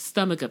might get a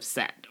stomach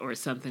upset or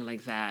something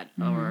like that,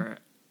 or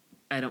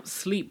I don't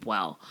sleep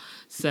well.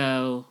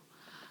 So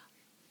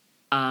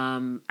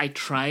I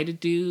try to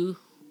do,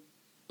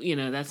 you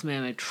know,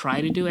 I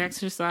try to do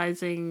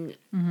exercising,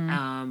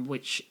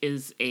 which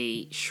is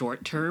a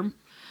short-term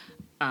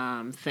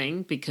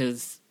thing,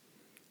 because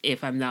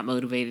if I'm not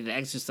motivated to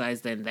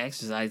exercise, then the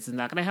exercise is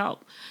not going to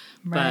help.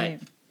 But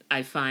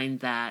I find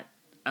that,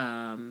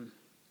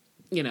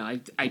 you know,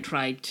 I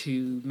try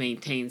to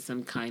maintain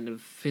some kind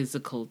of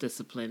physical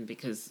discipline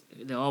because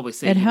they always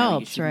say it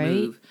helps, you should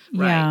move,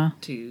 Yeah.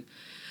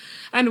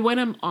 And when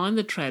I'm on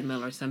the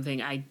treadmill or something,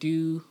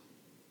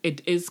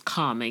 it is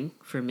calming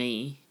for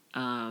me.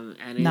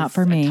 And Not it's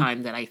for me, a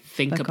time that I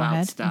think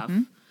about stuff.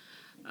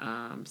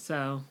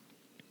 So,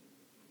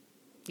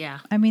 yeah.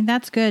 I mean,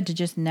 that's good to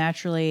just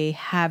naturally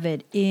have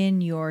it in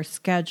your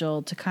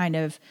schedule to kind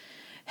of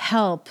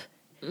help,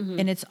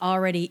 and it's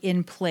already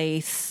in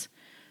place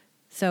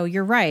So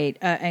you're right.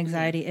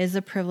 Anxiety is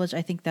a privilege.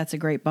 I think that's a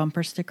great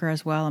bumper sticker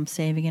as well. I'm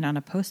saving it on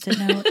a Post-it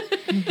note.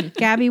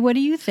 Gabby, what do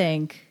you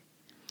think?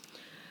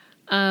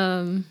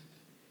 Just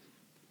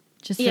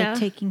like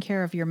taking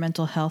care of your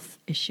mental health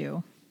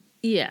issue.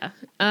 Yeah.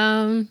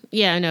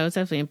 Yeah, no, it's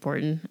definitely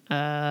important.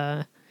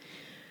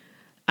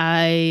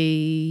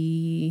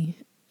 I'm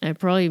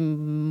probably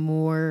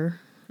more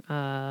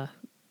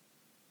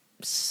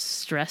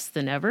stressed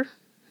than ever.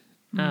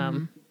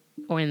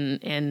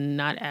 And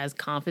not as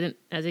confident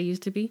as I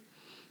used to be.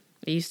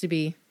 I used to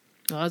be,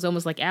 I was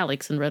almost like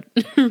Alex in Red,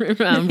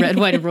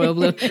 White, and Royal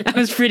Blue. I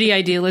was pretty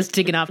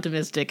idealistic and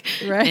optimistic.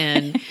 Right.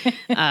 And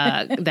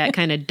that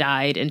kind of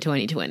died in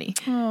 2020.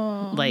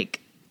 Aww.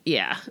 Like,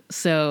 yeah.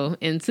 So,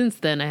 and since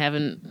then, I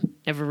haven't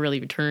ever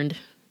really returned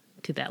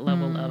to that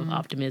level of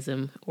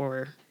optimism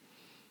or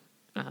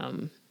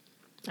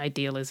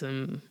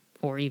idealism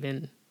or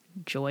even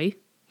joy.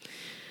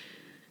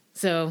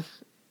 So,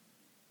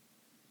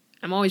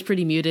 I'm always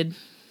pretty muted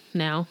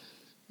now.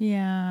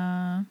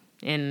 Yeah.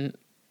 And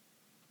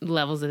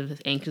levels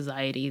of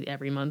anxiety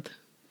every month.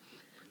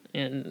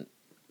 And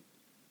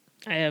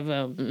I have,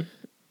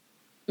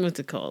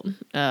 what's it called?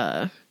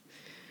 Like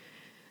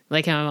how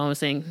my mom was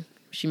saying,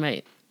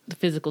 the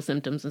physical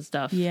symptoms and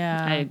stuff.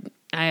 Yeah.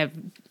 I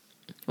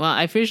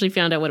officially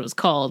found out what it was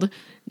called.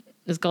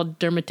 It's called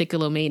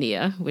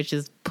dermaticulomania, which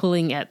is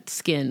pulling at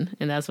skin.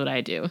 And that's what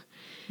I do.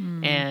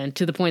 And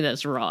to the point that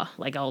it's raw.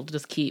 Like I'll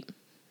just keep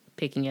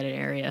picking at an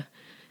area.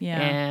 Yeah.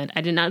 And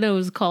I did not know it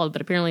was called,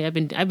 but apparently I've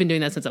been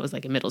doing that since I was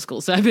like in middle school.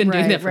 So I've been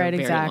doing that for a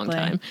very long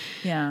time.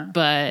 Yeah.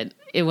 But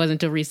it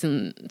wasn't until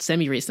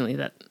semi-recently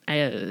that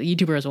a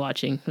YouTuber I was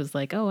watching was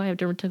like, oh, I have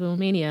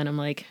dermatillomania. And I'm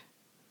like,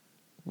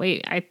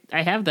 wait, I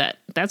have that.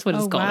 That's what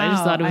it's called. Wow. I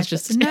just thought it was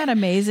just... Isn't that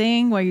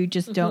amazing where you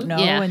just don't know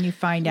and you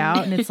find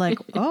out and it's like,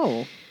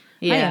 oh,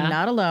 I am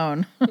not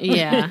alone.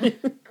 Yeah.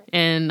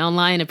 And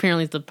online,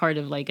 apparently it's a part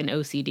of like an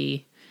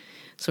OCD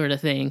sort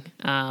of thing.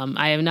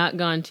 I have not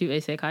gone to a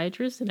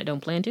psychiatrist, and I don't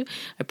plan to.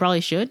 I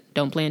probably should.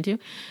 Don't plan to.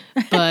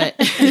 But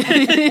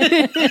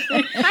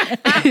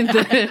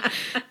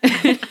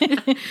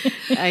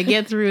I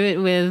get through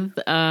it with,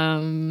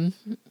 I'm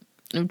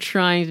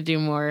trying to do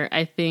more.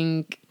 I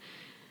think,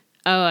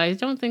 I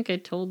don't think I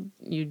told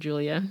you,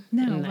 Julia.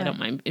 No. And I don't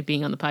mind it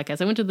being on the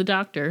podcast. I went to the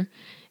doctor,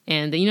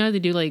 and you know, they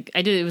do like,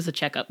 it was a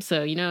checkup.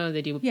 So, you know,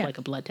 they do like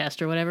a blood test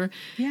or whatever.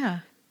 Yeah.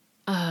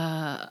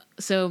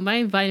 So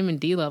my vitamin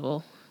D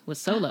level was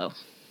so low.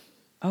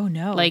 Oh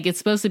no. Like it's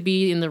supposed to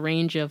be in the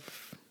range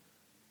of,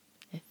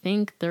 I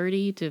think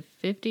 30 to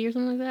 50 or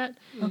something like that.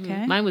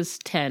 Okay. Mine was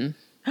 10.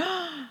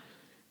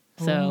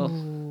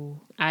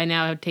 So I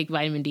now take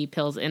vitamin D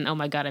pills and oh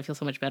my God, I feel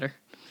so much better.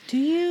 Do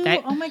you?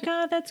 Oh my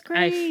God, that's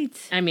great.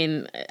 I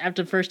mean,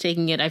 after first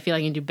taking it, I feel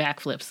like I can do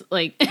backflips.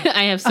 Like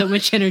I have so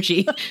much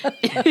energy.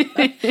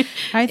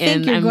 I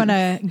think you're going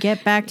to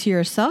get back to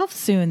yourself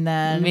soon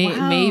then.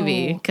 Wow.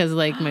 Maybe because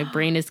like my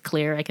brain is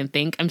clear. I can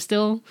think. I'm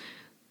still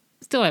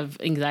have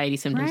anxiety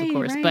symptoms, of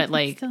course, but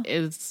like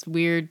it's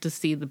weird to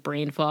see the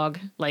brain fog.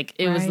 Like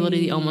it was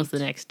literally almost the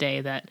next day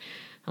that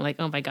I'm like,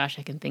 oh my gosh,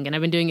 I can think. And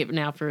I've been doing it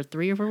now for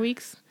 3 or 4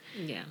 weeks.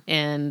 Yeah.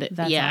 And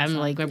That's I'm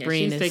like, my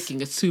brain she's is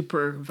taking a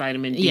super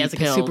vitamin D pill. It's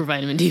like a super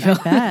vitamin D pill.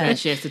 pill that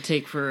she has to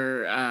take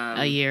for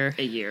a year.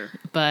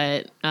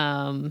 But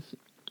my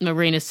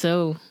brain is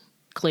so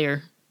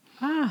clear.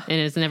 And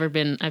it's never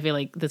been, I feel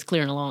like, this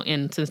clear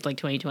since like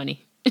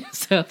 2020.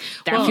 So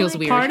that feels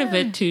weird. Part of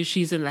it too,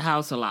 she's in the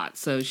house a lot,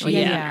 so she's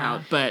in and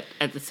out. But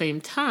at the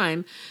same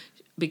time,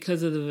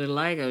 because of the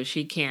vitiligo,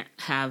 she can't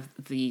have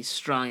the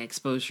strong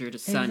exposure to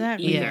sun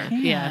either.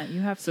 Yeah.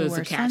 You have so to it's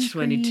wear a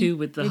catch-22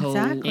 with the whole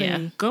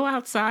go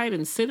outside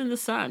and sit in the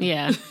sun.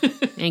 Yeah.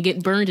 And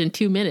get burned in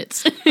 2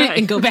 minutes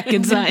and go back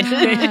inside.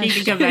 Then you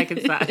can come back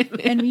inside.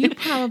 And you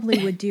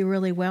probably would do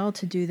really well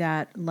to do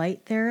that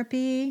light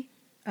therapy.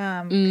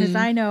 Because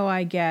I know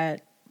I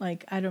get,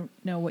 like, I don't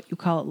know what you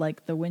call it,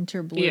 like the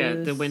winter blues. Yeah,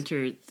 the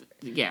winter,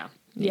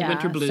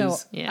 winter blues. So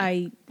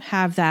I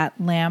have that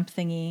lamp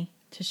thingy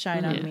to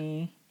shine on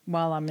me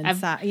while I'm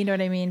inside. You know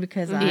what I mean?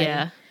 Because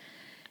I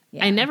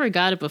never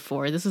got it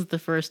before. This is the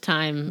first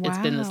time it's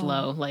been this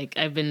low. Like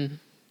I've been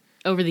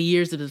over the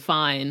years, it is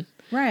fine.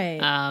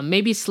 Right.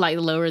 Maybe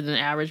slightly lower than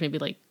average, maybe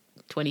like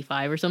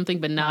 25 or something,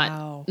 but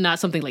not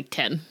something like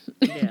 10.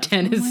 Yeah.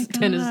 10 is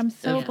 10 is. I'm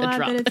so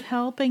glad that it's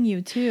helping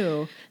you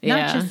too.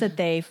 Not just that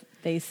they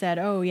said,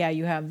 oh yeah,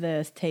 you have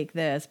this, take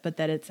this, but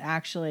that it's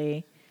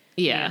actually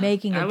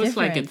making a difference. I was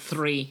like at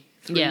 3.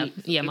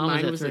 Yeah,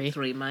 Mine was was at 3. At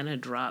 3. Mine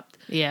had dropped.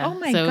 Yeah. Oh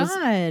my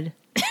God.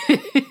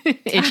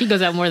 And she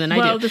goes out more than I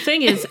do. Well, the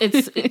thing is,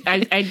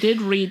 I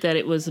did read that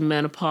it was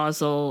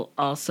menopausal.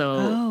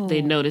 Also,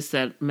 they noticed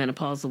that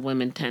menopausal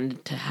women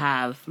tend to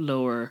have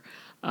lower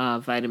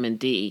vitamin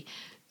D.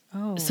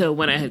 Oh. So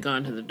when I had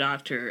gone to the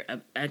doctor,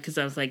 because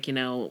I was like,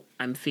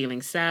 I'm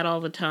feeling sad all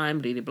the time,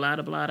 blah, blah,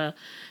 blah, blah,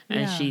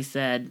 and she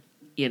said,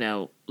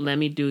 let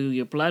me do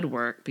your blood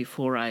work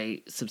before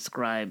I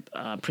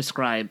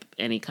prescribe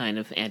any kind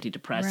of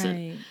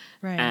antidepressant.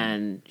 Right.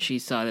 And she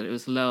saw that it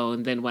was low.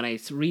 And then when I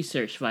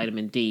researched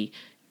vitamin D,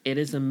 It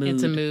is a mood.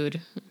 It's a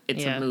mood.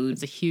 It's a mood.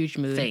 It's a huge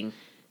mood thing.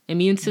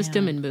 Immune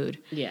system and mood.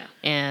 Yeah.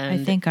 And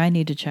I think I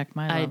need to check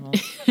my level.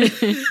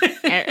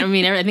 I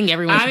mean, I think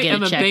everyone should get it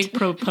checked. I am a big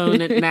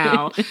proponent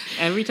now.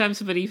 Every time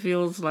somebody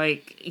feels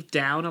like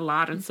down a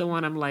lot and so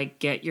on, I'm like,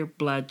 get your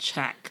blood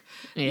checked.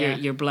 Yeah.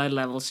 Your blood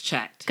levels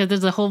checked. Because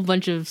there's a whole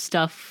bunch of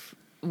stuff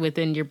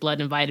within your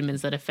blood and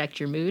vitamins that affect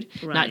your mood,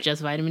 Right. not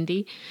just vitamin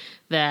D,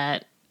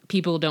 that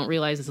people don't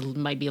realize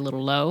might be a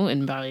little low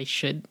and probably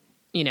should,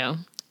 you know.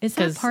 Is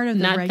that part of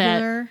the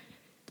regular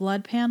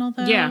blood panel,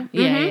 though? Yeah.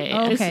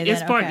 Yeah. Oh, okay.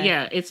 It's part. okay.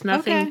 Yeah. It's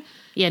nothing. Okay.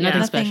 Yeah,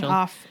 nothing Nothing special.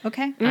 off.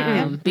 Okay.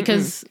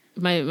 Because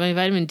my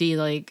vitamin D,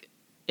 like,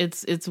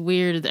 it's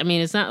weird. I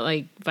mean, it's not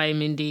like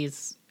vitamin D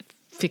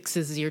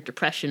fixes your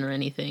depression or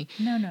anything.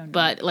 No.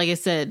 But like I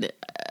said,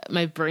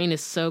 my brain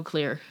is so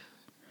clear.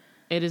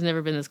 It has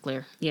never been this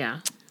clear. Yeah.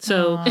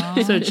 So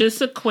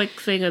just a quick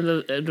thing on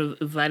the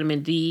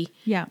vitamin D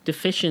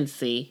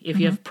deficiency. If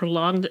you have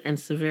prolonged and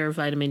severe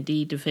vitamin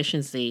D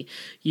deficiency,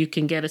 you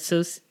can get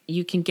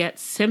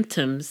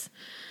symptoms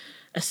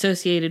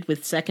associated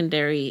with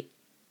secondary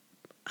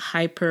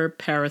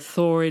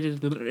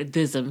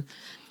hyperparathyroidism,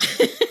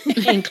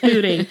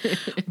 including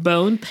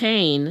bone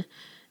pain,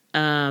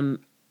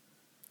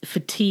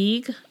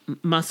 fatigue,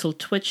 muscle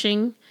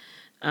twitching.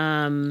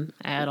 I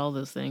had all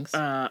those things.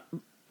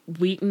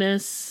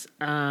 Weakness.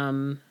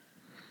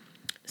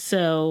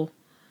 So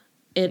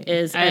it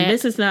is, and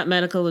this is not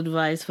medical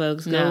advice,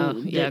 folks. Go to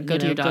your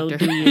doctor. Go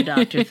do your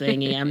doctor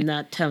thingy. I'm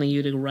not telling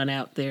you to run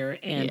out there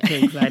and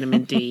take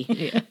vitamin D.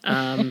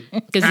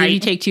 Because if you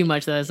take too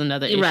much, that's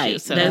another issue.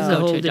 Right. So that's a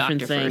whole to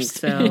different doctor thing.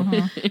 first. So,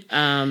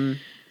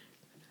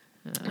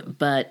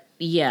 but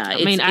yeah,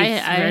 I mean, I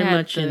very had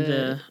much in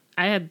the.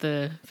 I had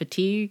the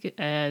fatigue.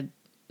 I had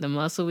the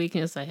muscle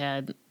weakness. I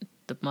had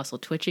the muscle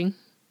twitching.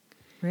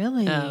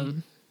 Really?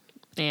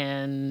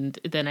 And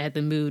then I had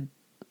the mood,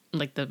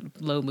 like the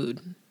low mood.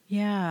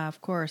 Yeah,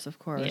 of course.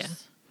 Yeah.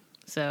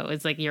 So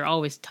it's like you're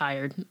always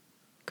tired.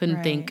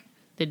 Couldn't think.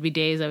 There'd be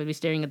days I would be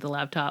staring at the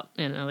laptop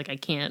and I'm like, I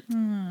can't.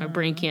 My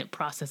brain can't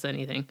process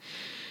anything.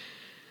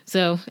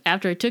 So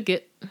after I took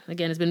it,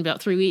 again, it's been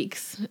about 3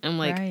 weeks. I'm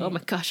like, oh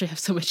my gosh, I have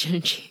so much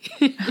energy.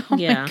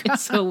 Yeah.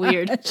 It's so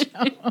weird.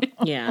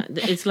 Yeah.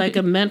 It's like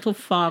a mental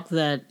fog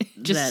that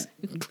just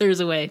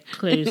clears away.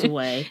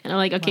 And I'm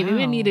like, okay,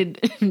 maybe I needed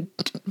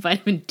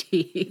vitamin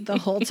D the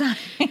whole time.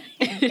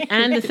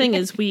 And the thing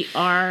is, we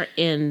are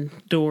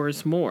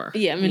indoors more.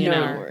 Yeah, I'm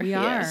indoors more. We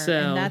are. So,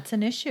 and that's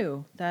an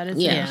issue. That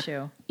is an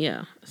issue.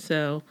 Yeah.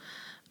 So,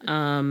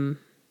 but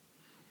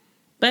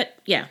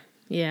yeah.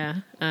 Yeah.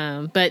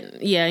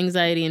 But yeah,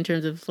 anxiety in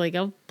terms of like,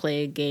 I'll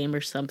play a game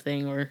or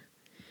something, or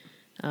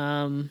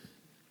I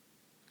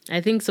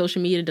think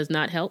social media does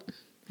not help.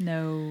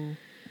 No.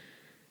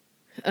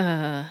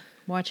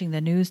 Watching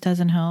the news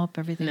doesn't help.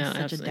 Everything's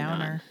such a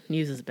downer. Not.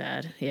 News is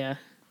bad. Yeah.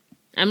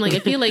 I'm like, I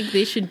feel like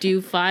they should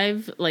do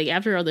 5, like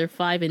after other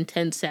 5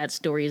 intense sad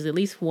stories, at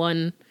least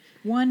one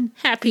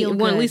happy, at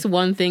least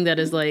one thing that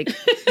is like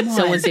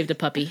someone saved a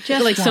puppy.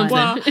 Just like something.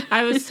 Well,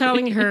 I was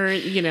telling her,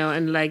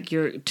 and like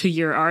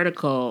your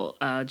article,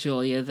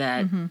 Julia,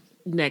 that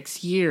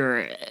next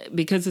year,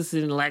 because it's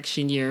an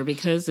election year,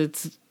 because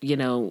it's,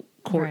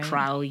 court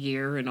trial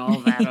year and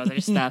all that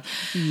other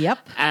stuff. Yep.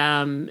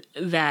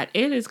 That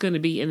it is going to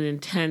be an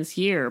intense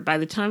year. By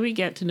the time we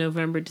get to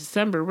November,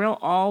 December, we'll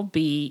all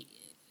be,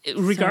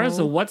 regardless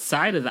of what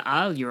side of the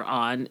aisle you're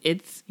on,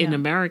 it's in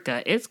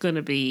America, it's going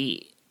to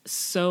be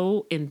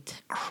so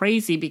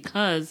crazy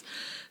because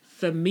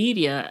the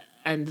media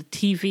and the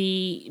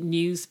TV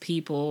news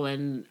people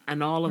and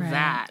all of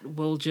that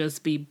will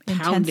just be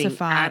pounding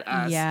at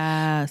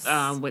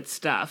us with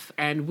stuff.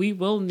 And we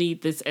will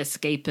need this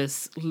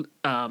escapist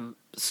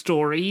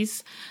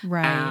stories.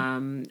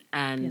 Right.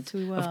 And yes,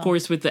 we will. Of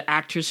course, with the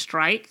actors'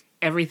 strike,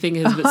 everything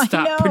has been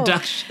stopped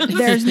production.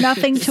 There's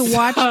nothing to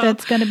watch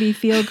that's going to be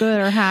feel good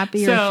or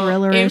happy or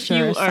thrillerish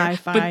or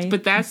sci-fi.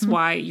 But that's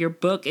why your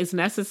book is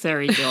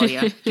necessary,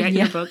 Julia. Get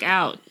your book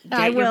out.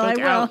 I will.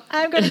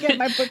 I'm going to get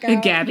my book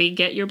out. Gabby,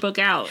 get your book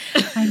out.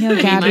 I know,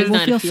 Gabby will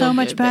feel so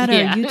much good, better.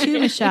 yeah. You too,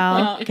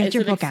 Michelle. Get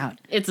your book out.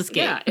 It's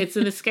escape. Yeah, it's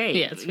an escape.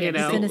 It's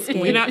an escape.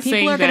 We're not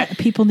saying that.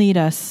 People need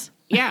us.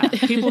 Yeah,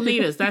 people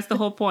need us. That's the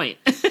whole point.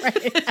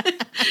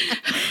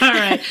 All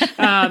right.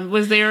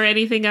 Was there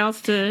anything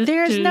else to?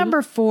 There's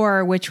number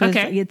 4, which was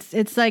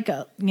it's like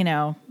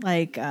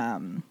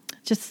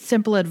just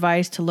simple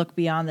advice to look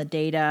beyond the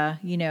data.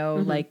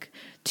 Like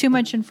too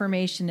much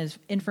information is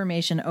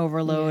information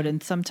overload,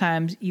 and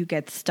sometimes you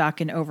get stuck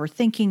in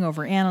overthinking,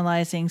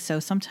 overanalyzing. So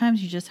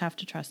sometimes you just have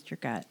to trust your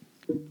gut.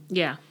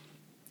 Yeah.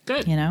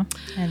 Good.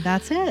 And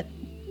that's it.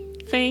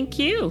 Thank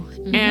you.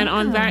 And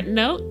on that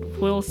note,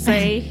 we'll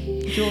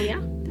say,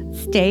 Julia,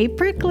 stay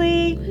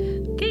prickly.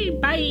 Okay,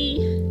 bye.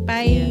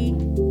 Bye.